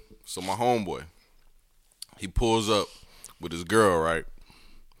 So my homeboy, he pulls up with his girl, right?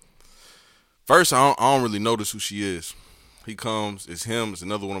 First, I don't really notice who she is. He comes, it's him, it's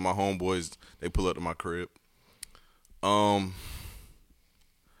another one of my homeboys. They pull up to my crib. I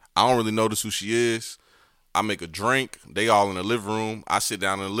don't really notice who she is. I make a drink. They all in the living room. I sit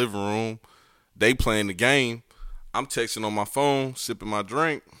down in the living room. They playing the game. I'm texting on my phone, sipping my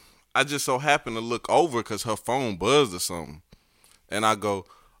drink. I just so happen to look over because her phone buzzed or something. And I go,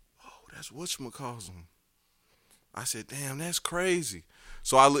 oh, that's whatchamacallit. I said, damn, that's crazy.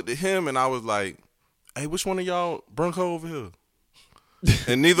 So I looked at him and I was like, hey, which one of y'all brung her over here?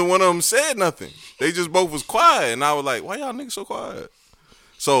 And neither one of them said nothing. They just both was quiet. And I was like, why y'all niggas so quiet?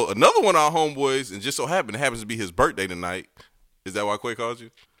 So another one of our homeboys, and just so happened, it happens to be his birthday tonight. Is that why Quay called you?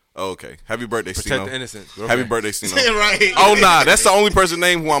 Oh, okay. Happy birthday, Protect Stino. the innocent. Happy birthday, Stino. Right. Oh, nah. That's the only person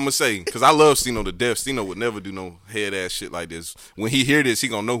name who I'm going to say. Because I love Stino to death. Stino would never do no head-ass shit like this. When he hear this, he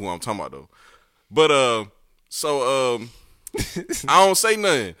going to know who I'm talking about, though. But, I don't say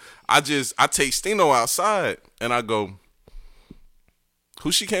nothing. I take Stino outside, and I go,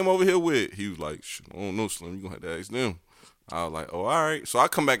 who she came over here with? He was like, I don't know, Slim. You going to have to ask them. I was like, oh, all right. So I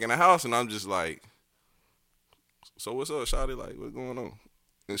come back in the house, and I'm just like, so what's up, shawty? Like, what's going on?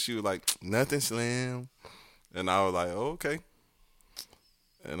 And she was like, nothing, Slim. And I was like, oh, okay.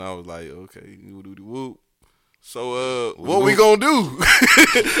 And I was like, okay, whoop. So what we gonna do?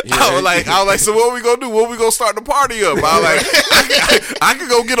 I was like, so what we gonna do? What we gonna start the party up? I was like, I could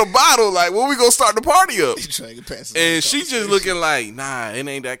go get a bottle. Like, what we gonna start the party up? And she just looking like, nah, it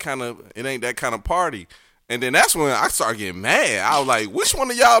ain't that kind of party. And then that's when I started getting mad. I was like, which one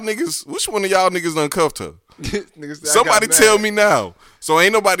of y'all niggas done cuffed her? Somebody tell me now. So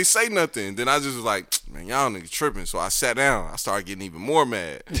ain't nobody say nothing. Then I just was like, man, y'all niggas tripping. So I sat down. I started getting even more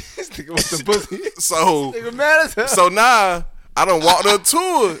mad. This nigga with the pussy. So, Nigga mad as hell. so now I done walked up to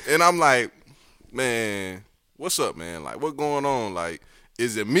her and I'm like, man, what's up, man? Like, what going on? Like,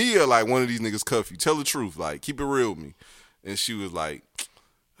 is it me or like one of these niggas cuff you? Tell the truth. Like, keep it real with me. And she was like,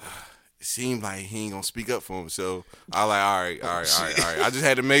 it seemed like he ain't gonna speak up for himself. I was like, all right. I just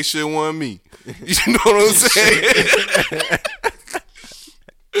had to make sure it wasn't me. You know what I'm saying?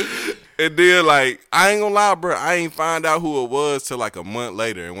 And then, like, I ain't gonna lie, bro. I ain't find out who it was till like a month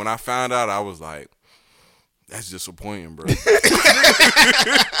later. And when I found out, I was like, that's disappointing, bro.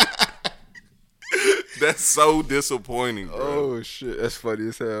 That's so disappointing, bro. Oh shit, that's funny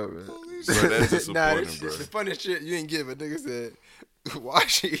as hell, man. Bro, that's disappointing, this bro. shit, the funniest shit you didn't give a nigga said, why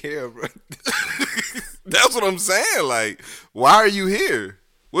she here, bro? That's what I'm saying. Like, why are you here?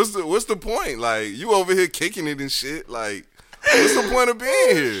 What's the point? Like, you over here kicking it and shit. Like, what's the point of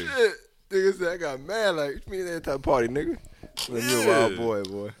being here? Shit. Nigga said I got mad. Like, me and that type of party, nigga. Like, you a wild boy.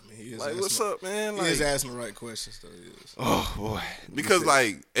 Like, what's up, man? Like, He is asking the right questions, though. He is. Oh boy. because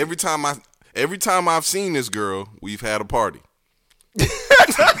like every time I've seen this girl, we've had a party.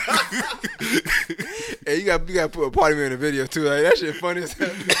 Hey, you gotta put a party man in the video too. Like, that shit funny as hell.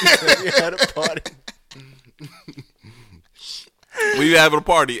 You had a party. We having a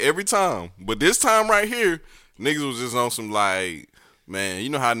party every time, but this time right here, niggas was just on some like, man, you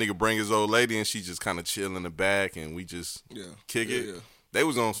know how a nigga bring his old lady and she just kind of chill in the back and we just kick it. Yeah. They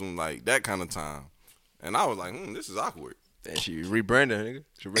was on some like that kind of time, And I was like, this is awkward. And she rebranded, nigga.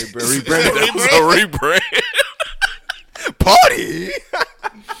 She rebranded. That was a rebrand. Party.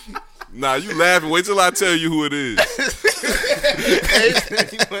 Nah, you laughing. Wait till I tell you who it is.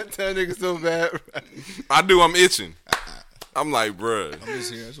 You want to tell niggas so bad? I do. I'm itching. I'm like, bruh. I'm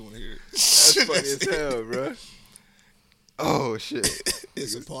just here. I just want to hear it. That's funny as hell, bro. Oh shit.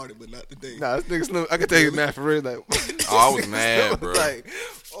 It's a party, but not today. Nah, this nigga Slim. I can tell you mad for real. Like, I was mad, bro. Like,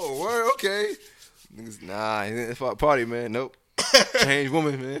 oh, word, okay. Niggas, nah, it's a party, man. Nope. Change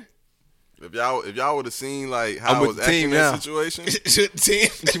woman, man. If y'all would have seen like how I'm I with was the acting team in that now. situation.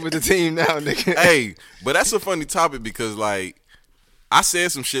 She with the team now, nigga. Hey, but that's a funny topic because like I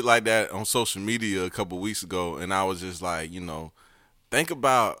said some shit like that on social media a couple weeks ago, and I was just like, think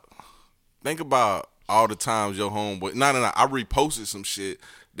about all the times your homeboy. No, I reposted some shit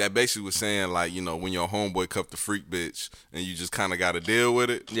that basically was saying like, when your homeboy cuffed the freak bitch and you just kind of got to deal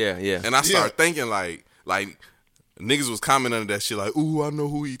with it. Yeah. And I started thinking like niggas was commenting under that shit like, ooh, I know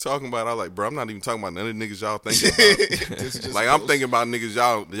who he talking about. I was like, bro, I'm not even talking about none of the niggas y'all thinking about. Like, I'm thinking about niggas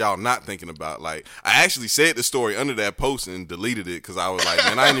y'all not thinking about. Like, I actually said the story under that post and deleted it because I was like,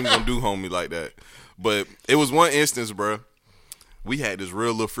 man, I ain't even gonna do homie like that. But it was one instance, bro. We had this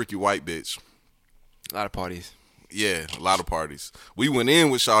real little freaky white bitch. A lot of parties. Yeah, a lot of parties. We went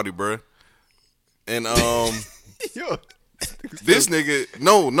in with Shawty, bro. And Yo. this nigga,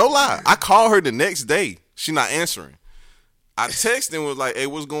 no lie. I called her the next day. She not answering. I texted and was like, hey,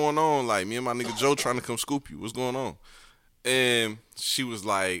 what's going on? Like, me and my nigga Joe trying to come scoop you. What's going on? And she was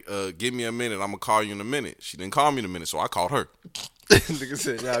like, give me a minute. I'm going to call you in a minute. She didn't call me in a minute, so I called her. Nigga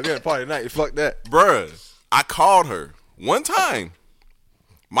said, nah, we at a party tonight. Fuck that. Bruh, I called her. One time,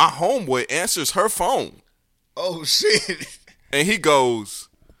 my homeboy answers her phone. Oh, shit. And he goes,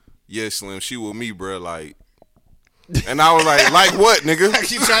 yeah, Slim, she with me, bruh. Like, and I was like what, nigga? I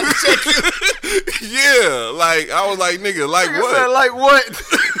keep trying to check you. Yeah, like, I was like, nigga, like Nigga what? said, like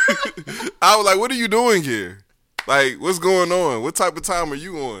what? I was like, what are you doing here? Like, what's going on? What type of time are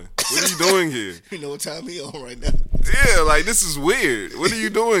you on? What are you doing here? You know what time he on right now. Yeah, like, this is weird. What are you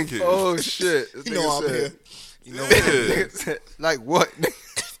doing here? Oh shit. This You know nigga I'm said- here. You know Yeah. Nigga said, like what?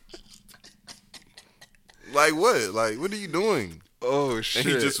 Like, what? Like, what are you doing? Oh shit.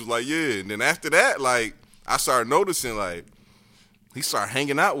 And he just was like, yeah. And then after that, like, I started noticing, like, he started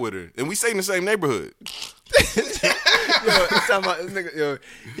hanging out with her. And we stay in the same neighborhood. Yo, he's talking about this nigga, yo,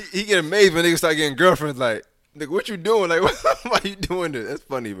 he get amazed when niggas start getting girlfriends. Like, nigga, what you doing? Like, why you doing this? That's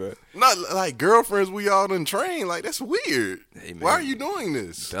funny, bro. Not like girlfriends we all done train. Like, that's weird. Hey, man. Why are you doing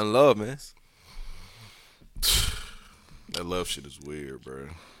this? Fell in love, man. That love shit is weird, bro.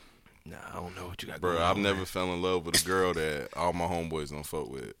 Nah, I don't know what you got Bro, going I've on, never man. fell in love with a girl that all my homeboys don't fuck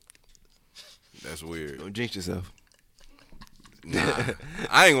with. That's weird. Don't jinx yourself. Nah,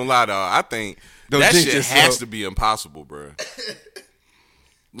 I ain't gonna lie, dog. I think Don't that jinx shit yourself. has to be impossible, bro.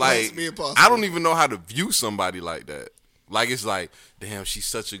 Like, to be impossible. I don't even know how to view somebody like that. Like, it's like, damn, she's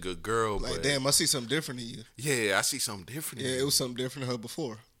such a good girl, Like, but damn, I see something different in you. yeah, I see something different. in Yeah, you. it was something different in her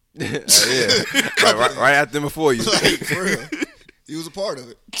before. Yeah. right after and before you. Like, for real. You was a part of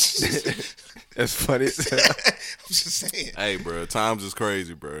it. That's funny. I'm just saying. Hey, bro, times is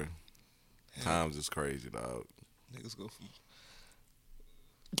crazy, bro. Times is crazy, dog. Niggas go from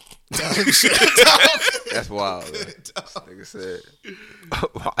That's wild, man. Nigga said,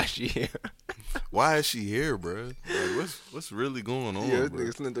 why is she here? Why is she here, bro? Like, what's really going on, Yeah, this bro?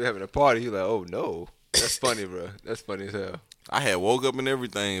 nigga Slim through having a party. He like, oh no. That's funny, bro. That's funny as hell. I had woke up and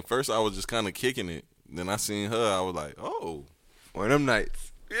everything. First, I was just kind of kicking it. Then I seen her. I was like, oh, One of them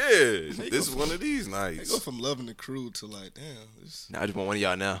nights. yeah, this is one of these They nights. go from loving the crew to like, damn, this, Now I just want one of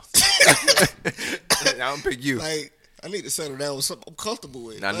y'all now. I don't pick you. like, I need to settle down with something I'm comfortable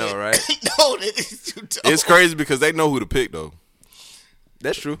with. I know, Like, right? No, that is you don't. It's crazy because they know who to pick, though.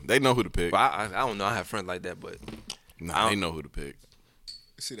 That's true. They know who to pick. But I don't know. I have friends like that, but Nah, they know who to pick.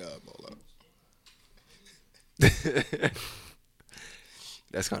 See the eyeball out.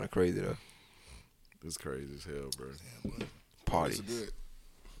 that's kind of crazy though. It's crazy as hell, bro. Party. It's good.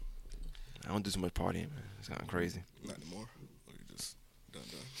 I don't do so much partying, man. It's kind of crazy. Not anymore. Or you just done.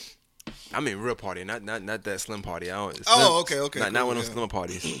 I mean, real party, not that slim party. I don't. Oh, slim- okay. Not Cool, one of those yeah. slim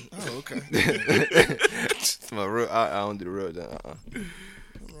parties. Oh, okay. It's my real. I don't do the real.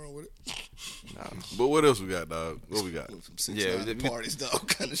 Nothing wrong with it. But what else we got, dog? What we got? Some 6 Yeah, ix 9ine we- parties, dog,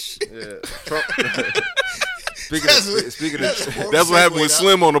 kind of shit. Yeah. Trump. speaking That's of a That's what happened with segue,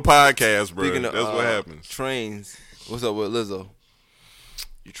 Slim on the podcast, bro. speaking of That's what happens. trains. What's up with Lizzo?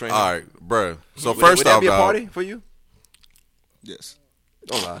 You train? All right, bro. So Would first that off, be a dog, party for you? Yes.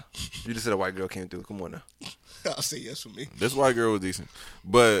 Don't lie. You just said a white girl came through. Come on now. I'll say yes for me. this white girl was decent,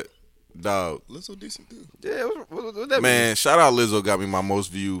 but Dog. Lizzo decent dude. Yeah, what that Man, shout out Lizzo. Got me my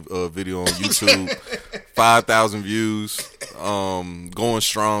most viewed video on YouTube. 5,000 views. Going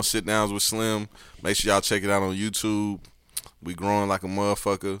strong. Sit downs with Slim. Make sure y'all check it out on YouTube. We growing like a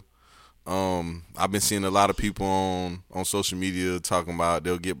motherfucker. I've been seeing a lot of people on social media talking about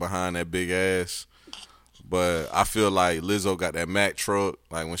they'll get behind that big ass. But I feel like Lizzo got that Mack truck.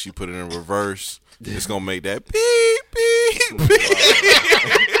 Like when she put it in reverse, it's gonna make that beep beep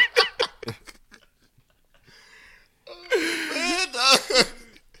beep.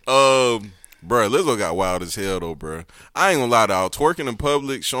 Bruh, Lizzo got wild as hell though, bruh. I ain't gonna lie, dog. Twerking in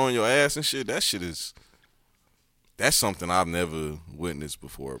public, showing your ass and shit, that's something I've never witnessed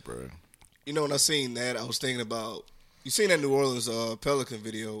before, bruh. You know, when I seen that, I was thinking about, you seen that New Orleans Pelican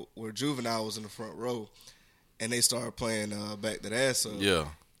video where Juvenile was in the front row and they started playing Back That Ass Up. Yeah.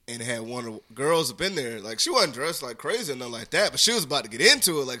 And had one of the girls up in there. Like, she wasn't dressed like crazy or nothing like that, but she was about to get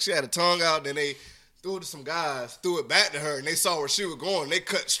into it. Like, she had a tongue out, and then they threw it to some guys, threw it back to her, and they saw where she was going. They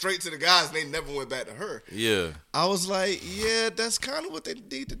cut straight to the guys, and they never went back to her. Yeah. I was like, yeah, that's kind of what they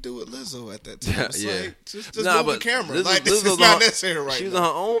need to do with Lizzo at that time. It's like, just Nah, move the camera. Lizzo- Like, this Lizzo's is not on- necessary right She was now. on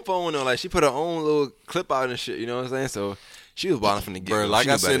her own phone though. Like she put her own little clip out and shit. You know what I'm saying? So she was balling from the get. Bruh, like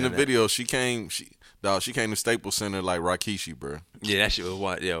I said in the video, she came to Staples Center like Rakishi, bruh. Yeah, that shit was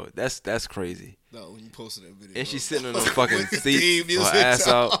what, yo. That's crazy. No, when you posted that video. And she's sitting on the fucking With the seat, theme with her music ass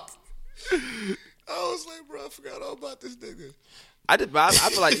out. I was like, bro, I forgot all about this nigga. I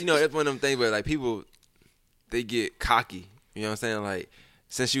feel like, you know, that's one of them things where like people, they get cocky. You know what I'm saying? Like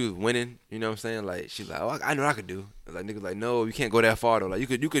since she was winning, you know what I'm saying? Like she's like, oh, I know what I could do. Like niggas like, no, you can't go that far though. Like you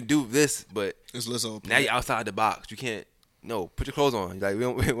could do this, but It's Lizzo. now you're outside the box. You can't. No, put your clothes on. Like we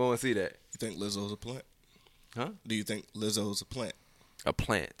don't want to see that. You think Lizzo's a plant? Huh? Do you think Lizzo's a plant? A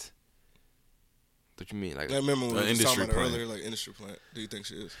plant. What you mean? Like I remember when we was industry talking about it plant. earlier, like industry plant. Do you think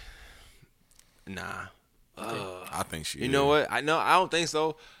she is? nah. I think she You know what? I don't think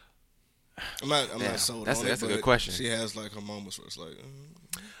so. I'm not Damn, sold that's on a- it. that's a good but question. She has like her moments where it's like,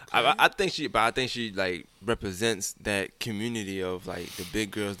 I think she like represents that community of like the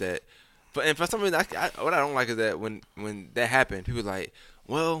big girls that. And for some reason, what I don't like is that when that happened, people like,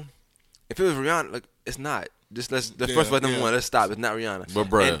 well, if it was Rihanna, like it's not. Just let's first let them one. Let's stop. It's not Rihanna. But,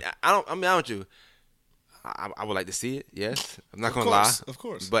 bruh. And I'm out with you. I would like to see it. Yes, I'm not gonna lie. Of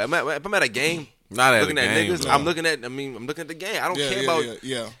course. But if I'm at a game, Not at looking a at game, niggas, no. I'm looking at the game. I don't care about.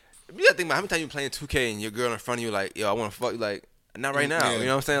 yeah. You gotta think about how many times you playing 2K and your girl in front of you like, yo, I want to fuck you. Like, not right now. Yeah. You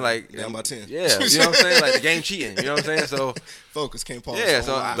know what I'm saying? Like, Down by 10. Yeah, you know what I'm saying? Like the game cheating. You know what I'm saying? So Focus, can't pause. Yeah,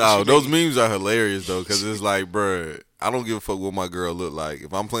 so I- No, those memes are hilarious though, because it's like, bruh, I don't give a fuck what my girl look like.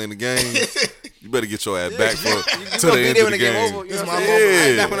 If I'm playing the game, you better get your ass back to gonna the be end there of when the the game game. over. You It's know my what I'm moment.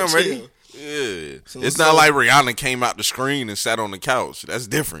 saying? Yeah. Back when I'm ready. Yeah, So it's let's not go. like Rihanna came out the screen and sat on the couch. That's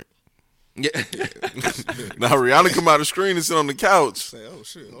different. Yeah. Now Rihanna come out the screen and sit on the couch. Say, oh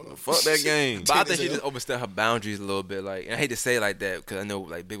shit, hold on. Fuck that game. But I think she just overstepped her boundaries a little bit. Like, and I hate to say it like that because I know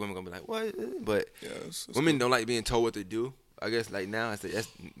like big women gonna be like, what? But Yeah, it's women don't like being told what to do. I guess like now,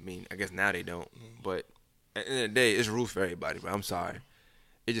 I guess now they don't. But at the end of the day, it's rules for everybody. But I'm sorry,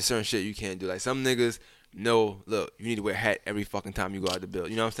 it's just certain shit you can't do. Like some niggas know, look, you need to wear a hat every fucking time you go out the build.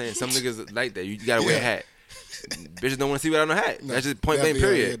 You know what I'm saying? Some niggas like that. You gotta wear a hat. Bitches don't want to see without no hat. That's just point blank.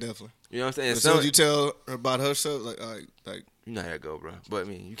 Definitely, Period. Yeah, definitely. You know what I'm saying? As soon as you tell her about herself, like, all right, like, you know how that go, bro. But I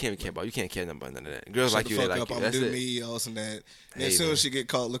mean, you can't care nothing about none of that. Girls shut like the you, they fuck like up, you. I'm That's gonna do it. me, all this and that. And Hey, as soon man. as she get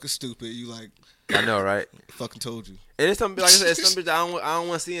caught looking stupid, you like, I know, right? fucking told you. And it's some, like I said, it's some bitch I don't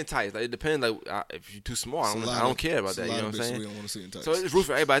want to see in tights. Like it depends. Like if you're too small, It's a lot I don't of- care about it's a that. You lot know of what I'm bitches saying? we don't want to see in tights. So it's rude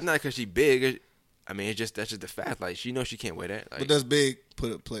for everybody. It's not because she big. I mean, that's just the fact. Like she knows she can't wear that. Like, But does big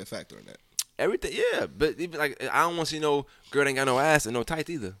play a factor in that? everything, yeah. But even like I don't want to see no girl that ain't got no ass and no tights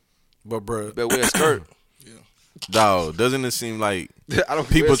either. But bruh, But wear a skirt. dog, doesn't it seem like I don't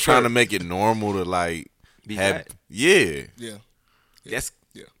people wear a trying skirt. to make it normal to like Be have? fat. Yeah, Yeah. That's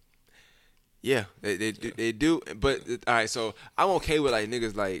Yeah. yeah. They do. But all right, so I'm okay with like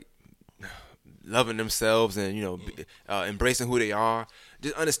niggas like loving themselves and embracing who they are.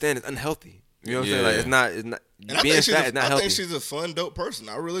 Just understand it's unhealthy. You know what I'm saying? Like it's not. And I Being think, fat is not I healthy. think she's a fun, dope person.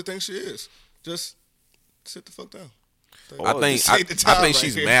 I really think she is. Just sit the fuck down. I think just I, take the I time think right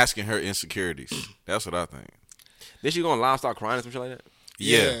she's here. masking her insecurities. That's what I think. Then she gonna live start crying or some shit like that.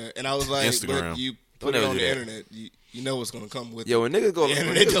 Yeah, And I was like, Instagram. but you Don't put it ever on do the that. internet. You know what's gonna come with Yo, it. when niggas go, The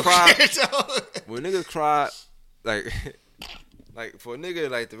when internet niggas don't cry, care, so- when niggas cry, like, like for a nigga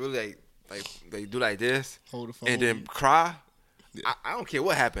like to really like they do like this Hold the phone. and then cry. I don't care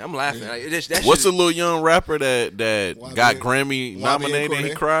what happened. I'm laughing. Like, that What's shit, a little young rapper that YBN got Grammy YBN nominated and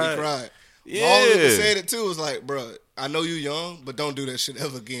he Cordae, cried? He cried. All of them Yeah. said it too. Was like, bro, I know you young, but don't do that shit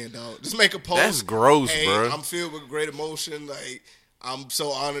ever again, dog. Just make a post. That's gross, hey, bro. I'm filled with great emotion. Like, I'm so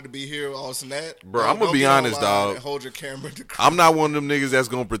honored to be here. All this and that, Bro, Don't- I'ma don't be get honest, online dog. and hold your camera. To I'm not one of them niggas that's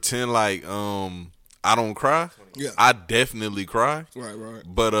gonna pretend like I don't cry. Yeah. I definitely cry. right.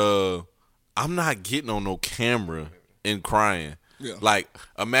 But I'm not getting on no camera and crying. Yeah. Like,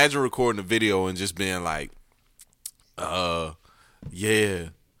 imagine recording a video and just being like, yeah,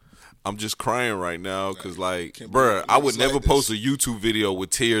 I'm just crying right now because, like, Can't bruh, believe I it would was never like post a YouTube video with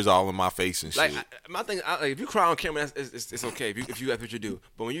tears all in my face and shit. Like my thing, like if you cry on camera, it's okay if that's what you do.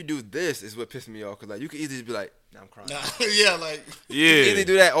 But when you do this, is what pisses me off because like you can easily be like, nah, I'm crying. Yeah, like You can yeah. either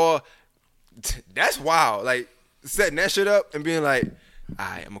do that or that's wild. Like setting that shit up and being like, all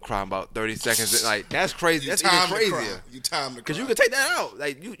right, I'm gonna cry in about 30 seconds. Like that's crazy. That's even time to cry. crazier. You time to cry. Because you can take that out.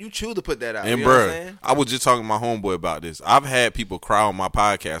 Like you choose to put that out. And, you know what I'm bruh, saying? I was just talking to my homeboy about this. I've had people cry on my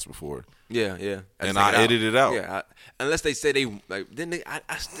podcast before. Yeah. And take I it edit it out. Yeah, unless they say they like. Then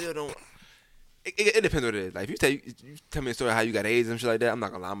I still don't. It depends what it is. Like if you tell me a story how you got AIDS and shit like that, I'm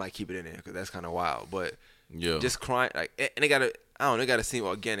not gonna lie. I might keep it in there because that's kind of wild. But Yeah. just crying like, and they gotta. I don't know. They gotta seem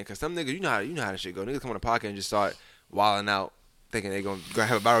organic because some niggas, you know how this shit go. Niggas come on the podcast and just start wilding out. Thinking they gonna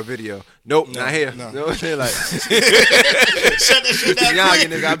have a viral video. Nope, not here. no. You know what I'm saying? Like, shut that shit down. young quick.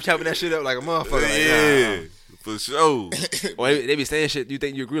 nigga, I'm chopping that shit up like a motherfucker. Like, Yeah, for sure. Or they be saying shit. You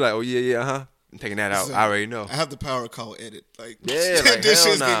think you agree? Like, oh yeah, I'm taking that out. So, I already know. I have the power to call edit. Like, Yeah, like, this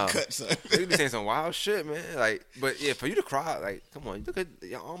hell shit's nah. getting cut, son. They be saying some wild shit, man. Like, but yeah, for you to cry, like, come on, you look at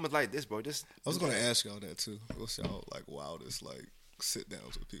your arm is like this, bro. Just I was gonna ask y'all that too. What's y'all like wildest like sit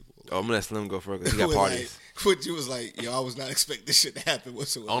downs with people? oh, I'm gonna let Slim go first because he got With, parties. Like, what you was like, yo, I was not expecting this shit to happen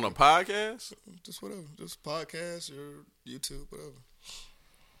whatsoever. On a podcast? Just whatever, just podcast or YouTube, whatever.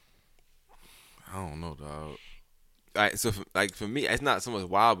 I don't know, dog. All right, so for me, it's not so much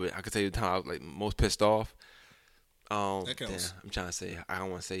wild, but I can tell you the time I was like most pissed off. That counts. Damn, I'm trying to say I don't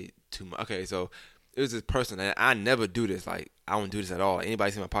want to say too much. Okay, so it was this person and I never do this. Like I don't do this at all.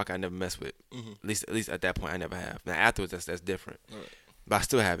 Anybody see my pocket, I never mess with. Mm-hmm. At least at that point, I never have. Now afterwards, that's different. Right. But I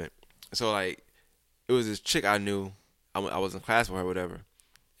still haven't. So like, it was this chick I knew. I was in class with her, whatever,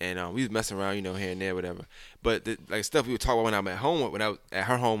 and we was messing around, here and there, whatever. But like stuff we would talk about when I'm at home, when I was at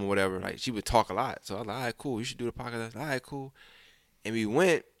her home or whatever. Like she would talk a lot. So I was like, all right, cool. You should do the podcast. All right, cool. And we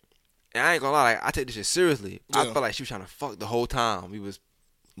went. And I ain't gonna lie, like, I take this shit seriously. I Yeah. felt like she was trying to fuck the whole time we was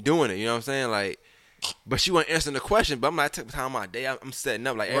doing it. You know what I'm saying? Like, but she wasn't answering the question. But I'm like, I took time out my day. I'm setting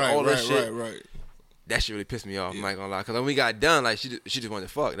up like all that shit. Right. That shit really pissed me off. I'm not gonna lie, because when we got done, like she just wanted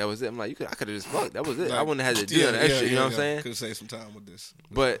to fuck. That was it. I'm like, I could have just fucked. That was it. I wouldn't have had to do that extra. You know what I'm saying? Could have saved some time with this.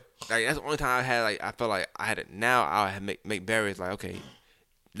 But like that's the only time I had like I felt like I had it. Now I had make barriers like, okay,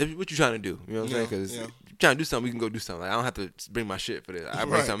 what you trying to do? You know what I'm saying? Because yeah. you trying to do something, we can go do something. Like, I don't have to bring my shit for this. I bring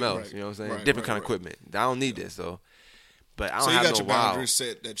Right, something else. right, You know what I'm saying? right, Different right, kind of right. equipment. I don't need this. So, but I don't So you have got no your wild. boundaries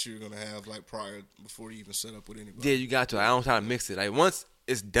set that you're gonna have like prior before you even set up with anybody. Yeah, you got to. I don't try to mix it. Like once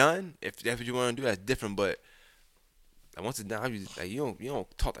it's done, if that's what you want to do, that's different. But like, once it's done, you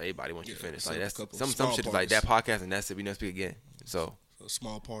don't talk to everybody once you Yeah, finish. set Like up a that's couple some small shit is like that podcast and that's it. We never speak again. So A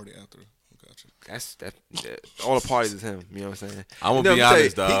small party after. Gotcha. that's all the parties is him. You know what I'm saying? I'm gonna You be know, let me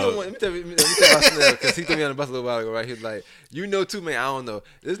honest, tell you, he dog. the one- Let me tell you about Snell because he threw me on the bus a little while ago. Right? He was like, too, man. I don't know.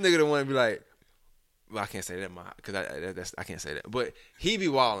 This nigga the one to be like. Well, I can't say that, because I can't say that. But he be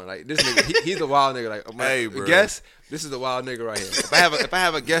wilding like this nigga. He's a wild nigga. Like, Hey, bro. guess this is a wild nigga right here. If I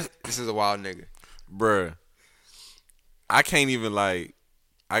have a guess, this is a wild nigga. Bruh, I can't even like.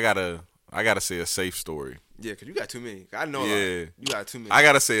 I gotta say a safe story. Yeah, cause you got too many. I know. Yeah. You got too many. I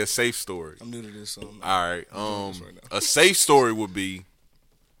gotta say a safe story. I'm new to this, so I'm All right. doing this right now. A safe story would be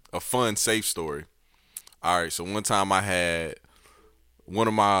a fun safe story. All right. So one time I had one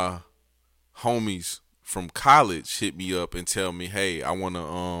of my homies from college hit me up and tell me, "Hey, I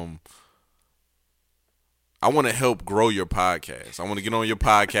wanna help grow your podcast. I want to get on your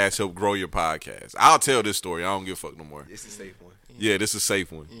podcast, help grow your podcast." I'll tell this story. I don't give a fuck no more. It's a safe one. Yeah, this is a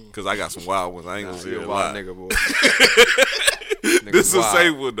safe one because I got some wild ones. I ain't gonna say You're it a wild live. nigga, boy. This is a wild.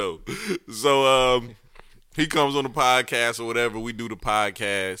 safe one though. So he comes on the podcast or whatever. We do the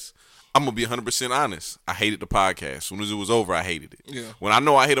podcast. I'm gonna be 100% honest. I hated the podcast. As soon as it was over, I hated it. Yeah. When I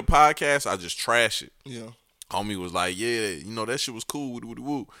know I hate a podcast, I just trash it. Yeah. Homie was like, "Yeah, that shit was cool."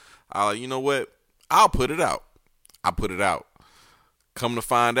 Woo. I like, you know what? I'll put it out. I put it out. Come to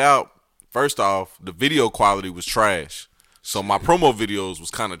find out, first off, the video quality was trash. So my promo videos was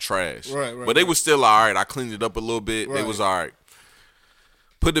kind of trash. Right, but they was still all right. I cleaned it up a little bit. They was all right.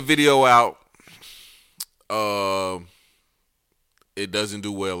 Put the video out. It doesn't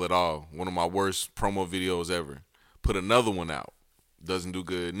do well at all. One of my worst promo videos ever. Put another one out. Doesn't do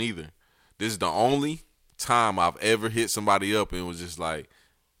good neither. This is the only time I've ever hit somebody up and was just like,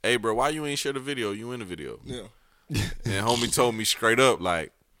 hey, bro, why you ain't share the video? You in the video. Yeah. And homie told me straight up,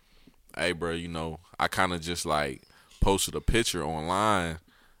 like, hey, bro, you know, I kind of just, like, posted a picture online,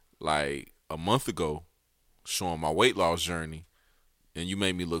 like, a month ago showing my weight loss journey, and you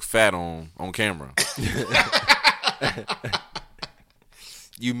made me look fat on camera.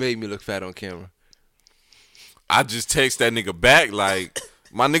 You made me look fat on camera. I just text that nigga back, like,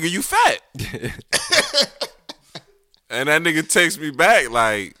 my nigga, you fat. And that nigga text me back,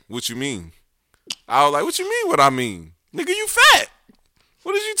 like, what you mean? I was like, what you mean what I mean? Nigga, you fat.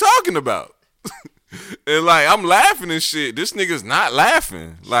 What is you talking about? And, like, I'm laughing and shit. This nigga's not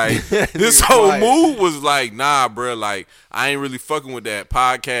laughing. Like, this whole move was like, nah, bro. Like, I ain't really fucking with that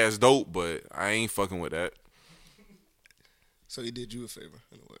podcast dope, but I ain't fucking with that. So he did you a favor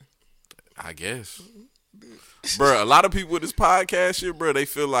in a way. I guess. Bro, a lot of people with this podcast shit, bro, they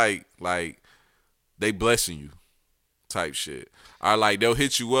feel like they blessing you type shit. Or, like, they'll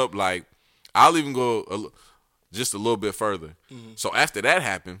hit you up, like, I'll even go just a little bit further. Mm-hmm. So after that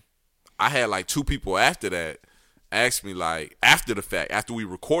happened, I had like 2 people after that ask me, like, after the fact, after we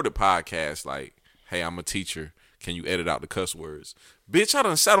recorded podcasts, like, hey, I'm a teacher. Can you edit out the cuss words? Bitch, I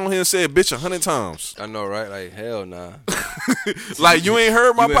done sat on here and said bitch 100 times. I know, right? Like, hell nah. Like, you ain't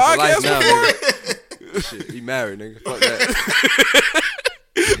heard my podcast before? Shit, he married, nigga. Fuck that.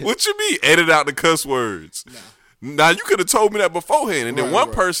 What you mean, edit out the cuss words? Nah. Now, you could have told me that beforehand. And then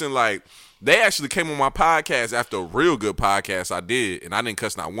one person, like, they actually came on my podcast after a real good podcast I did, and I didn't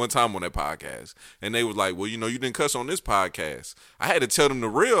cuss not one time on that podcast. And they was like, well, you know, you didn't cuss on this podcast. I had to tell them the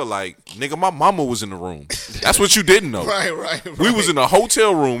real, like, nigga, my mama was in the room. That's what you didn't know. Right. We was in a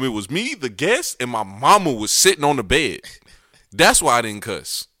hotel room. It was me, the guest, and my mama was sitting on the bed. That's why I didn't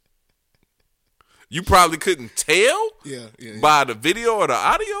cuss. You probably couldn't tell by the video or the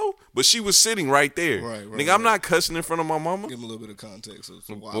audio, but she was sitting right there. Right, nigga, I'm not cussing in front of my mama. Give him a little bit of context of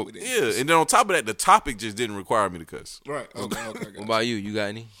why we didn't cuss. And then on top of that, the topic just didn't require me to cuss. Right. Okay. What about you? You got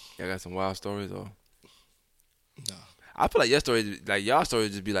any? Y'all got some wild stories or? Nah. I feel like your stories, like y'all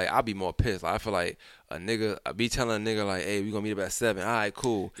stories, just be like, I'll be more pissed. Like, I feel like a nigga, I be telling a nigga like, hey, we gonna meet up at 7. All right,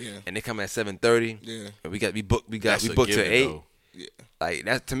 cool. Yeah. And they come at 7:30. Yeah. And we booked to 8. Though. Yeah. Like,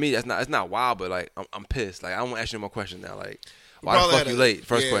 that's, to me, it's not wild, but like I'm pissed. Like, I don't want to ask you no more questions now. Like, why the fuck you late?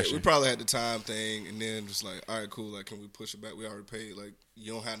 First question. We probably had the time thing, and then just like, all right, cool. Like, can we push it back? We already paid. Like,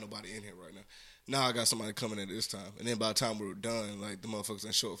 you don't have nobody in here right now. Now I got somebody coming at this time, and then by the time we were done, like the motherfuckers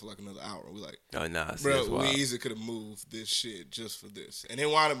didn't show up for like another hour. We like, oh nah, bro, we easily could have moved this shit just for this, and it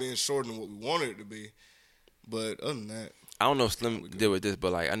wound up being shorter than what we wanted it to be. But other than that, I don't know if Slim did with this,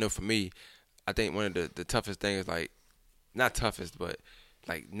 but like I know for me, I think one of the toughest things, like not toughest, but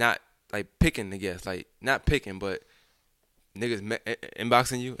like not like picking, I guess, like not picking, but niggas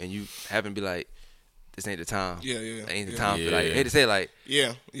inboxing you and you having to be like, this ain't the time. Yeah. Ain't the time for like. Hate to say like.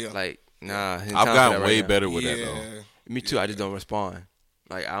 Yeah. Like nah. I've gotten way better with that though. Me too. I just don't respond.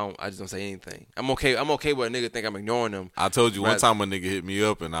 Like I just don't say anything. I'm okay with a nigga think I'm ignoring them. I told you one time a nigga hit me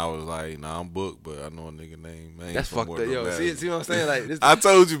up and I was like, nah, I'm booked, but I know a nigga name. Man, that's fucked up. Yo, see what I'm saying? Like this, I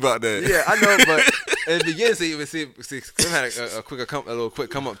told you about that. Yeah, I know, but in the beginning, see, Slim had a little quick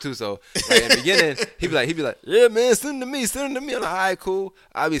come up too. So like, in the beginning, he be like, yeah, man, send them to me. I'm like, all right, cool.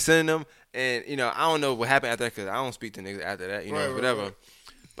 I'll be sending them, and you know, I don't know what happened after that because I don't speak to niggas after that, you know, whatever. Right.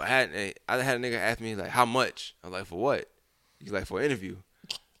 But I had a nigga ask me like, how much? I'm like, for what? He's like, for an interview.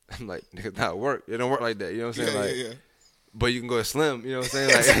 I'm like, nigga, not work. It don't work like that. You know what I'm saying? Yeah. But you can go to Slim. You know what I'm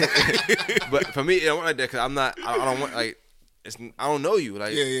saying? Like, but for me, it don't work like that because I don't want like. I don't know you.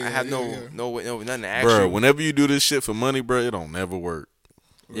 Like I have no nothing to ask bro, you. Whenever you do this shit for money, bro, it don't never work.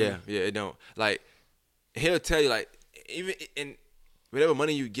 Yeah, it don't. Like he'll tell you like even in whatever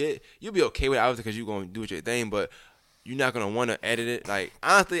money you get, you'll be okay with it obviously because you're gonna do your thing, but you're not gonna want to edit it. Like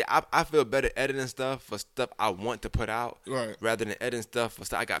honestly, I feel better editing stuff for stuff I want to put out, rather than editing stuff for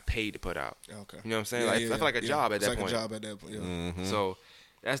stuff I got paid to put out. Okay, you know what I'm saying? I feel like a job at that point. It's like a job at that point. Yeah. Mm-hmm. So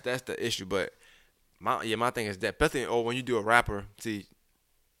that's the issue, but. My thing is that, especially when you do a rapper, see,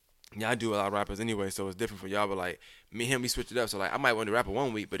 I do a lot of rappers anyway, so it's different for y'all, but like, me and him, we switched it up, so like, I might want to rap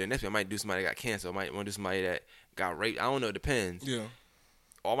one week, but then next week I might do somebody that got canceled, I might want to do somebody that got raped, I don't know, it depends. Yeah.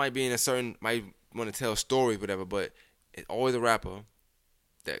 Or I might be in might want to tell stories, whatever, but it's always a rapper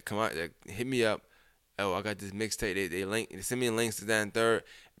that come out, that hit me up, oh, I got this mixtape, they send me links to that and third,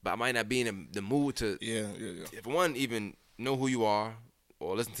 but I might not be in the mood to, if one even know who you are,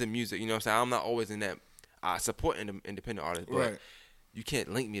 or listen to music, you know what I'm saying? I'm not always in that. I support independent artists, but you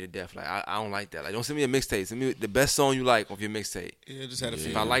can't link me to death. Like I don't like that. Like don't send me a mixtape. Send me the best song you like off your mixtape. Yeah, just had a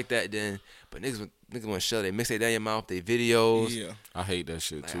few. If I like that, then but niggas want to shove their mixtape down your mouth. They videos. Yeah. I hate that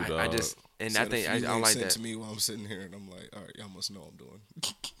shit too, dog. I just and I think I don't like sent that. to me while I'm sitting here, and I'm like, all right, y'all must know I'm doing.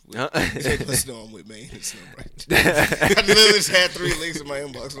 Huh? They must know I'm with Maine and Slim right I literally just had 3 links in my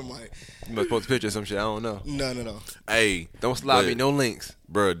inbox. I'm like, You must post a picture or some shit. I don't know. no. Hey, Don't slide but, me no links.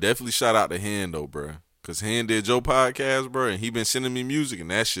 bro. Definitely shout out to Hen though, bro. Cause Hen did your podcast, bro, and he been sending me music, and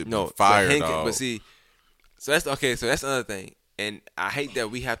that shit No, been fire, but dog. But see, so that's okay. So that's another thing, and I hate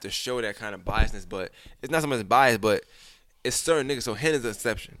that we have to show that kind of biasness. But it's not so much bias, but it's certain niggas. So Hen is an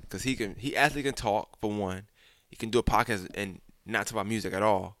exception because he actually can talk for one. He can do a podcast and not talk about music at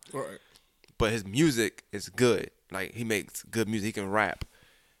all. Right. But his music is good. Like he makes good music. He can rap,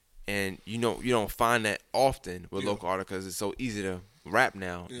 and you don't find that often with local artists because it's so easy to rap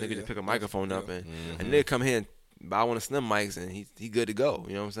now. They can just pick a microphone up and they come here and buy one of Slim mics and he good to go.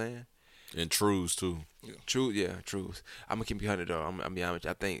 You know what I'm saying? And Trues too. True. I'm gonna keep you 100 though. I'm gonna be honest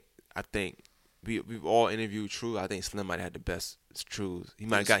with you. I think we've all interviewed True. I think Slim might have had the best Trues. He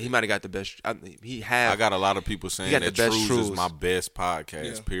might have got the best. I got a lot a lot of people He got saying that the best Trues is Trues. my best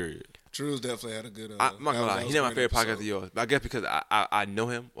podcast. Yeah. Period. Drew's definitely had a good. I'm not gonna lie. He's not my favorite podcast of yours. But I guess because I know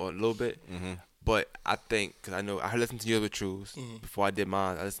him or a little bit. But I think because I listened to yours with Trues before I did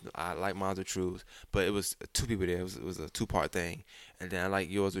mine. I like mine with Trues, but it was 2 people there. It was a 2-part thing, and then I like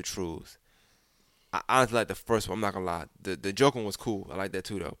yours with Trues. I honestly like the first one. I'm not gonna lie. The joke one was cool. I like that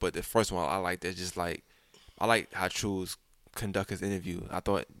too though. But the first one I like that. Just like I like how Trues conduct his interview. I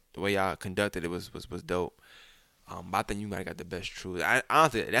thought the way y'all conducted it was dope. But I think you might have got the best Trues.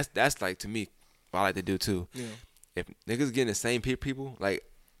 Honestly, that's like to me what I like to do too. Yeah. If niggas getting the same people, like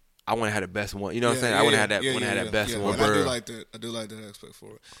I want to have the best one. You know what I'm saying? I want to have that. Want to have that best one. And I do like that. I do like that aspect for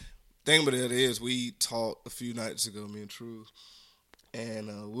it. Thing about it is, we talked a few nights ago, me and Trues, and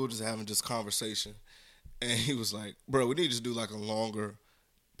we were just having this conversation, and he was like, "Bro, we need to just do like a longer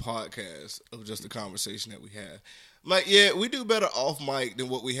podcast of just the conversation that we had." I'm like, yeah, we do better off mic than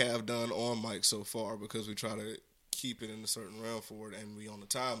what we have done on mic so far because we try to keep it in a certain realm for it, and we on the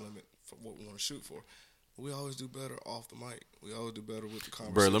time limit for what we want to shoot for. We always do better off the mic. We always do better with the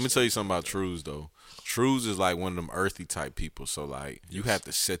conversation. Bro, let me tell you something about Trues though. Trues is like one of them earthy type people. So like you have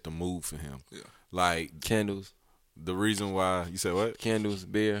to set the mood for him. Yeah. Like Candles, the reason why you said what? candles,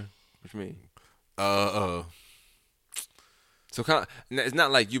 beer. What you mean? So kind of, it's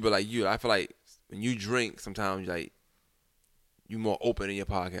not like you, but like you. I feel like when you drink, sometimes like you more open in your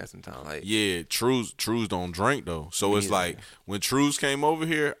podcast. Sometimes, like Yeah, Trues don't drink though. So it's neither. like when Trues came over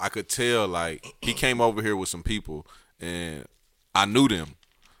here, I could tell like he came over here with some people and I knew them,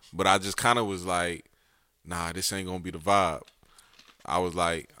 but I just kind of was like, nah, this ain't gonna be the vibe. I was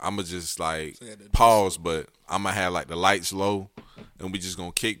like, I'ma just like pause, but I'ma have like the lights low, and we just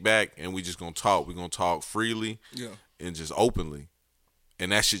gonna kick back and we just gonna talk. We gonna talk freely, and just openly,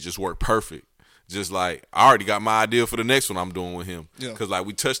 and that shit just worked perfect. Just like I already got my idea for the next one I'm doing with him, cause like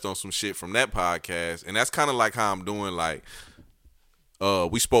we touched on some shit from that podcast, and that's kind of like how I'm doing. Like,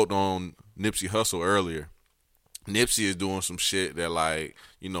 we spoke on Nipsey Hussle earlier. Nipsey is doing some shit that like,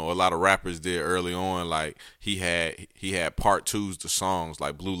 you know, a lot of rappers did early on. Like he had part 2s to songs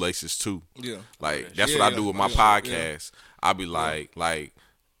like Blue Laces 2. Yeah. Like that's what I do with my podcast. I be like,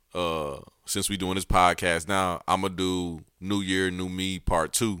 since we doing this podcast now, I'm gonna do New Year, New Me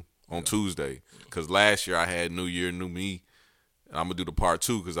part 2 on Tuesday. Cause last year I had New Year, New Me. And I'm gonna do the part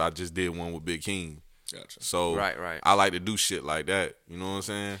 2 because I just did one with Big King. Gotcha. So Right. I like to do shit like that. You know what I'm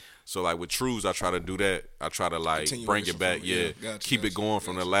saying? So like with Trues, I try to do that. I try to like bring it back. Continuation Yeah, from- keep it going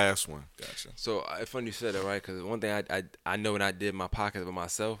from the last one. Gotcha. So it's funny you said that, right? Because one thing I know when I did my podcast with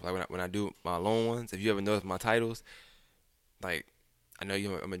myself, like when I do my lone ones, if you ever notice my titles, like I know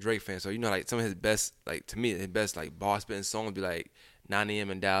I'm a Drake fan, so you know like some of his best, like to me his best like bar spitting songs be like 9 a.m.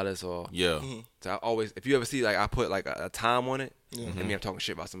 in Dallas or Yeah. So I always, if you ever see like I put like a time on it, I mean I'm talking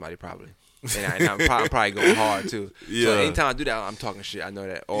shit about somebody probably. And I'm probably going hard too. Yeah. So anytime I do that, I'm talking shit. I know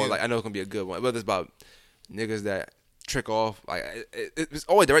that, or like I know it's gonna be a good one. Whether it's about niggas that trick off, like it's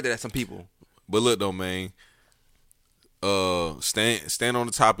always directed at some people. But look though, man. Stand on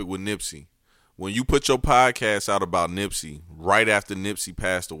the topic with Nipsey. When you put your podcast out about Nipsey right after Nipsey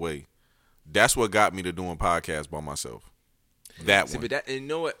passed away, that's what got me to doing podcasts by myself. That See, one. but that, and you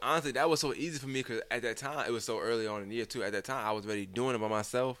know what? Honestly, that was so easy for me because at that time it was so early on in the year too. At that time, I was already doing it by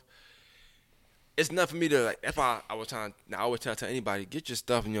myself. It's not for me to like. If I was trying, I always tell anybody, get your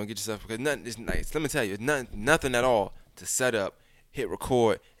stuff and get your stuff because nothing. It's nice. Let me tell you, it's nothing at all to set up, hit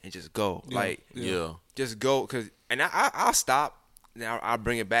record, and just go. Yeah. Just go and I'll stop. Now I'll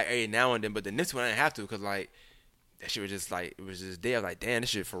bring it back every now and then. But the next one I didn't have to because like that shit was just like, it was just there. Like, damn,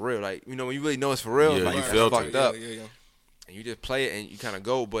 this shit for real. Like, you know, when you really know it's for real, Yeah, like, you you felt fucked it. up. Yeah. And you just play it and you kind of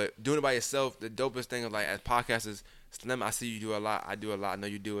go. But doing it by yourself, the dopest thing of like as podcasters, Slim, I see you do a lot. I do a lot. I know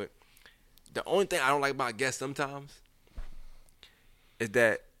you do it. The only thing I don't like about guests sometimes is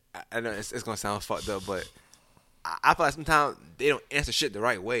that, I know it's gonna sound fucked up, but I feel like sometimes they don't answer shit the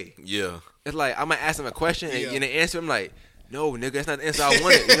right way. Yeah. It's like I might ask them a question and, Yeah. and they answer. I'm like, no, nigga, that's not the answer I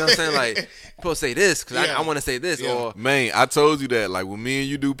wanted. You know what I'm saying? Like, you supposed to say this because Yeah. I want to say this, Yeah. or Man, I told you that. Like when me and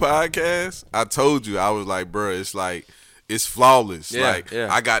you do podcasts, I told you, I was like, bruh, it's like, it's flawless. Yeah, Like yeah.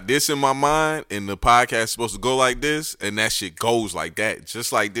 I got this in my mind, and the podcast is supposed to go like this, and that shit goes like that,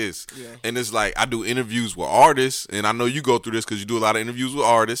 just like this. Yeah. And it's like I do interviews with artists, and I know you go through this because you do a lot of interviews with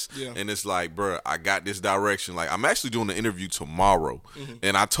artists. Yeah. And it's like, bruh, I got this direction. Like I'm actually doing an interview tomorrow, Mm-hmm.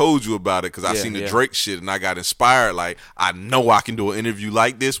 and I told you about it because I Yeah, seen the yeah. Drake shit, and I got inspired. Like I know I can do an interview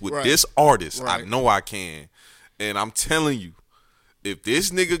like this with Right. this artist. I Right. know I can, and I'm telling you. If this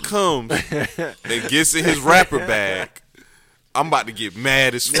nigga comes and gets in his rapper bag, I'm about to get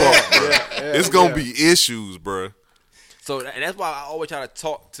mad as fuck, bro. It's gonna be issues, bro. so and that's why I always try to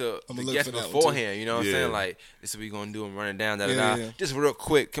talk to I'ma the look guests for that one, beforehand. You know what I'm Yeah. saying? Like, this is what we gonna do and run it down, da da Yeah, da. yeah. Just real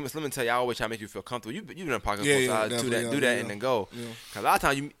quick, come on, let me tell you, I always try to make you feel comfortable. You've been in a podcast Yeah, before, yeah, so I do definitely, that, yeah, and then go. yeah. Cause a lot of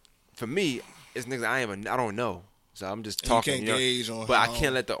times, for me, it's niggas I don't know. So I'm just And you talking. can't know? gauge on but I how-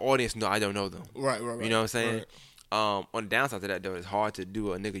 can't let the audience know I don't know them. Right. You know what I'm saying? On the downside to that, though, it's hard to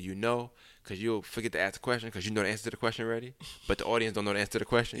do a nigga you know because you'll forget to ask the question because you know the answer to the question already, but the audience don't know the answer to the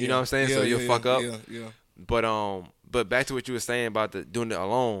question. You know what I'm saying? So you'll fuck up. Yeah. But back to what you were saying about doing it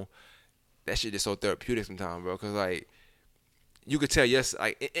alone, that shit is so therapeutic sometimes, bro. Because like you could tell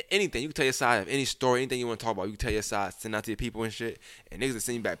anything. You could tell your side of any story, anything you want to talk about. You can tell your side, send out to your people and shit. And niggas will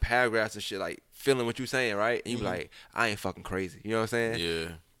send you back paragraphs and shit, like feeling what you saying, right? And you be like, I ain't fucking crazy. You know what I'm saying?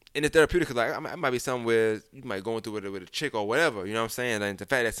 Yeah. And it's therapeutic because like I might be somewhere you might going through with a chick or whatever. You know what I'm saying? And the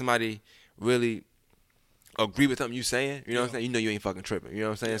fact that somebody really agree with something you saying, you know what I'm saying? You know you ain't fucking tripping. You know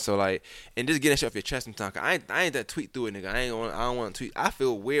what I'm saying? So like, and just getting that shit off your chest sometimes. 'Cause I ain't that tweet through it, nigga. I don't want to tweet. I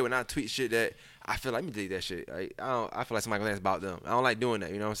feel weird when I tweet shit that I feel like, let me delete that shit. Like I feel like somebody gonna ask about them. I don't like doing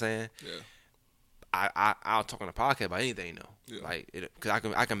that. You know what I'm saying? Yeah. I'll talk on a podcast about anything though. Yeah. Like, cause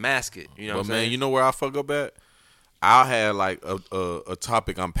I can mask it. You know But what I'm man, saying? you know where I fuck up at? I'll have like a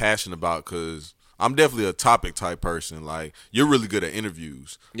topic I'm passionate about because I'm definitely a topic type person. Like you're really good at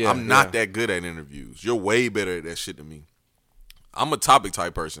interviews. Yeah, I'm not yeah. that good at interviews. You're way better at that shit than me. I'm a topic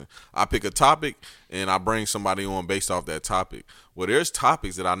type person. I pick a topic and I bring somebody on based off that topic. Well, there's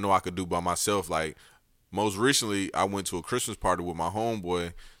topics that I know I could do by myself. Like most recently, I went to a Christmas party with my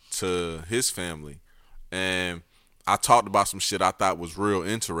homeboy to his family, and I talked about some shit I thought was real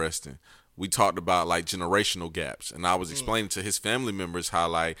interesting. We talked about like generational gaps, and I was explaining to his family members how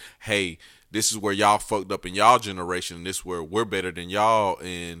like, hey, this is where y'all fucked up in y'all generation, and this is where we're better than y'all,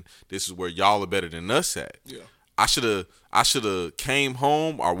 and this is where y'all are better than us at. Yeah. I should have came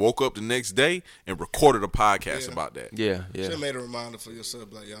home or woke up the next day and recorded a podcast Yeah. about that. yeah, Should yeah. have made a reminder for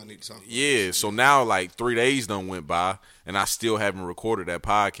yourself, like y'all need to talk. About Yeah, this. so now like 3 days done went by, and I still haven't recorded that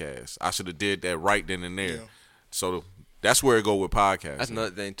podcast. I should have did that right then and there. Yeah. So that's where it go with podcasts. That's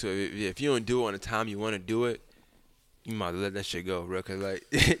another thing too. If you don't do it on the time you want to do it, you might let that shit go, bro. Cause like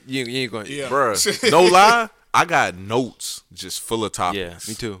you ain't going. Yeah. Bruh, no lie, I got notes just full of topics.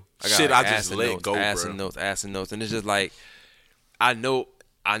 Yeah, me too. Shit, like, I just ass and let notes, go, ass bro. and notes, and it's just like I know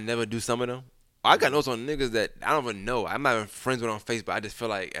I never do some of them. I got notes on niggas that I don't even know. I'm not even friends with on Facebook. I just feel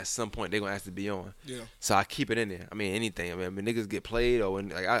like at some point they're gonna ask to be on. Yeah. So I keep it in there. I mean anything. I mean when niggas get played or when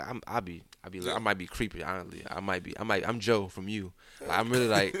like I might be creepy. Honestly, I'm Joe from you. Like, I'm really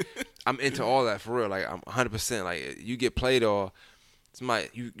like I'm into all that for real. Like I'm 100%. Like you get played or somebody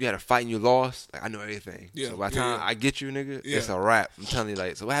you had a fight and you lost. Like I know everything. Yeah, So by the yeah, time yeah. I get you, nigga, it's Yeah. a wrap. I'm telling you,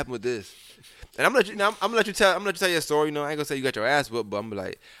 like, so what happened with this? And I'm gonna let you tell your story. You know, I ain't gonna say you got your ass whooped, but I'm gonna be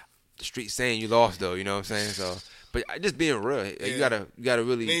like, the street saying you lost though. You know what I'm saying? So, but just being real, you Yeah. gotta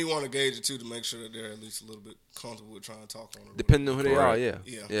really Then you want to gauge it too to make sure that they're at least a little bit comfortable with trying to talk on it. depending on who they are. Correct.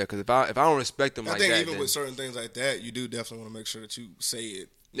 Yeah, Yeah. Because if I don't respect them I like think that, even then, with certain things like that, you do definitely want to make sure that you say it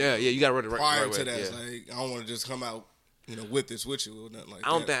yeah, you gotta run it right, prior right to way, that. yeah. It's like I don't want to just come out, with this with you or nothing like I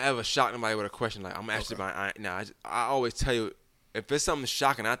don't that. think I ever shocked nobody with a question like I'm actually I always tell you if it's something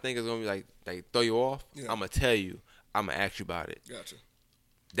shocking I think it's gonna be like throw you off. Yeah. I'm gonna tell you. I'm gonna ask you about it. Gotcha.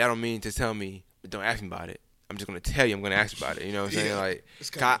 That don't mean to tell me, but don't ask me about it. I'm just gonna tell you. I'm gonna ask you about it. You know what I'm saying? Yeah, Like, it's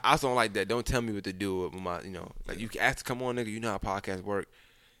 'cause kinda- I also don't like that. Don't tell me what to do with my, like you can ask to come on, nigga. You know how podcasts work.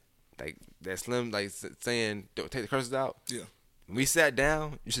 Like that Slim, like saying, don't take the curses out. Yeah. When we sat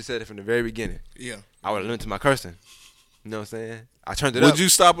down, you should have said it from the very beginning. Yeah. I would have limited my cursing. You know what I'm saying? I turned it up. Would you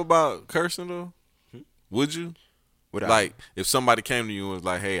stop about cursing though? Would you? What Like, if somebody came to you and was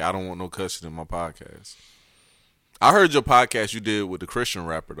like, "Hey, I don't want no cussing in my podcast." I heard your podcast you did with the Christian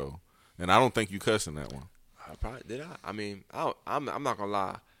rapper though, and I don't think you cussed in that one. I probably did. I mean, I'm not gonna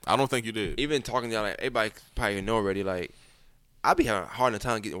lie. I don't think you did. Even talking to y'all, like everybody probably know already. Like I be having a hard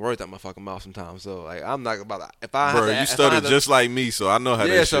time getting words out my fucking mouth sometimes. So like I'm not about that. If I Bro, have to, you if I stutter have to- just like me, so I know how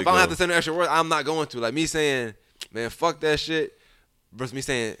yeah. that So shit if I don't have go. to send an extra word, I'm not going to. Like me saying, man, fuck that shit. Versus me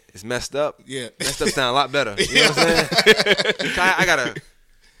saying it's messed up. Yeah. Messed up sound a lot better. You know what I'm saying? I gotta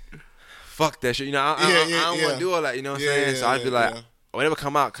fuck that shit. You know, I don't want to do all that. You know what I'm saying? So I'd be like, whatever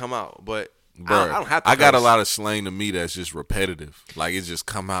come out. But Bro, I don't have to. I got a curse. lot of slang to me that's just repetitive. Like it just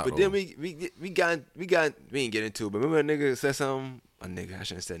come out. But then we ain't get into it. But remember a nigga said something. A nigga, I shouldn't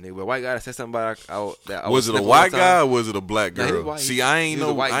have said nigga, but a white guy that said something about that. I was it a sniffing white one time. guy or was it a black Nah, he girl? was white. See, I ain't He was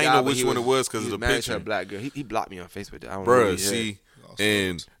a know white guy, know but which he one it was because he of the married to picture. a black girl. He blocked me on Facebook. I don't know Bruh, who he see, Lost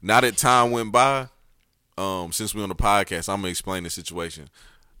and phones. now that time went by, since we on the podcast, I'm gonna explain the situation.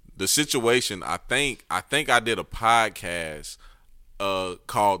 The situation, I think I did a podcast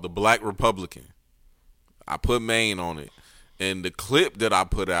called The Black Republican. I put Maine on it, and the clip that I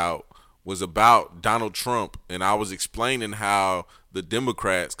put out was about Donald Trump, and I was explaining how the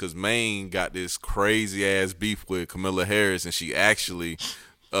Democrats, because Maine got this crazy ass beef with Kamala Harris, and she actually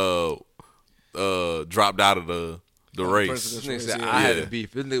dropped out of the race. This nigga said Yeah. I had Yeah. the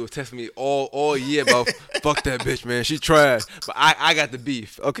beef. This nigga was texting me all year about fuck that bitch, man. She trash. But I got the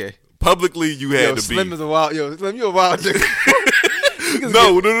beef. Okay. Publicly, you had Yo, the Slim beef. is a wild. Yo, Slim, you a wild nigga.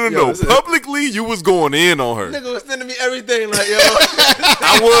 No. Yo, listen. Publicly, you was going in on her. Nigga was sending me everything like yo.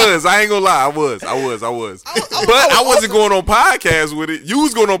 I was. I ain't gonna lie. I was. But I wasn't going on podcasts with it. You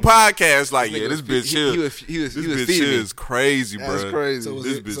was going on podcasts like, yeah, this bitch here. He was This feeding bitch me. here is crazy, bro. That's crazy. So was,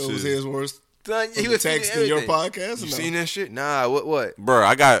 This it, bitch so was is- his worse? Son, he Was was the feeding text in your everything. podcast? You or no? seen that shit? Nah. What? Bro,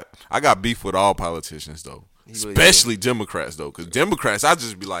 I got beef with all politicians though. really Especially Democrats though, because Democrats, I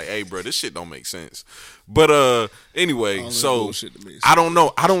just be like, "Hey, bro, this shit don't make sense." But anyway, All that so bullshit to me. I don't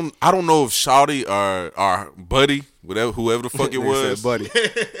know. I don't know if Shawty or our buddy, whoever the fuck it Nigga was, said, buddy.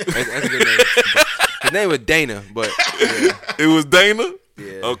 That's a good name. His name was Dana, but yeah. it was Dana.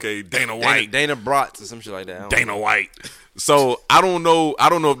 Yeah. Okay, Dana White. Dana Bratz or some shit like that. I don't Dana know. White. So I don't know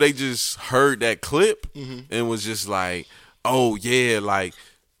if they just heard that clip Mm-hmm. and was just like, oh yeah, like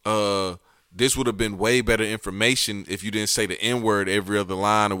this would have been way better information if you didn't say the N-word every other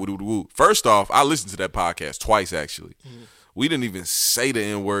line or woo. First off, I listened to that podcast twice actually. Mm-hmm. We didn't even say the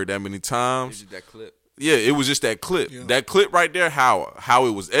N-word that many It's times. just that clip. Yeah, it was just that clip. Yeah. That clip right there, how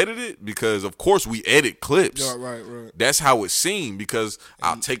it was edited, because of course we edit clips. Yeah, right. That's how it seemed, because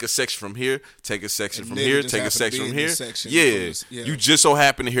I'll take a section from here, take a section And from then it here, just take a happened to section be from in here. this section. Yeah, Yeah. you just so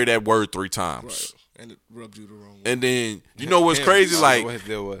happen to hear that word 3 times. Right. And it rubbed you the wrong way. And then you know what's Damn, crazy? I don't Like know what his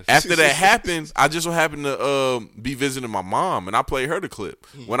deal was. after that happened, I just so happened to be visiting my mom, and I played her the clip.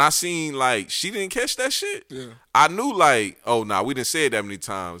 When I seen like she didn't catch that shit, Yeah. I knew like, oh nah, we didn't say it that many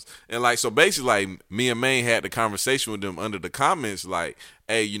times. And like so basically, like me and Maine had the conversation with them under the comments, like,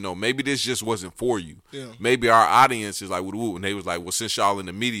 hey, you know, maybe this just wasn't for you. Yeah. Maybe our audience is like, woo, and they was like, well, since y'all in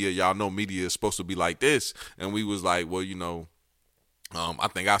the media, y'all know media is supposed to be like this, and we was like, well, you know. I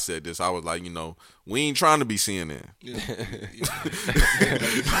think I said this. I was like, you know, we ain't trying to be CNN.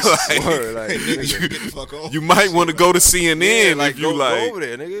 Like, Word, like, Nigga, get the fuck on. you might want to go to CNN like, if you go like. over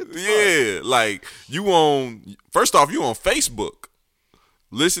there, nigga. Yeah, like you on. First off, you on Facebook,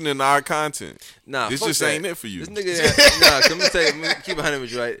 listening to our content. Nah, this fuck just that. ain't it for you. This nigga, let me tell you, keep it 100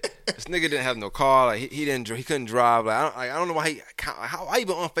 with you, right? This nigga didn't have no car. Like he couldn't drive. Like I don't know why how you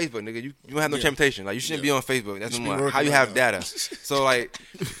been on Facebook, nigga? You don't have no temptation. Like you shouldn't be on Facebook. That's should be number one. working How you right have now. data? So like.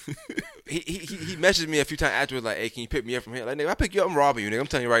 He messaged me a few times afterwards like, hey, can you pick me up from here? Like, nigga, I pick you up, I'm robbing you, nigga. I'm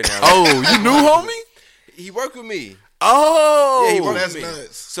telling you right now. Oh, you knew, homie? He worked with me. Oh, Yeah, he worked that's with me.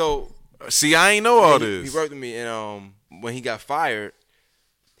 nuts. So see, I ain't know all he this. worked with me, and when he got fired,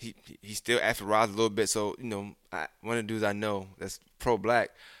 he still asked for rides a little bit. So you know, one of the dudes I know that's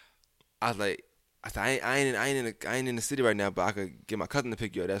pro-black, I said I ain't in the city right now, but I could get my cousin to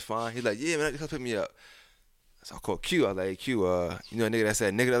pick you up. That's fine. He's like, yeah, man, come pick me up. So I called Q. I was like, hey, Q, you know a nigga that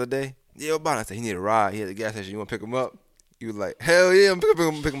said nigga the other day? Yeah, about I said he need a ride. He had the gas station. You want to pick him up? He was like, hell yeah, I'm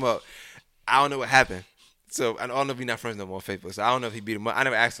pick him up. I don't know what happened. So I don't know if he's not friends no more on Facebook. So I don't know if he beat him up. I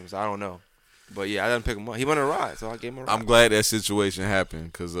never asked him, so I don't know. But yeah, I didn't pick him up. He wanted a ride, so I gave him a ride. I'm glad that situation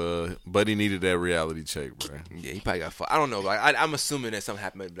happened because Buddy needed that reality check, bro. Yeah, he probably got fucked. I don't know. Like I'm assuming that something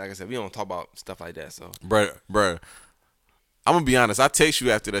happened. Like I said, we don't talk about stuff like that. So Bruh, I'm gonna be honest. I text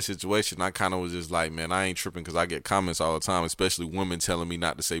you after that situation. I kind of was just like, man, I ain't tripping because I get comments all the time, especially women telling me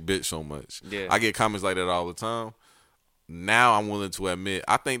not to say bitch so much. Yeah. I get comments like that all the time. now I'm willing to admit,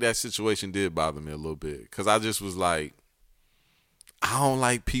 I think that situation did bother me a little bit. Because I just was like, I don't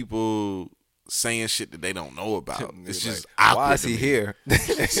like people saying shit that they don't know about. It's just awkward. Why is to he me. here?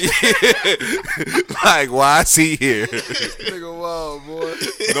 Like, why is he here? Nigga, wow, boy.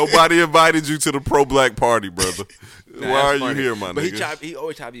 Nobody invited you to the pro-black party, brother. Nah, Why are that's you funny. here, my but nigga? he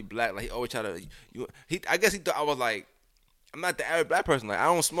always try to be black. Like he always try to. I guess he thought I was like, I'm not the average black person. Like I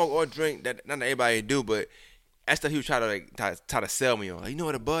don't smoke or drink. That not everybody do, but that stuff he was trying to like try to sell me on. Like you know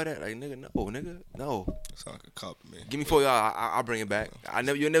what a bud at? Like nigga, no. Sound like a compliment. Give me $4. I'll bring it back.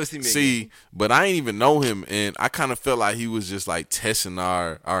 You'll never see me. See, again. but I ain't even know him, and I kind of felt like he was just like testing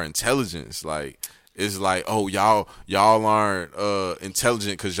our intelligence. Like it's like, oh y'all aren't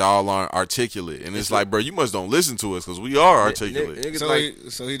intelligent because y'all aren't articulate, and it's like, bro, you must don't listen to us because we are articulate. Niggas So, like,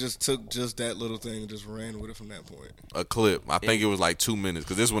 so he just took just that little thing and just ran with it from that point. A clip, I think it was like 2 minutes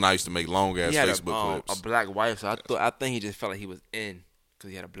because this is when I used to make long ass he had Facebook a clips. black wife, so I think he just felt like he was in because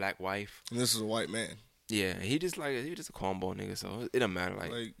he had a black wife. And this is a white man. Yeah, he just a cornball nigga, so it don't matter.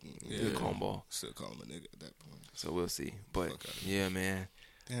 Like yeah, he's a cornball. Still call him a nigga at that point. So we'll see. But yeah, man.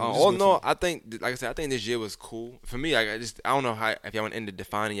 Damn, All in all, I think, like I said, I think this year was cool for me. Like I don't know how if y'all want to end the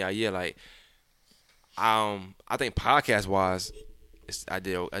defining y'all year. Like, I think podcast wise, I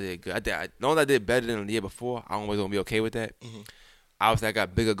did good. Knowing I did better than the year before, I'm always gonna be okay with that. Mm-hmm. Obviously, I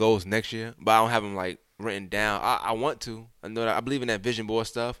got bigger goals next year, but I don't have them like written down. I want to. I know that I believe in that vision board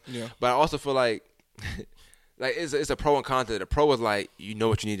stuff. Yeah. But I also feel like. Like it's a pro and con to it. The pro is like you know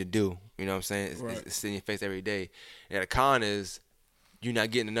what you need to do. You know what I'm saying? It's in your face every day. And the con is you're not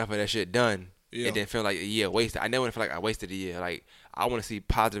getting enough of that shit done. Yeah. And then feel like a year wasted. I never want to feel like I wasted a year. Like I want to see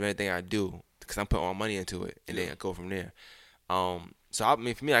positive in anything I do because I'm putting all my money into it and then I go from there. So I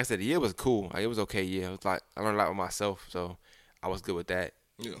mean for me, like I said, the year was cool. Like it was okay. Yeah, it was like I learned a lot with myself, so I was good with that.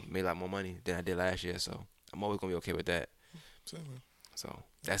 Yeah. Made a lot more money than I did last year, so I'm always gonna be okay with that. Same, man. So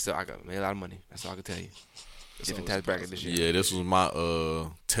that's it. I made a lot of money. That's all I can tell you. Different tax bracket this year. Yeah, this was my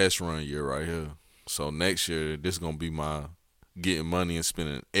test run year right here. So next year, this is gonna be my getting money and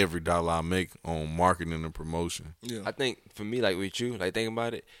spending every dollar I make on marketing and promotion. Yeah. I think for me, like with you, like thinking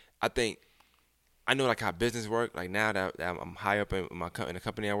about it, I know like how business work. Like now that I'm higher up in the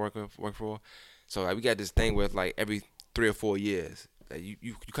company I work for, so like we got this thing with like every 3 or 4 years, like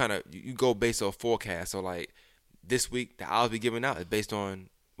you kind of you go based on forecast. So like this week, the hours we giving out is based on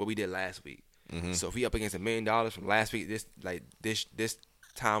what we did last week. Mm-hmm. So if we up against $1 million from last week, this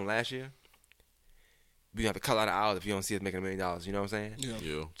time last year, we have to cut out of hours if you don't see us making $1 million. You know what I'm saying?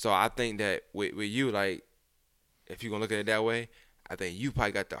 Yeah. So I think that with you, like, if you're gonna look at it that way, I think you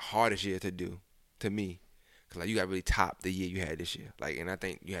probably got the hardest year to do, to me, cause like you got really top the year you had this year. Like, and I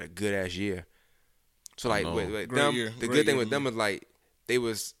think you had a good ass year. So like with Great them, year. the Great good thing year, with them is like they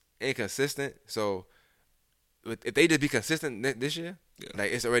was inconsistent. So if they just be consistent this year,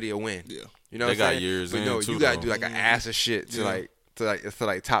 like it's already a win. Yeah. You know They what got I'm saying? years but in, no, too, you gotta though. do like an ass of shit to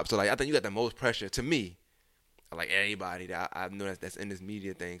like top. So like I think you got the most pressure to me. Like everybody that I know that's in this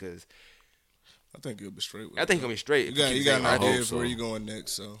media thing, because I think you'll be straight with I think you're gonna be straight. You got an I idea hope of so. where you going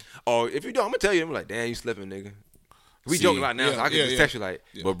next, so. Or if you don't, I'm gonna tell you. I'm like, damn, you slipping, nigga. We See, joking a lot now, so I can yeah, just yeah. text you like,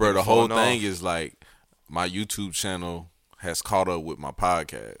 But bro, the Nigga whole falling thing off. is like my YouTube channel has caught up with my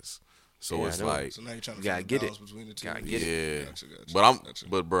podcast, so Yeah, it's I know. like, So now you're trying to You gotta find get balance it. between the two. Gotta get yeah. Gotcha.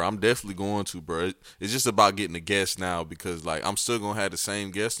 But bro, I'm definitely going to, bro. It's just about getting the guests now because like I'm still gonna have the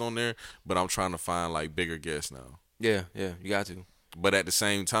same guests on there, but I'm trying to find like bigger guests now. yeah, you got to. But at the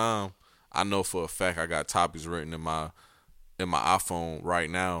same time, I know for a fact I got topics written in my iPhone right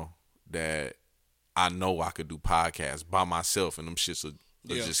now that I know I could do podcasts by myself, and them shits will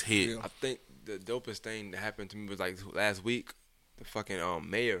just hit. Yeah. I think the dopest thing that happened to me was like last week. The fucking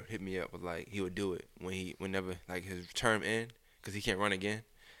mayor hit me up with like he would do it whenever like his term end because he can't run again.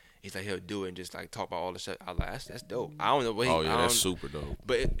 He's like he'll do it and just like talk about all the shit. I was like that's dope. I don't know what he. Oh yeah, I that's don't- super dope.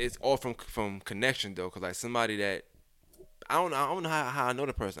 But it's all from connection though, cause like somebody that I don't know how I know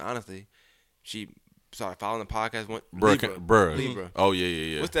the person honestly. She started following the podcast. Libra. Oh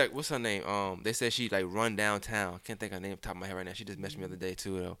yeah. What's her name? They said she like run downtown. Can't think of her name off the top of my head right now. She just messaged me the other day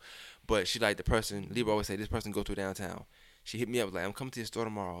too though. But she like the person. Libra always say this person go through downtown. She hit me up like I'm coming to your store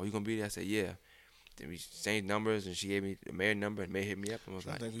tomorrow. You gonna be there? I said yeah. Then we exchanged numbers and she gave me the mayor number and May hit me up and was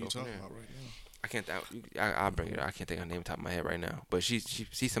I like, think who go you from talking there. about right now. I can't. I'll bring it up. I can't think of her name off the top of my head right now. But she's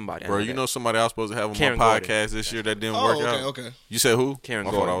somebody. I Bro, know you that. know somebody I was supposed to have on Karen my Gordon. podcast this year that didn't Oh, work okay, out. okay. You said who? Karen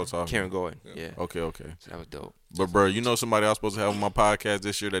I Gordon. thought I was talking. Karen Gordon. Yeah. Okay. So that was dope. But bro, you know somebody I was supposed to have on my podcast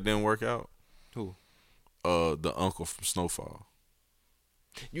this year that didn't work out? Who? The uncle from Snowfall.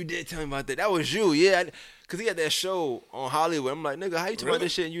 You did tell me about that. That was you, yeah. Cause he had that show on Hollywood. I'm like, nigga, how you talking about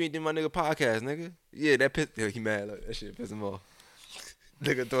this shit and you ain't did my nigga podcast, nigga? Yeah, that pissed. He mad. Look, that shit pissed him off.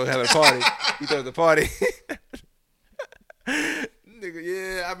 Nigga having a party. He throws the party. Nigga,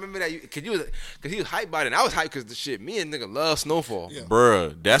 yeah, I remember that. Cause he was hyped about it. And I was hyped cause the shit. Me and nigga love Snowfall. Yeah.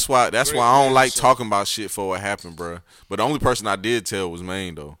 Bruh, that's why I don't like talking about shit for what happened, bruh. But the only person I did tell was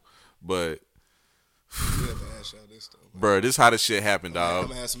Maine though. But you have to ask y'all this though. Bruh, this how the shit happened, dog. I'm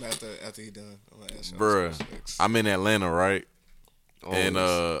gonna ask him after he done. I'm gonna ask y'all. Bruh, I'm in Atlanta, right? And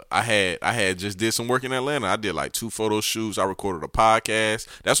I had just did some work in Atlanta. I did like 2 photo shoots. I recorded a podcast.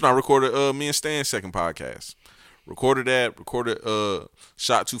 That's when I recorded me and Stan's second podcast.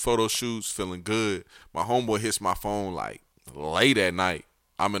 Shot 2 photo shoots, feeling good. My homeboy hits my phone like late at night.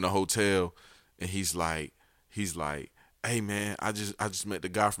 I'm in a hotel and he's like, hey man, I just met the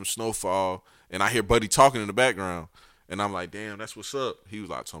guy from Snowfall, and I hear Buddy talking in the background. And I'm like, damn, that's what's up. He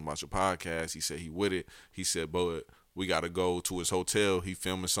was like talking about your podcast. He said he with it. He said, but we got to go to his hotel. He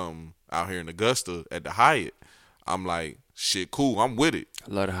filming something out here in Augusta at the Hyatt. I'm like, shit, cool. I'm with it.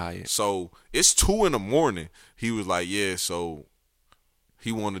 I love the Hyatt. So it's 2 a.m. He was like, yeah, so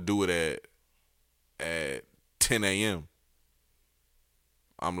he want to do it at 10 a.m.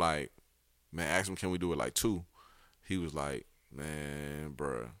 I'm like, man, ask him, can we do it like 2? He was like, man,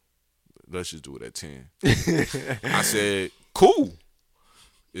 bruh, let's just do it at 10. I said, cool.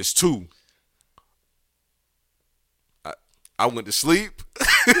 It's 2. I went to sleep.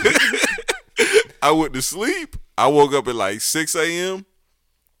 I woke up at like 6 a.m.,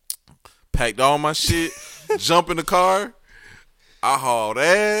 packed all my shit, jumped in the car. I hauled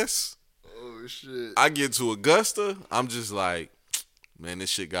ass. Oh, shit. I get to Augusta. I'm just like, man, this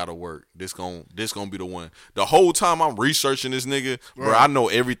shit gotta work. This gonna be the one. The whole time I'm researching this nigga, bro, I know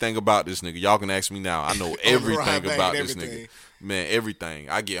everything about this nigga. Y'all can ask me now. I know everything about this nigga. Man, everything.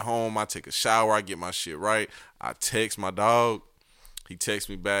 I get home, I take a shower, I get my shit right. I text my dog. He texts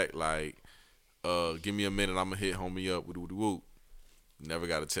me back like, give me a minute, I'm gonna hit homie up. Woo. Never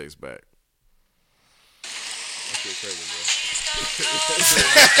got a text back. That shit crazy, bro.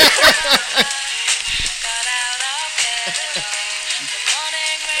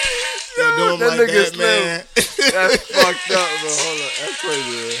 Y'all doing that like nigga that, man. That's fucked up, bro. Hold on. That's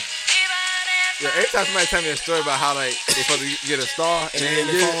crazy, man. Yeah, every time somebody tell me a story about how like they supposed to get a star and And then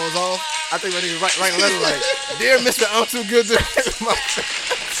the phone's off. I think my niggas writing a letter like, dear Mr. I'm too good to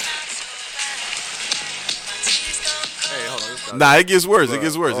Hey, hold on. Nah, it gets worse. Bro. It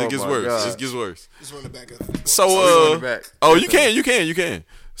gets worse. Oh It gets my worse. God. It gets worse. Just run it back up. So you can.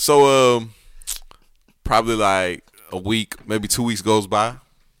 So probably like a week, maybe 2 weeks goes by.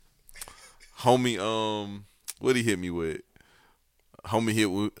 Homie, what he hit me with? Homie hit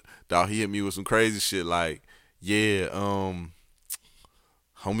me with some crazy shit like, yeah, homie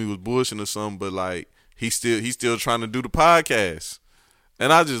was bullshitting or something, but like he's still trying to do the podcast.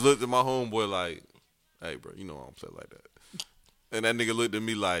 And I just looked at my homeboy like, hey bro, you know I don't play like that. And that nigga looked at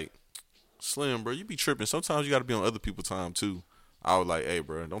me like, Slim, bro, you be tripping. Sometimes you gotta be on other people's time too. I was like, hey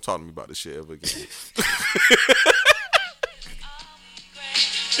bro, don't talk to me about this shit ever again.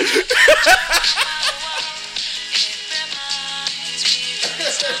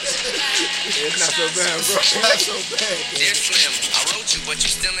 It's not so bad, bro. It's not so bad. Dear Slim, I wrote you, but you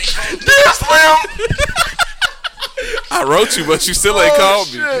still ain't called me. Dear Slim, I wrote you, but you still ain't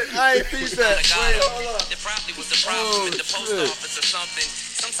called me. I ain't think that. Wait, hold up. There probably was a problem at the post office or something.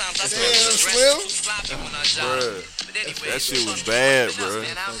 Sometimes I swear Damn, the Slim. dress was sloppy when I jotted. Bruh, But anyway, that shit was bad, bro.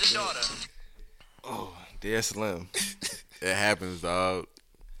 man, how's your daughter? Oh, dear Slim. It happens, dog.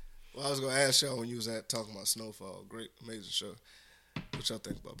 Well, I was gonna ask y'all when you was talking about Snowfall. Great, amazing show. What y'all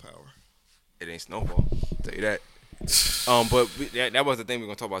think about Power? It ain't Snowfall. I'll tell you that. But that was the thing we are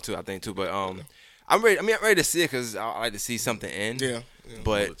gonna talk about too. I think too. But I'm ready. I mean, I'm ready to see it because I like to see something end. Yeah.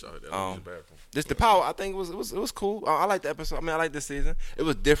 But just the Power, I think it was cool. I like the episode. I mean, I like this season. It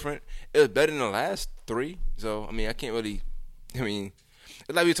was different. It was better than the last 3. So I mean, I can't really. I mean,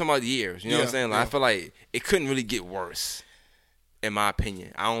 it's like we were talking about years. You know what I'm saying? Like, I feel like it couldn't really get worse. In my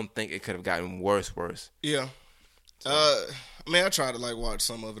opinion, I don't think it could have gotten worse. Yeah. I mean, I tried to like watch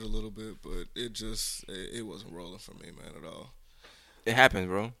some of it a little bit, but it wasn't rolling for me, man, at all. It happens,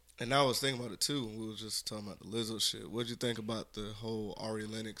 bro. And I was thinking about it too. We were just talking about the Lizzo shit. What'd you think about the whole Ari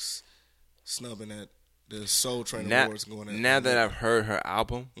Lennox snubbing at the Soul Train Awards going on? Now that I've heard her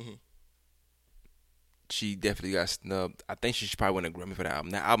album, she definitely got snubbed. I think she should probably win a Grammy for that album.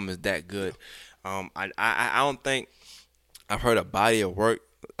 That album is that good. I don't think I've heard a body of work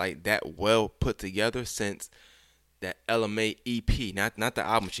like that well put together since that LMA EP, not the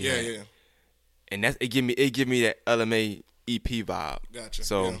album she had. Yeah. And it give me that LMA EP vibe. Gotcha.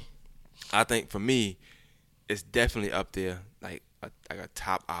 So Yeah. I think for me, it's definitely up there, like a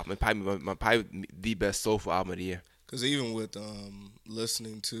top album. Probably the best soulful album of the year. Because even with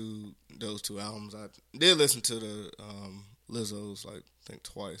listening to those two albums, I did listen to the Lizzo's, like, I think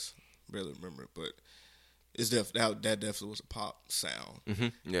twice. Barely remember it, but it's that definitely was a pop sound.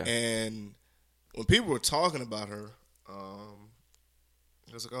 Mm-hmm. Yeah. And when people were talking about her,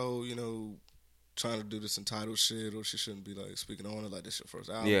 it was like, oh, trying to do this entitled shit, or she shouldn't be, like, speaking on it like this your first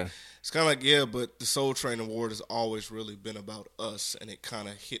album. Yeah. It's kind of like, yeah, but the Soul Train Award has always really been about us, and it kind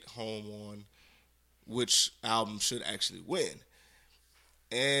of hit home on which album should actually win.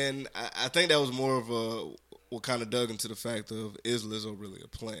 And I think that was more of what kind of dug into the fact of, is Lizzo really a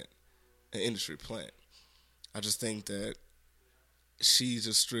plant, an industry plant? I just think that she's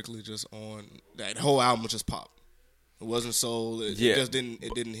just strictly just on, that whole album was just pop. It wasn't soul. It just didn't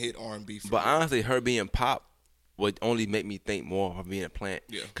hit R&B for But me. honestly, her being pop would only make me think more of her being a plant.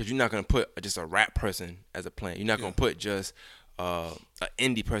 Yeah. Because you're not going to put just a rap person as a plant. You're not going to put just an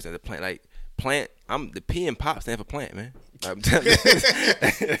indie person as a plant. Like, plant, the P in pop stand for plant, man. I'm telling you.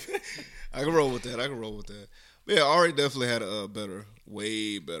 I can roll with that. But yeah, Ari definitely had a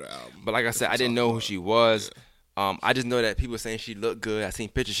way better album. But like I said, I didn't know who she was. I just know that people were saying she looked good. I seen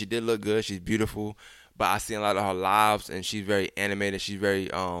pictures. She did look good. She's beautiful. But I seen a lot of her lives, and she's very animated. She's very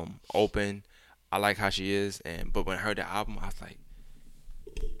open. I like how she is. But when I heard the album, I was like,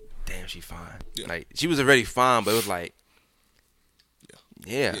 damn, she fine. Yeah. Like, she was already fine, but it was like,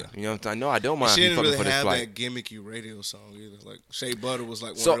 yeah. You know what I'm saying? No, I don't mind She you didn't fucking really for this have flight. that gimmicky radio song either. Like, Shea Butter was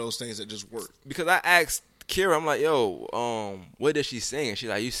like one So- of those things that just worked. Because I asked Kira, I'm like, yo, what does she sing? And she's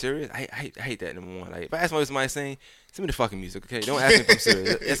like, you serious? I hate that, number one. Like, if I ask my somebody saying, send me the fucking music, okay? Don't ask me if I'm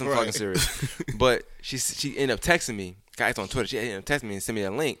serious. Yes, I'm Right. fucking serious. But she ended up texting me. Guys on Twitter, she ended up texting me and sent me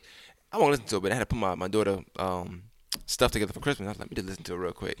that link. I won't listen to it, but I had to put my daughter stuff together for Christmas. I was like, let me just listen to it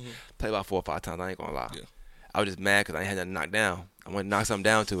real quick. Play about 4 or 5 times. I ain't gonna lie. Yeah. I was just mad because I ain't had nothing knocked down. I wanted to knock something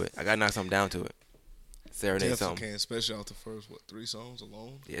down to it. I got to knock something down to it. Serenade Definitely something. can, especially off the first 3 songs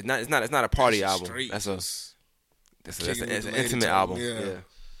alone. Yeah, it's not a party That's album. straight, That's just it's kicking an with the lady intimate talk. album. Yeah. Yeah.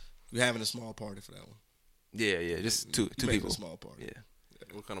 You're having a small party for that one. Yeah, just two Making people. a small party.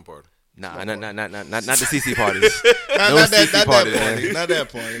 Yeah. What kind of party? Nah, not the CC parties. Not, No not that, CC not party, that man. party. Not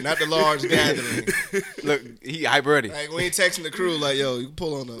that party. Not the large gathering. Look, he hype ready. Like, we ain't texting the crew like, yo, you can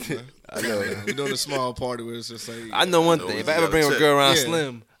pull on up, man. I know. We're doing a small party where it's just like, I know one know thing. what If you I ever gotta bring a check. girl around Yeah.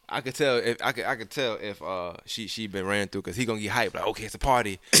 Slim, I could tell if she been ran through because he gonna get hyped. Like, okay, it's a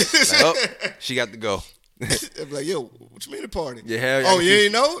party. Like, oh, she got to go. I'd be like, yo, what you mean a party? Yeah, hell yeah, Oh, I can you see-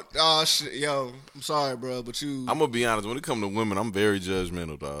 ain't know? Oh, shit. Yo, I'm sorry, bro, but you. I'm gonna be honest. When it comes to women, I'm very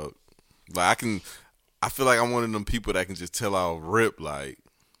judgmental, dog. Like I feel like I'm one of them people that can just tell out rip, like,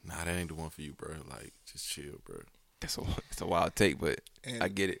 nah, that ain't the one for you, bro. Like, just chill, bro. It's a wild take, but And- I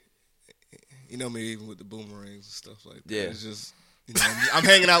get it. You know me, even with the boomerangs and stuff like that. Yeah. It's just, I'm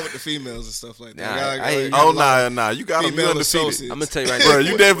hanging out with the females and stuff like that. Nah, I I- got Oh a lot of nah. You got him. You female undefeated, associates. I'm gonna tell you right bro. now,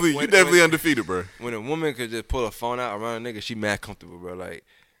 You definitely undefeated, bro. when a woman could just pull a phone out around a nigga, she mad comfortable, bro. Like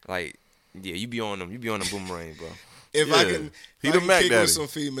yeah, you be on them boomerang, bro. If Yeah. I can, He if the I can Mac kick Daddy. with some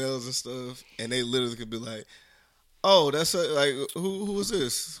females and stuff, and they literally could be like, "Oh, that's like who is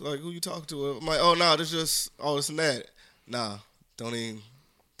this? Like, who you talking to?" I'm like, "Oh no, this just this and that." Nah, don't even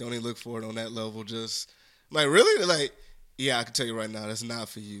look for it on that level. Just I'm like, really? Like, yeah, I can tell you right now, that's not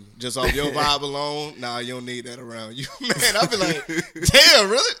for you. Just off your vibe alone, nah, you don't need that around you, man. I'll be like, damn,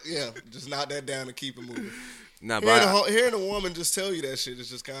 really? Yeah, just knock that down and keep it moving. Nah, but Hearing a woman just tell you that shit is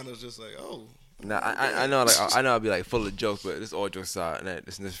just kind of just like, oh. I know, like I know I'll be like full of jokes, but this all jokes aside, and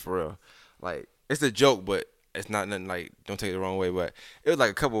this for real. Like, it's a joke, but it's not nothing like, don't take it the wrong way. But it was like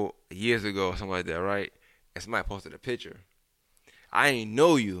a couple years ago or something like that, right? And somebody posted a picture. I ain't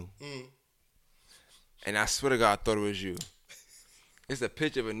know you, and I swear to God, I thought it was you. It's a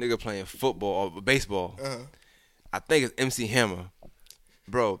picture of a nigga playing football or baseball. I think it's MC Hammer.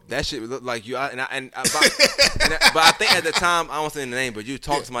 Bro, that shit looked like you. But I think at the time, I don't say the name, but you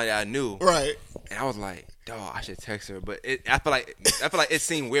talked to somebody I knew. Right. And I was like, dog, I should text her. But I feel like it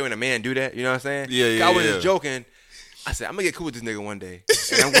seemed weird when a man do that. You know what I'm saying? Yeah, 'Cause I was yeah. just joking. I said, I'm gonna get cool with this nigga one day,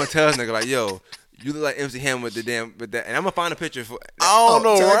 and I'm gonna tell this nigga like, yo, you look like MC Hammer with that, and I'm gonna find a picture for. I don't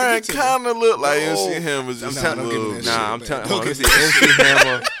know. tag Ryan it to me. kind of look like No. MC Hammer's just telling- don't give me that shit. Nah, I'm man. telling. Don't Hold on, let me give see. me MC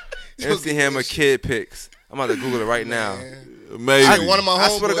Hammer, Don't MC give me Hammer that shit. kid pics. I'm about to Google it right now. Maybe. Hey, one of my I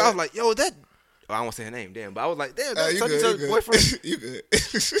swear to homeboys- God, I was like, yo, that. Oh, I won't say her name, damn. But I was like, damn, that's you such and good, such you good. boyfriend. You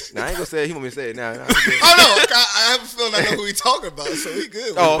good. Nah, I ain't gonna say it. He want me to say it now. Nah, I'm good. Oh no, I have a feeling I know who he talking about, so he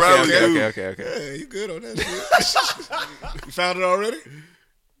good. Oh, probably okay, do. okay. Yeah, you good on that shit. You found it already?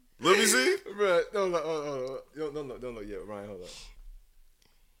 Let me see. Bro, don't look yet, Ryan. Hold up.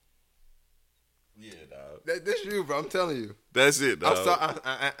 Yeah, dog. That's you, bro. I'm telling you. That's it, dog. I'm sorry.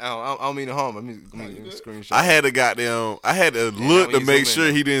 I don't mean to harm. I mean screenshot. I had to look when to you make zoom in,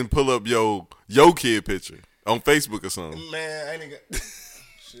 sure he didn't pull up your kid picture on Facebook or something. Man, I ain't got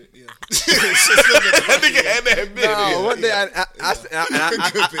shit. Yeah. That nigga had that admit it. No, one day I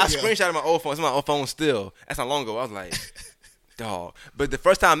Yeah. screenshotted my old phone. It's my old phone still. That's not long ago. I was like, dog. But the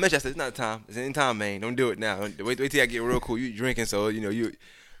first time I mentioned, I said, it's not the time. It's any time, man. Don't do it now. Wait till I get real cool. You drinking, so you.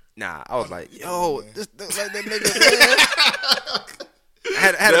 Nah, I was like, yo, this look like that nigga, man. I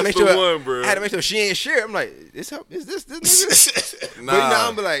had to That's make the sure. one, bro. I had to make sure she ain't share. I'm like, is this nigga? Nah. But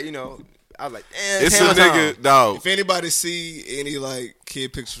I'm be like, I was like, damn, It's a Hammer nigga, time. dog. If anybody see any like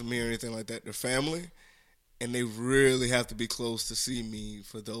kid pictures of me or anything like that, their family, and they really have to be close to see me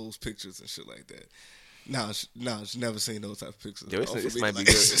for those pictures and shit like that. Nah, she's never seen those type of pictures. Yo, off of this me. might be Like,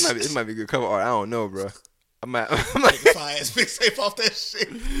 good. It might be good cover art. I don't know, bro. I'm like, fire ass mixtape off that shit.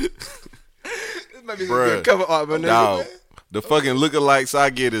 this might be Bruh. good cover art, but Dog. The fucking lookalikes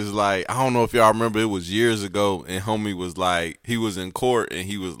I get is like, I don't know if y'all remember, it was years ago, and homie was like, he was in court, and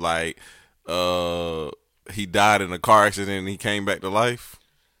he was like, he died in a car accident, and he came back to life.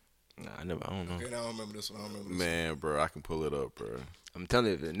 Nah, I don't know. Okay, I don't remember this one. Man, bro, I can pull it up, bro. I'm telling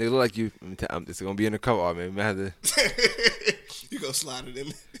you, if a nigga look like you, it's gonna be in the cover art, man. We might have to You go slide it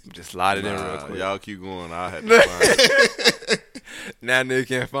in. just slide it in real Nah, quick. y'all keep going. I had to find it. Now nigga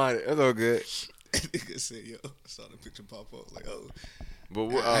can't find it. That's all good. Nigga said, "Yo, I saw the picture pop up." Like, oh, But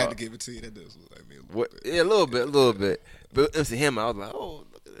I had to give it to you. That does look like me a little bit. Yeah, a little bit. But it was him. I was like, oh,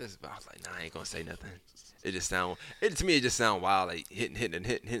 look at this. But I was like, nah, I ain't gonna say nothing. It just sound wild, like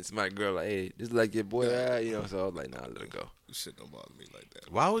hitting somebody girl, like, hey, this is like your boy, So I was like, nah, let it go. This shit don't bother me like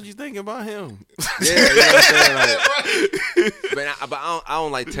that. Why was you thinking about him? Yeah, you know what I'm saying? Like, but I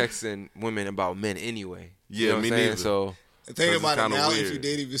don't like texting women about men anyway. You Yeah, know what me I'm saying? neither. So The thing 'Cause about it's it kinda now, if weird. you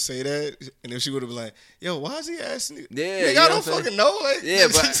did even say that, and if she would have been like, "Yo, why is he asking you?" Yeah, Nigga, you know I what don't I'm saying? fucking know. Like, yeah,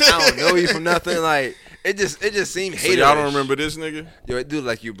 but I don't know you from nothing. Like it just seemed So haterish. y'all don't remember this nigga? Yo, it do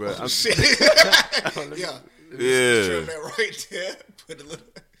like you, bro. I'm, Shit. Yeah. Yeah. Trim that right there. Put a little.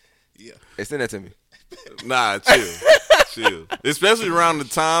 Yeah. hey, send that to me. Nah, chill. Especially around the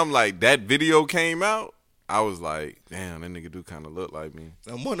time like that video came out, I was like, damn, that nigga do kind of look like me.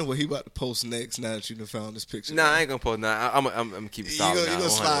 I'm wondering what he about to post next. Now that you done found this picture. Nah, I ain't gonna post. Nah, I'm gonna keep it You solid. gonna now.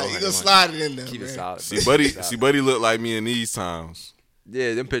 slide. You 100, gonna slide it in there. Keep it man. solid. See, buddy look like me in these times.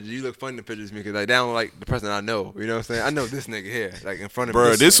 Yeah, them pictures. You look funny in the pictures to me because like down like the person I know. You know what I'm saying? I know this nigga here, like in front of me.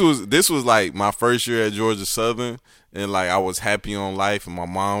 Bro, this was like my first year at Georgia Southern, and like I was happy on life, and my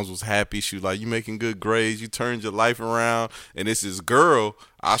mom's was happy. She was like, "You making good grades. You turned your life around." And it's this girl.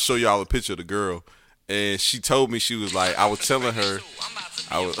 I'll show y'all a picture of the girl. And she told me, she was like, I was telling her,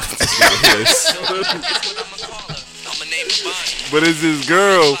 but it's this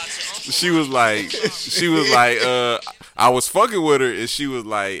girl. She was like, I was fucking with her, and she was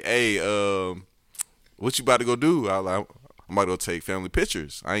like, hey, what you about to go do? I was like, I'm about to go take family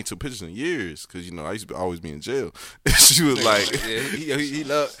pictures. I ain't took pictures in years because I used to always be in jail. She was like, yeah, he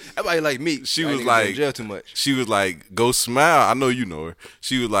love everybody like me. She That was nigga like, in jail too much. She was like, go smile. I know you know her.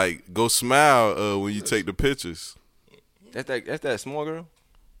 She was like, go smile when you take the pictures. That's that small girl.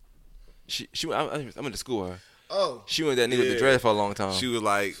 I'm in the school with her. Oh, She went that nigga with the dread for a long time. She was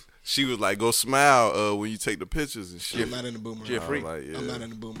like, go smile when you take the pictures and shit. I'm not in the boomerang. She a freak. Like, yeah. I'm not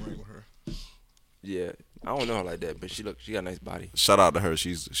in the boomerang with her. Yeah, I don't know her like that, but she got a nice body. Shout out to her.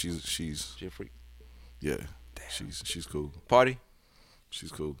 She's She a freak. yeah. She's cool. Party.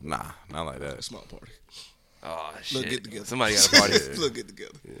 She's cool. Nah, not like that. Small party. Oh shit. Look, get together. Somebody got a party. Look, get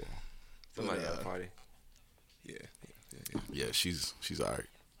together. Somebody got a party. Yeah. Yeah, she's alright.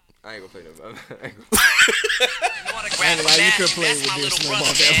 I ain't gonna play no. I ain't gonna lie, you could play with this no more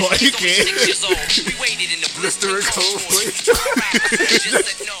that boy. You can. We waited in the blistering cold. Just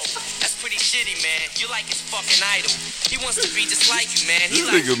said no. That's pretty shitty, man. You like his fucking idol. He wants to be just like you, man. He This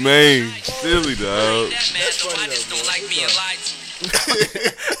likes nigga main, silly dog. that, man. So I just don't like being lied to.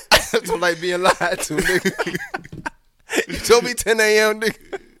 I don't like being lied to, nigga. You told me 10 a.m.,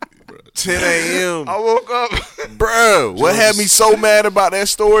 nigga. 10 a.m. I woke up. Bruh, what had me so mad about that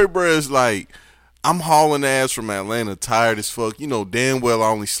story, bruh, is like, I'm hauling ass from Atlanta, tired as fuck. You know damn well I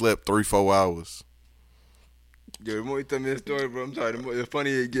only slept 3-4 hours. Yo, the more you tell me this story, bro, I'm sorry. The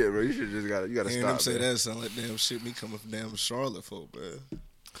funnier it get, bro. You gotta Hearing stop. them say man. that sound like damn shit. Me coming from damn Charlotte, folk, man.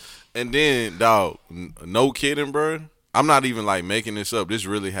 And then, dog, no kidding, bruh. I'm not even like making this up. This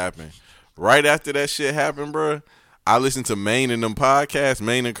really happened. Right after that shit happened, bruh, I listened to Maine and them podcasts,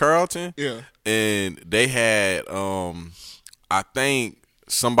 Maine and Carlton. Yeah. And they had, I think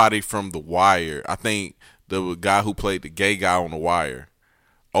somebody from The Wire. I think the guy who played the gay guy on The Wire,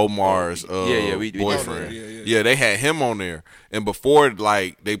 Omar's we boyfriend. Yeah. They had him on there. And before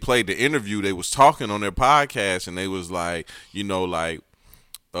like they played the interview, they was talking on their podcast, and they was like, you know, like,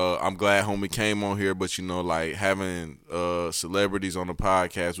 I'm glad homie came on here, but you know, like having celebrities on the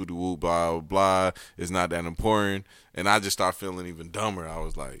podcast with the woo blah blah blah is not that important. And I just start feeling even dumber. I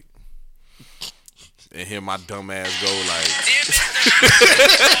was like, and hear my dumb ass go like,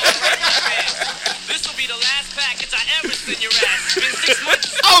 This will be the last package I ever send your ass. It's been 6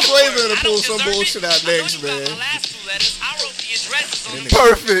 months. I was waiting to pull some bullshit out next, man.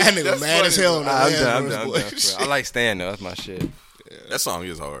 Perfect. That nigga mad as hell. I'm done. I like Stan though. That's my shit. that song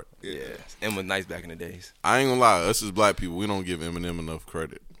is hard. Yeah, M was nice back in the days. I ain't gonna lie, us as black people, we don't give Eminem enough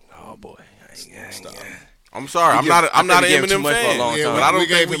credit. Oh boy, Stop. I'm sorry, I'm not an Eminem fan, but I don't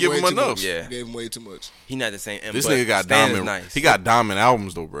think we give him enough. Yeah, we gave him way too much. He not the same. M, this but nigga got Stan is diamond. nice. He got diamond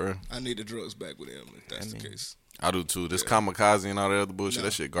albums though, bro. I need the drugs back with him if that's the case. I do too. This kamikaze and all that other bullshit,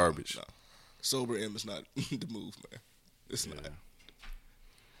 that shit garbage. No. Sober M is not the move, man. It's not.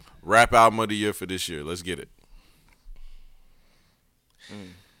 Rap album of the year for this year. Let's get it.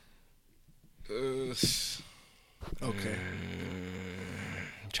 Okay.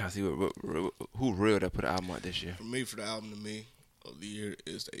 I'm trying to see who real that put an album out this year. For the album of the year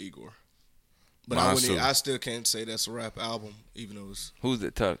is the Igor. But Mine I still can't say that's a rap album, even though it's Who's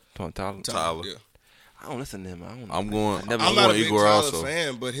it? Tyler. Tyler. Yeah. I don't listen to him. I'm going I'm not a big Igor Tyler also.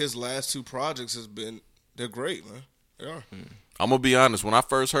 fan, but his last two projects they're great, man. They are. I'm gonna be honest. When I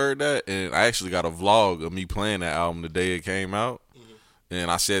first heard that, and I actually got a vlog of me playing that album the day it came out, and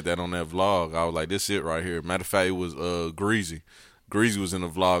I said that on that vlog. I was like, "This it right here." Matter of fact, it was Greasy. Greasy was in the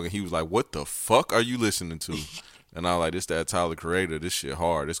vlog, and he was like, "What the fuck are you listening to?" And I was like, "This that Tyler Creator. This shit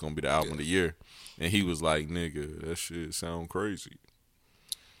hard. It's gonna be the album of the year." And he was like, "Nigga, that shit sound crazy."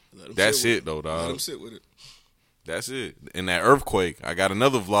 That's it though, dog. Let him sit with it. That's it. And that Earthquake, I got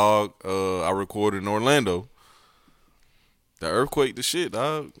another vlog I recorded in Orlando. The Earthquake, the shit,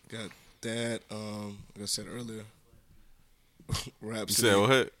 dog. Got that. Like I said earlier, Rhapsody. You said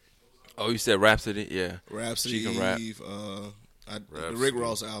what? Oh, you said Rhapsody? Yeah. Rhapsody. She can rap. The Rick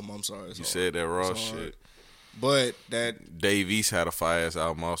Ross album. I'm sorry. You said that Ross shit. But that Dave East had a fire ass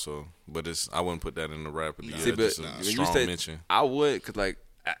album also, but I wouldn't put that in the rap of the year. See, but Just a strong mention. I would, cause like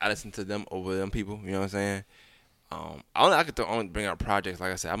I listen to them over them people. You know what I'm saying? I could only bring out projects.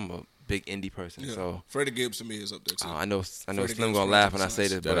 Like I said, I'm a big indie person, so Freddie Gibbs to me is up there too. I know Freddie Slim Gibbs gonna laugh when I say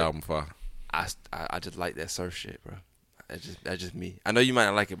this, That but album fire. I just like that surf shit, bro. That's just me. I know you might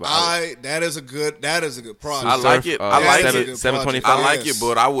not like it, but that is a good project. I like it. I like That's a it. good 725. I like Yes. it,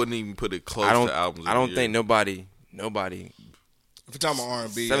 but I wouldn't even put it close to albums. I don't of the year. think nobody. If you're talking about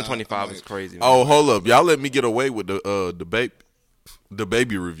R&B, 725 is crazy. Man. Oh, hold up, y'all let me get away with the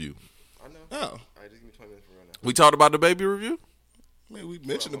baby review. Oh, We talked about the baby review. man, we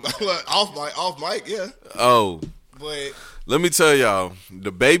mentioned about off mic, yeah. Oh, But let me tell y'all,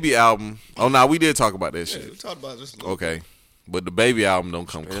 the baby album. Oh, no, we did talk about that yeah, we shit. talked about this. A little Okay, but the baby album don't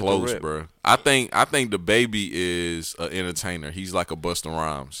come Straight off the close, rip. bro. I think the baby is an entertainer. He's like a Busta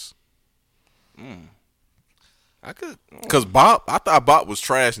Rhymes. I could. Cause Bop, I thought Bop was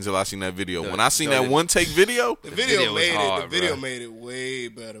trash until I seen that video. When I seen that one take video, The video video was made hard, it. The video bruh. made it way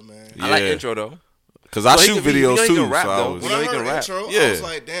better, man. Yeah. I like intro though. cause I Well, he shoot can- videos he too. can rap, So I though. was, When You know I he heard can the rap. intro, Yeah. I was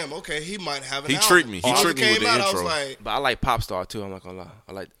like, damn, okay, he might have an He album. tricked me. He Once it tricked me with came the out, I intro. was like, But I like Pop Star too. I'm not gonna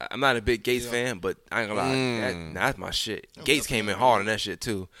lie. I'm not a big Gates fan, but I ain't gonna lie. That's my shit. Gates came in hard on that shit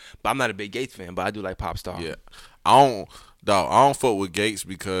too. But I'm not a big Gates fan. But I do like Pop Star. yeah, I don't fuck with Gates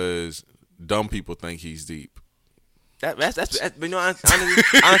because dumb people think he's deep. That's you know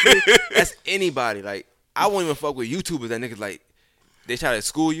honestly, that's anybody. Like I won't even fuck with YouTubers that niggas like. They try to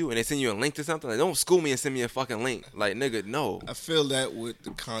school you and they send you a link to something. Like, don't school me and send me a fucking link. Like, nigga, no. I feel that with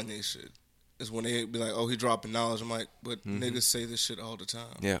the Kanye shit. Is when they be like, oh, he dropping knowledge. I'm like, but niggas say this shit all the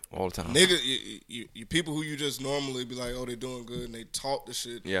time. Yeah, all the time. Nigga, you people who you just normally be like, oh, they doing good, and they talk the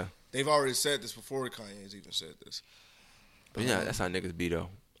shit. Yeah. They've already said this before Kanye's even said this. But yeah, that's how niggas be though.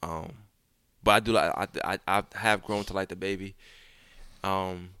 But I do like I have grown to like the baby.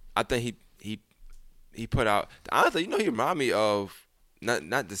 I think he put out honestly, you know, he remind me of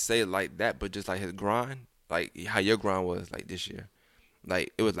not to say it like that, but just like his grind, like how your grind was like this year.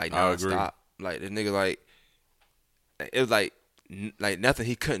 Like it was like I agree. nonstop. Like this nigga like it was like nothing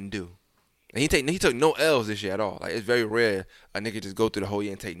he couldn't do. And he took no L's this year at all. Like it's very rare a nigga just go through the whole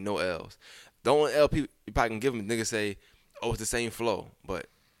year and take no L's. The only L people you probably can give him, nigga say, oh, it's the same flow, but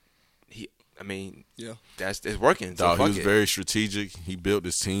Yeah. it's working. So Dog, he fuck was it. very strategic. He built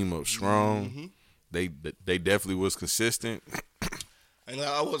his team up strong. They definitely was consistent. And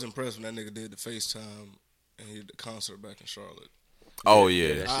I was impressed when that nigga did the FaceTime and he did the concert back in Charlotte. Oh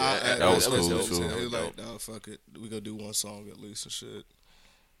yeah, That was was cool dope. too. He was like, "Dog, fuck it, we gonna do one song at least and shit."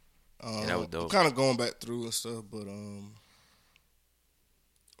 that was dope. Kind of going back through and stuff, but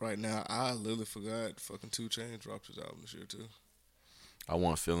right now I literally forgot fucking 2 Chainz dropped his album this year too. I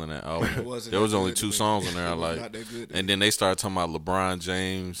wasn't feeling that album. It wasn't There that was only good 2 to me. songs on there I It was like, not that good to and me. then they started talking about LeBron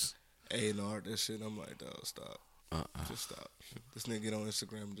James. A&R, that shit. I'm like, dog, stop. Just stop. This nigga get on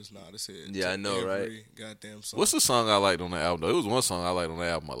Instagram and just nod his head. Yeah, I to know, right? every goddamn song. What's the song I liked on the album? Though? It was one song I liked on the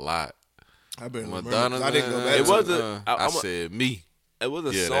album a lot. I barely remember. Madonna. 'Cause I didn't go back It to was it. a- I I'm a- said me. It was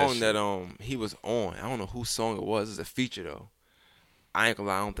a Yeah, that song shit. that he was on. I don't know whose song it was. It's a feature though. I ain't gonna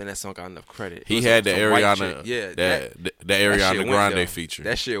lie. I don't think that song got enough credit. It He was had the some white Ariana, chick. Yeah, the shit Ariana went, Grande though. feature.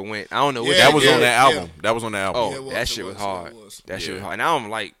 That shit went. I don't know. What Yeah, That was yeah, on that yeah. album. That was on the album. Oh, Yeah, it was, that it shit was was, hard. it was. That shit Yeah. was hard. And I don't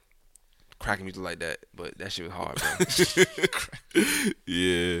like cracking music like that, but that shit was hard, bro.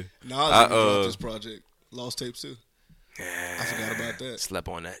 Yeah. Nas I, even dropped this project. Lost Tapes too. I forgot about that. Slept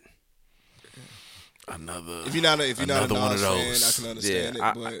on that. Another. If you're not a Another one Nas of fan, those. I can Yeah, understand it.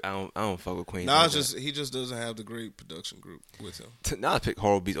 But I don't fuck with Queen. Nas he just doesn't have the great production group with him. Nas pick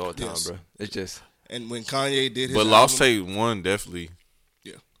horror beats all the time, Yes. bro. It's just And when Kanye did his But album, Lost Tape 1 definitely.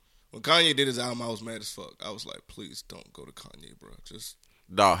 when Kanye did his album, I was mad as fuck. I was like, please don't go to Kanye, bro. Just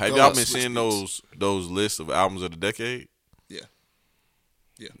Dog, have Go y'all out, been switch seeing beats. those lists of albums of the decade?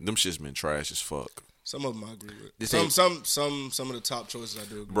 yeah. Them shit's been trash as fuck. Some of them I agree with. This Some ain't- some of the top choices I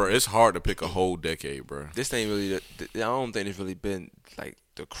do agree Bro, it's hard to pick a whole decade, bro. this ain't really. I don't think it's really been like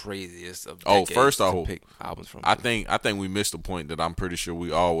the craziest of. Oh, decades first to off, pick albums from. I think we missed a point that I'm pretty sure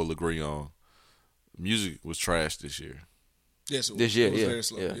we all will agree on. Music was trash this year. Yes, it was. This year, it was yeah. very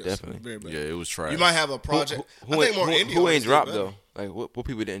slow. Yeah, yes, definitely. Very bad. Yeah, it was trash. You might have a project. Who I think more indie who artists ain't did dropped better. though? Like what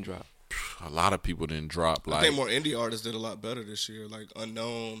people didn't drop? A lot of people didn't drop. I Like, think more indie artists did a lot better this year. Like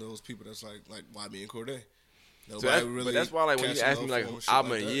Unknown, those people that's like YB and Cordae. So Nobody really. but that's why, like, when you catching ask me, up like, for 'em, shit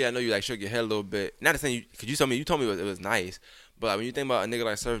album like of the that. year, I know you, like, shook your head a little bit. Not to say you, because you told me it was nice, but like, when you think about a nigga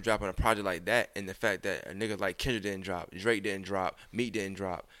like Surf dropping a project like that, and the fact that a nigga like Kendrick didn't drop, Drake didn't drop, Meek didn't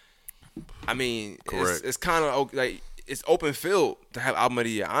drop, I mean, Correct. it's kind of, like, it's open field to have album of the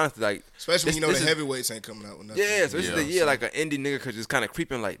year, honestly, like. Especially when you know this the is- heavyweights ain't coming out with nothing. Yeah, so this is the Yeah. year like an indie nigga could just kind of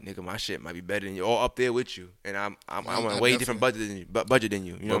creeping like, nigga, my shit might be better than you, or up there with you, and I'm on a way different budget than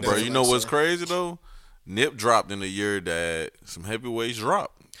you. You know, but bro, you know like what's so. crazy though? Nip dropped in a year that some heavyweights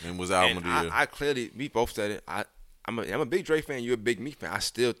dropped and was album of And the year. I clearly, we both said it. I'm a big Drake fan. You're a big Meek fan. I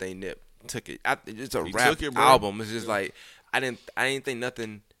still think Nip took it. It's a He rap took it, bro. album. It's just like I didn't think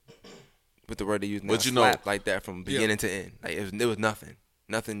nothing with the word they use now. But you know- slapped like that from beginning to end. Like it was nothing.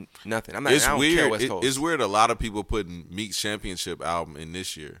 I'm not. It's I don't weird. Care West Coast. It's weird. A lot of people putting Meek's championship album in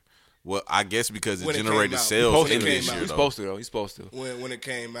this year. Well, I guess because it When it came generated out. sales supposed in to. came this out. year. He's though. supposed to though. He's supposed to. When it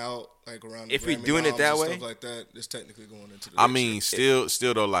came out, like around the If we Grammy doing it noms that and way- stuff like that, it's technically going into the I next mean, year.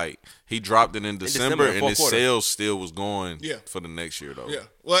 still though, like he dropped it in December, December, and fourth his quarter. sales still was going Yeah. for the next year though. Yeah.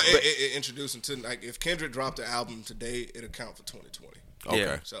 Well, it introduced him to, like, if Kendrick dropped the album today, it'd account for 2020. Okay.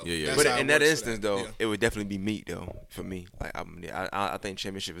 Yeah. So, yeah. that's But how it in that works for instance, that. though, Yeah. it would definitely be Meek, though, for me. Like, I think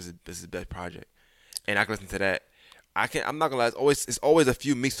Championship is his best project, and I can listen to that. I'm not gonna lie. It's always a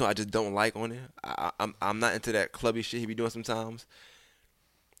few Meek songs I just don't like on it. I'm not into that clubby shit he be doing sometimes.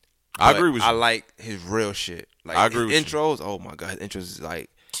 I But agree with you. I like his real shit. Like I agree his with you. intros. Oh my god, his intros is like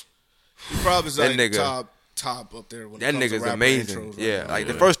He probably is That like nigga- top up there when that it comes to nigga's rapper amazing. intros right Yeah, now. like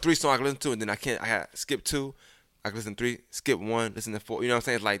the first 3 songs I can listen to, and then I had skip 2. I can listen to 3, skip 1, listen to 4. You know what I'm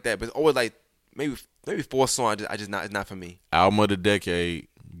saying? It's like that. But it's always like maybe 4 songs. I just not. It's not for me. Album of the decade,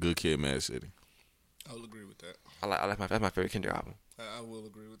 Good Kid, Mad City. I will agree with that. That's my favorite Kendrick album. I will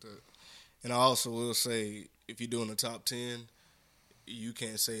agree with that. And I also will say, if you're doing the top 10, you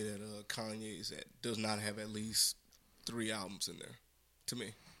can't say that Kanye's does not have at least 3 albums in there. To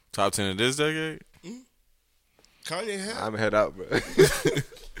me, Top 10 of this decade. Kanye has. I'm head out, bro.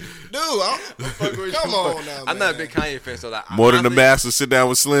 Dude, come on now, I'm not a man. big Kanye fan, so like More than the honestly- Master. Sit down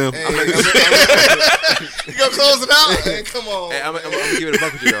with Slim. Hey, you gonna close it out? Hey, come on. Hey, I'm man. gonna give it a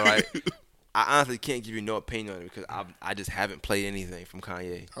buck with you though, right? I honestly can't give you no opinion on it because I just haven't played anything from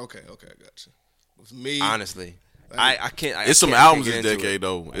Kanye. Okay, I got you. With me, Honestly, I can't. I It's some can't albums get this into decade it.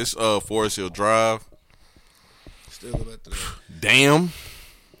 though. It's Forest Hill Drive. still about the Damn.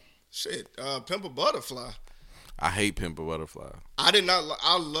 shit. Pimp a Butterfly. I hate Pimp a Butterfly. I did not.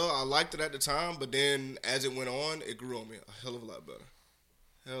 I liked it at the time, but then as it went on, it grew on me a hell of a lot better.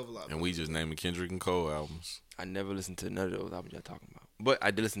 Hell of a lot better. And we just naming Kendrick and Cole albums. I never listened to none of those albums y'all talking about, but I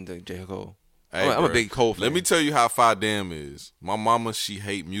did listen to J. Cole. Hey, I'm a bruh, big Cole fan. Let me tell you how Fi Damn is. My mama, she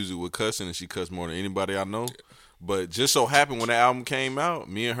hate music with cussing, and she cuss more than anybody I know. But just so happened when the album came out,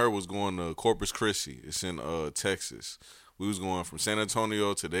 me and her was going to Corpus Christi. It's in Texas. We was going from San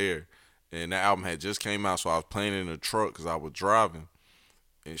Antonio to there, and that album had just came out, so I was playing it in the truck because I was driving.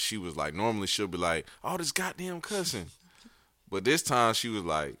 And she was like, normally she'll be like, oh, this goddamn cussing. But this time she was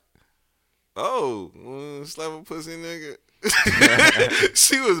like, oh, slap a pussy nigga.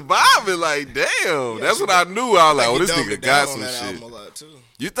 She was bobbing like, damn. That's what I knew. I was like, oh, this nigga got some shit. A lot too.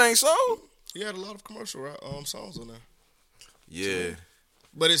 You think so? He had a lot of commercial songs on there. Yeah.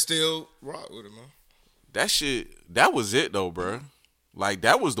 But it still rock with him, man. That shit, that was it though, bro. Like,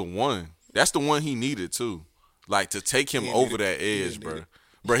 that was the one. That's the one he needed too. Like, to take him over that edge, bro.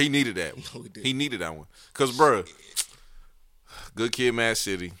 Bro, he needed that. No, he didn't. He needed that one. Because, bro, Good Kid, Mad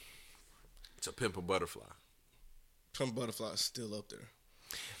City to Pimp a Butterfly. Pimp Butterfly is still up there.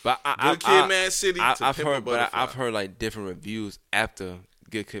 But Good Kid, Mad City to I've Pimp a heard, but Butterfly. I've heard like different reviews after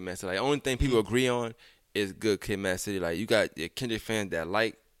Good Kid, Mad City. Like, the only thing people agree on is Good Kid, Mad City. Like, you got your Kendrick fans that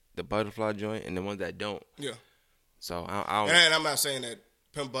like the Butterfly joint and the ones that don't. Yeah. So I don't. And I'm not saying that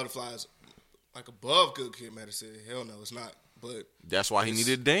Pimp Butterfly is like above Good Kid, Mad City. Hell no, it's not. But that's why he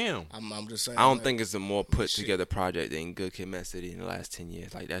needed Damn. I'm just saying. I don't like, think it's a more put together project than Good Kid, Mad City in the last 10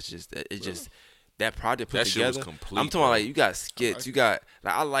 years. Like, that's just it's just that project put That shit was together. complete, I'm talking bro. about like you got skits, you got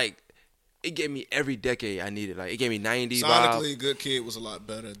like it gave me every decade I needed. Like, it gave me 90s sonically, vibe. Good Kid was a lot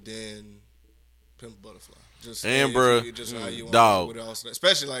better than Pimp Butterfly. Just And, if bruh, you just how you want dog. with it all,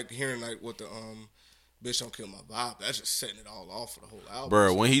 especially like hearing like what the Bitch Don't Kill My Vibe. That's just setting it all off for the whole album.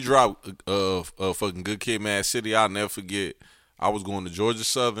 Bro, when he dropped fucking Good Kid, Mad City, I'll never forget. I was going to Georgia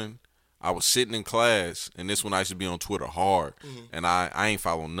Southern. I was sitting in class, and this one I used to be on Twitter hard. And I ain't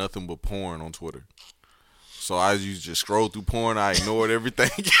following nothing but porn on Twitter. So I used to just scroll through porn. I ignored everything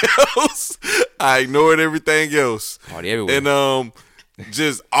else. Party everywhere. And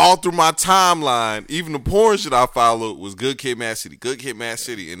just all through my timeline, even the porn shit I followed was Good Kid, Mad City, Good Kid, Mad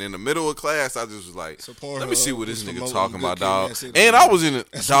City. And in the middle of class, I just was like, So let me see what this Pornhub nigga was talking about, promoting Good Kid, dog. Mad City. And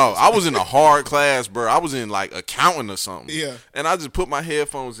I was in a hard class, bro. I was in like accounting or something. Yeah. And I just put my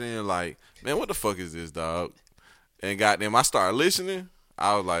headphones in like, man, what the fuck is this, dog? And goddamn, I started listening.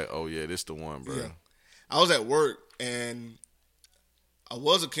 I was like, oh yeah, this the one, bro. Yeah. I was at work and I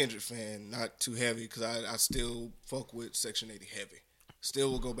was a Kendrick fan, not too heavy because I still fuck with Section 80 heavy.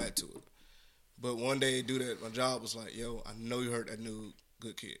 Still will go back to it. But one day, dude at my job was like, yo, I know you heard that new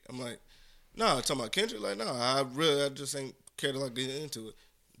Good Kid. I'm like, nah, talking about Kendrick? Like, nah, I just ain't care to like get into it.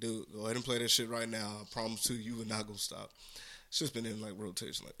 Dude, go ahead and play that shit right now. I promise to you, we're not gonna stop. It's just been in like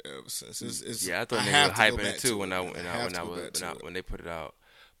rotation like ever since. It's, Yeah, I thought they have were to go hyping back it too to when have to go back to it. when they put it out.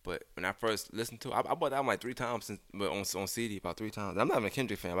 But when I first listened to it, I bought that album like 3 times on CD about 3 times. I'm not even a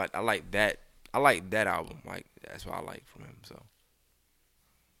Kendrick fan, but I like that. I like that album. Like, that's what I like from him. So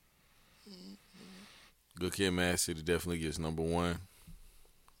Good Kid, Mad City definitely gets number one.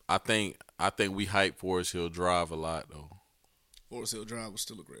 I think we hype Forest Hill Drive a lot though. Forest Hill Drive was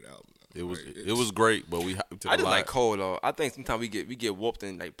still a great album. It was Right? it was great, but we hyped it I a just lot. like Cole though. I think sometimes we get whooped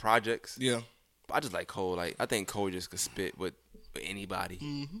in like projects. Yeah. But I just like Cole. Like, I think Cole just could spit with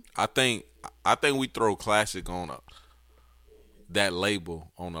anybody. I think we throw classic on that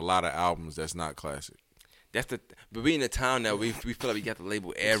label on a lot of albums that's not classic. That's but we in a town that we feel like we got to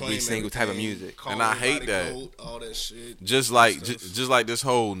label every Claim single type of everything, music. call And I hate everybody that. goat, all that shit. Just like Stuff. just like this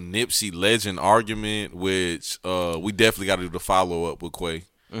whole Nipsey legend argument, which we definitely got to do the follow up with Quay.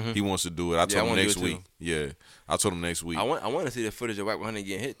 He wants to do it. I I told him wanna do next it too. week. Yeah, I told him next week. I want to see the footage of Wack 100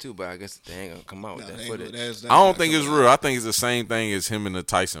 getting hit too, but I guess they ain't gonna come out with Nah, that they ain't footage. gonna- that's I don't not think it's coming real. out. I think it's the same thing as him in the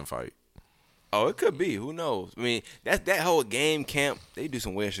Tyson fight. Oh, it could be. Who knows? I mean, that whole game camp. They do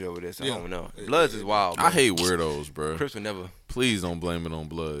some weird shit over there. So Yeah. I don't know. Bloods is wild. I bro. hate weirdos, bro. Chris would never Please don't blame it on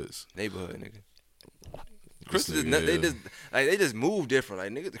Bloods. neighborhood nigga. Chris just nigga, they just move different.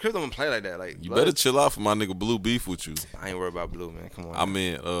 Like, nigga, Chris don't play like that. Like, You Bloods- better chill out for my nigga Blue beef with you. I ain't worried about Blue, man. Come on. I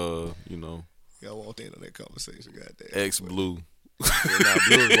mean, you know, Y'all walked in on that conversation, goddamn. ex Blue. Nah,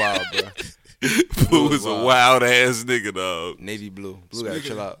 Blue is wild, bro. Blue is a wild. wild ass nigga, dog. Navy Blue. Blue gotta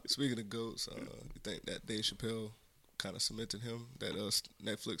chill out. Speaking of goats, you think that Dave Chappelle kind of cemented him, that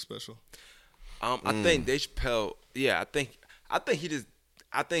Netflix special? I think Dave Chappelle. Yeah, I think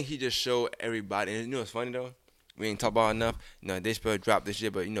he just showed everybody. And you know what's funny though? We ain't talk about it enough. You know, Dave Chappelle dropped this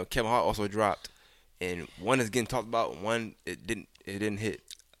shit, but you know, Kevin Hart also dropped, and one is getting talked about, and one it didn't hit.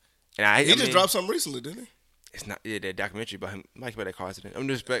 And He just dropped something recently, didn't he? It's not that documentary about him. Mike about that car accident. I'm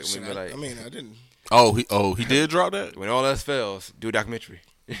just respecting Shit, me, but like I mean, I didn't. Oh, he did drop that. when all else fails, do a documentary.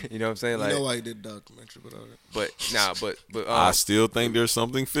 You know what I'm saying? You Like, know why he did a documentary about it. but I still think there's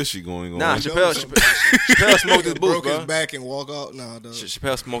something fishy going on. nah, Chappelle smoked his boots, broke bro. his back and walk out. Nah, dog.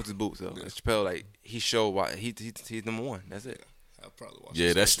 Chappelle smoked his boots though. Chappelle, like, he showed why he's number one. That's it. I probably watched Yeah,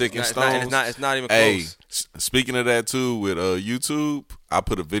 it. that's Sticking It's Stones. not even Hey, close. speaking of that too, with YouTube, I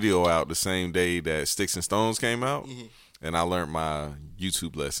put a video out the same day that Sticks and Stones came out, and I learned my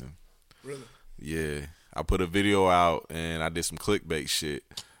YouTube lesson. Really? Yeah, I put a video out and I did some clickbait shit.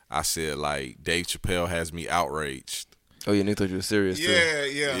 I said like Dave Chappelle has me outraged. Oh yeah, nigga thought you were serious too.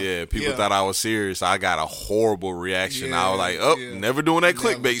 Yeah, people thought I was serious. I got a horrible reaction. I was like, never doing that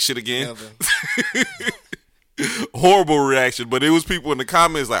clickbait shit again. Never. Horrible reaction, but it was people in the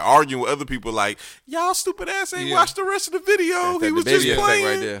comments like arguing with other people like, y'all stupid ass ain't watched the rest of the video. That's He was the just baby effect playing.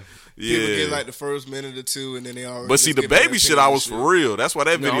 right there. People Yeah. get like the first minute or two, and then they already. But see, the baby shit, I was for real. That's why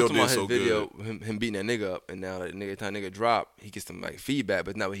that No, I'm video talking did about so his video, good. him beating that nigga up, and now that nigga drop, he gets some like feedback,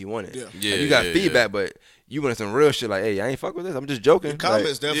 but it's not what he wanted. Yeah. Like, Yeah, you got yeah, feedback, but you wanted some real shit. Like, hey, I ain't fuck with this. I'm just joking. The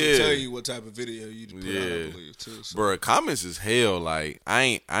comments definitely yeah. tell you what type of video you put out, Yeah. I believe, too. So. Bruh, comments is hell. Like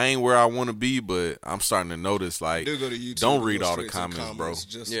I ain't where I want to be, but I'm starting to notice like Do go to YouTube don't and read go all the straight to comments, bro.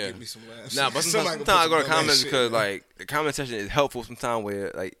 Just Yeah. to give me some laughs. Nah, but Somebody sometimes can I put go to some dumb ass comments shit, because man. like the comment section is helpful. Sometimes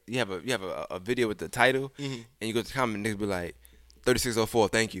where like you have a video with the title, and you go to the comment, niggas be like 3604,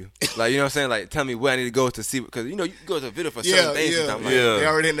 thank you. Like, you know what I'm saying? Like, tell me where I need to go to see, because you know you go to a video for certain things. Sometimes, like, Yeah. They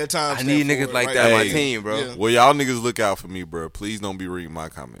already in that time. I need stamp niggas for it like right that on my Hey. team, bro. Yeah. Well, y'all niggas look out for me, bro. Please don't be reading my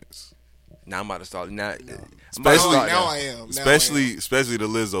comments. Now I'm about to start. Now, Especially Now I am. Especially the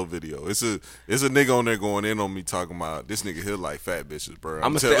Lizzo video. It's a nigga on there going in on me talking about this nigga here like fat bitches, bro.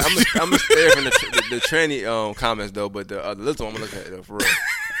 I'm gonna stay from the tranny comments though, but the little one I'm gonna look at it though, for real.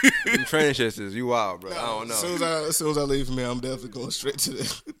 Them tranny shits is you wild, bro. I don't know. As soon as I leave from here, I'm definitely going straight to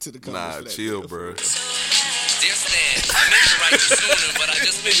the comments. Nah, for that chill, video, bro. Dear Stan, I meant to write you sooner, but I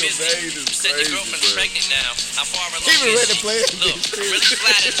just been busy. You said your girlfriend's pregnant now. How far along He been is ready to she? play it. Look, I'm really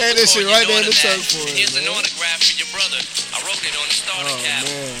flattered Hey, you this shit called right your there in the daughter church that. for him, Here's an man. autograph for your brother. I wrote it on the starter cap.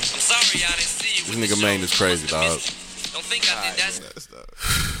 man. I'm sorry I didn't see you. This with nigga the Maine show. is crazy, Must have dog. missed you. Don't think I did that.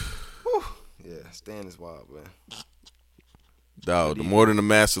 Yeah, Stan is wild, man. Dog, the more than the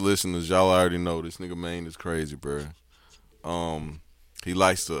master listeners, y'all already know this nigga Maine is crazy, bro. He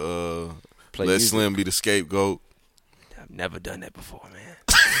likes to Play let music. Slim be the scapegoat. I've never done that before, man.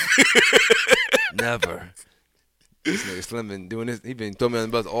 Never. This nigga Slim been doing this. He been throwing me on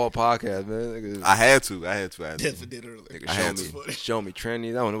the bus all podcast, man. Nigga, I had to. Definitely did earlier. nigga I had to. show me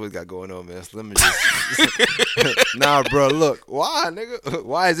trannies. I don't know what got going on, man. Slim is just nah, bro. Look, why, nigga?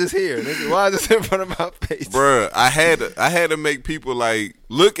 Why is this here, nigga? Why is this in front of my face, Bruh, I had to make people like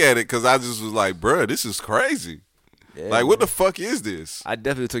look at it because I just was like, bruh, this is crazy. Yeah, Like, what man. the fuck is this? I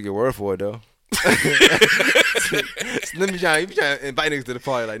definitely took your word for it, though. Slim, you trying to invite niggas to the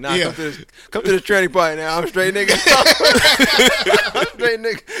party? Like, nah, Yeah. come to this tranny party now. I'm straight, nigga. I'm straight,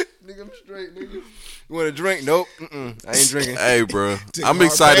 nigga. Nigga, I'm straight, nigga. You want a drink? Nope. I ain't drinking. Hey, bruh, Take I'm a hard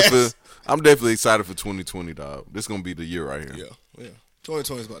excited pass. I'm definitely excited for 2020, dog. This gonna be the year right here. Yeah.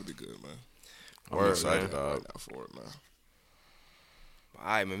 2020 is about to be good, man. I'm excited, Right dog. now for it, man. All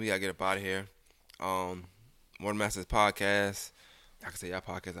right, man, we gotta get up out of here. More Masters podcast. I can say y'all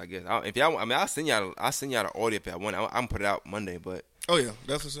podcast, I guess. If y'all, I mean, I'll send y'all the audio if y'all want. I'm gonna put it out Monday, but Oh yeah,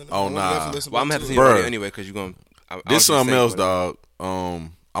 definitely. Send it. Oh, I'm nah. definitely listening well, I'm back gonna have to to send it. you the audio Bruh. anyway because you're gonna. This something else, dog.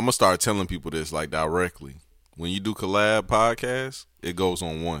 I'm gonna start telling people this like directly. When you do collab podcasts, it goes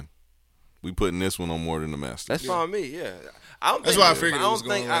on one. We putting this one on More Than the Master. That's fine with me. Yeah, I don't That's think, why I figured I it don't was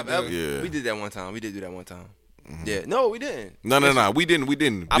think going I've right ever. there. Yeah. We did that one time. We did do that one time. Yeah, no, we didn't. No, we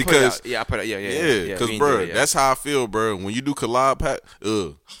didn't. I put it Because out. Yeah, I put it. Yeah, yeah, because we bro, did it, yeah. that's how I feel, bro. When you do collab,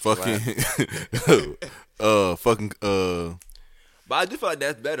 fucking, But I do feel like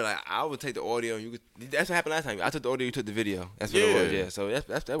that's better. Like I would take the audio. And you could. That's what happened last time. I took the audio. You took the video. That's what it was. Yeah. Yeah. So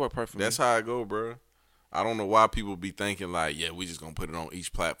that worked perfect. that's how I go, bro. I don't know why people be thinking like, yeah, we just gonna put it on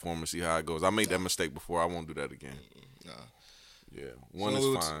each platform and see how it goes. I made that mistake before. I won't do that again. Nah. Yeah, one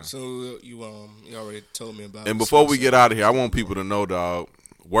So is fine. So you already told me about. And it, before so we get out of here, I want people to know, dog,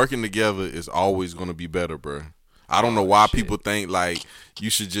 working together is always going to be better, bro. I don't know why people think like you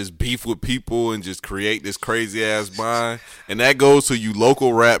should just beef with people and just create this crazy ass bond. And that goes to you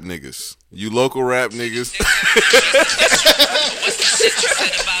local rap niggas. You local rap niggas.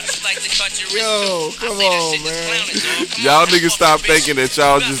 Yo, come on, man. Y'all niggas stop thinking that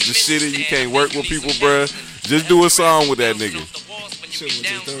y'all just the shit and you can't work with people, bro. Just do a song with that nigga. Should've went to the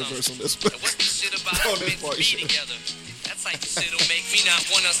third verse on this one. On this part, you should. That's like the shit'll make me not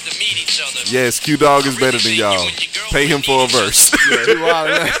want us to meet each other. Yes, Q Dog is better than y'all. Pay him for a verse. Yeah, he wild,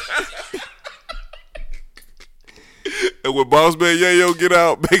 man. And when Boss Man Yayo get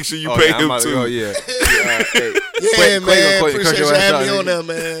out, make sure you pay him too. Oh yeah. Hey, Yeah, Quake man. gonna Appreciate curse you your ass having me out, on nigga.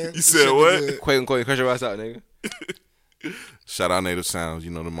 there, man. You said what? Quake and Cody, curse your ass out, nigga. Shout out Native Sounds.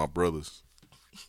 You know them my brothers.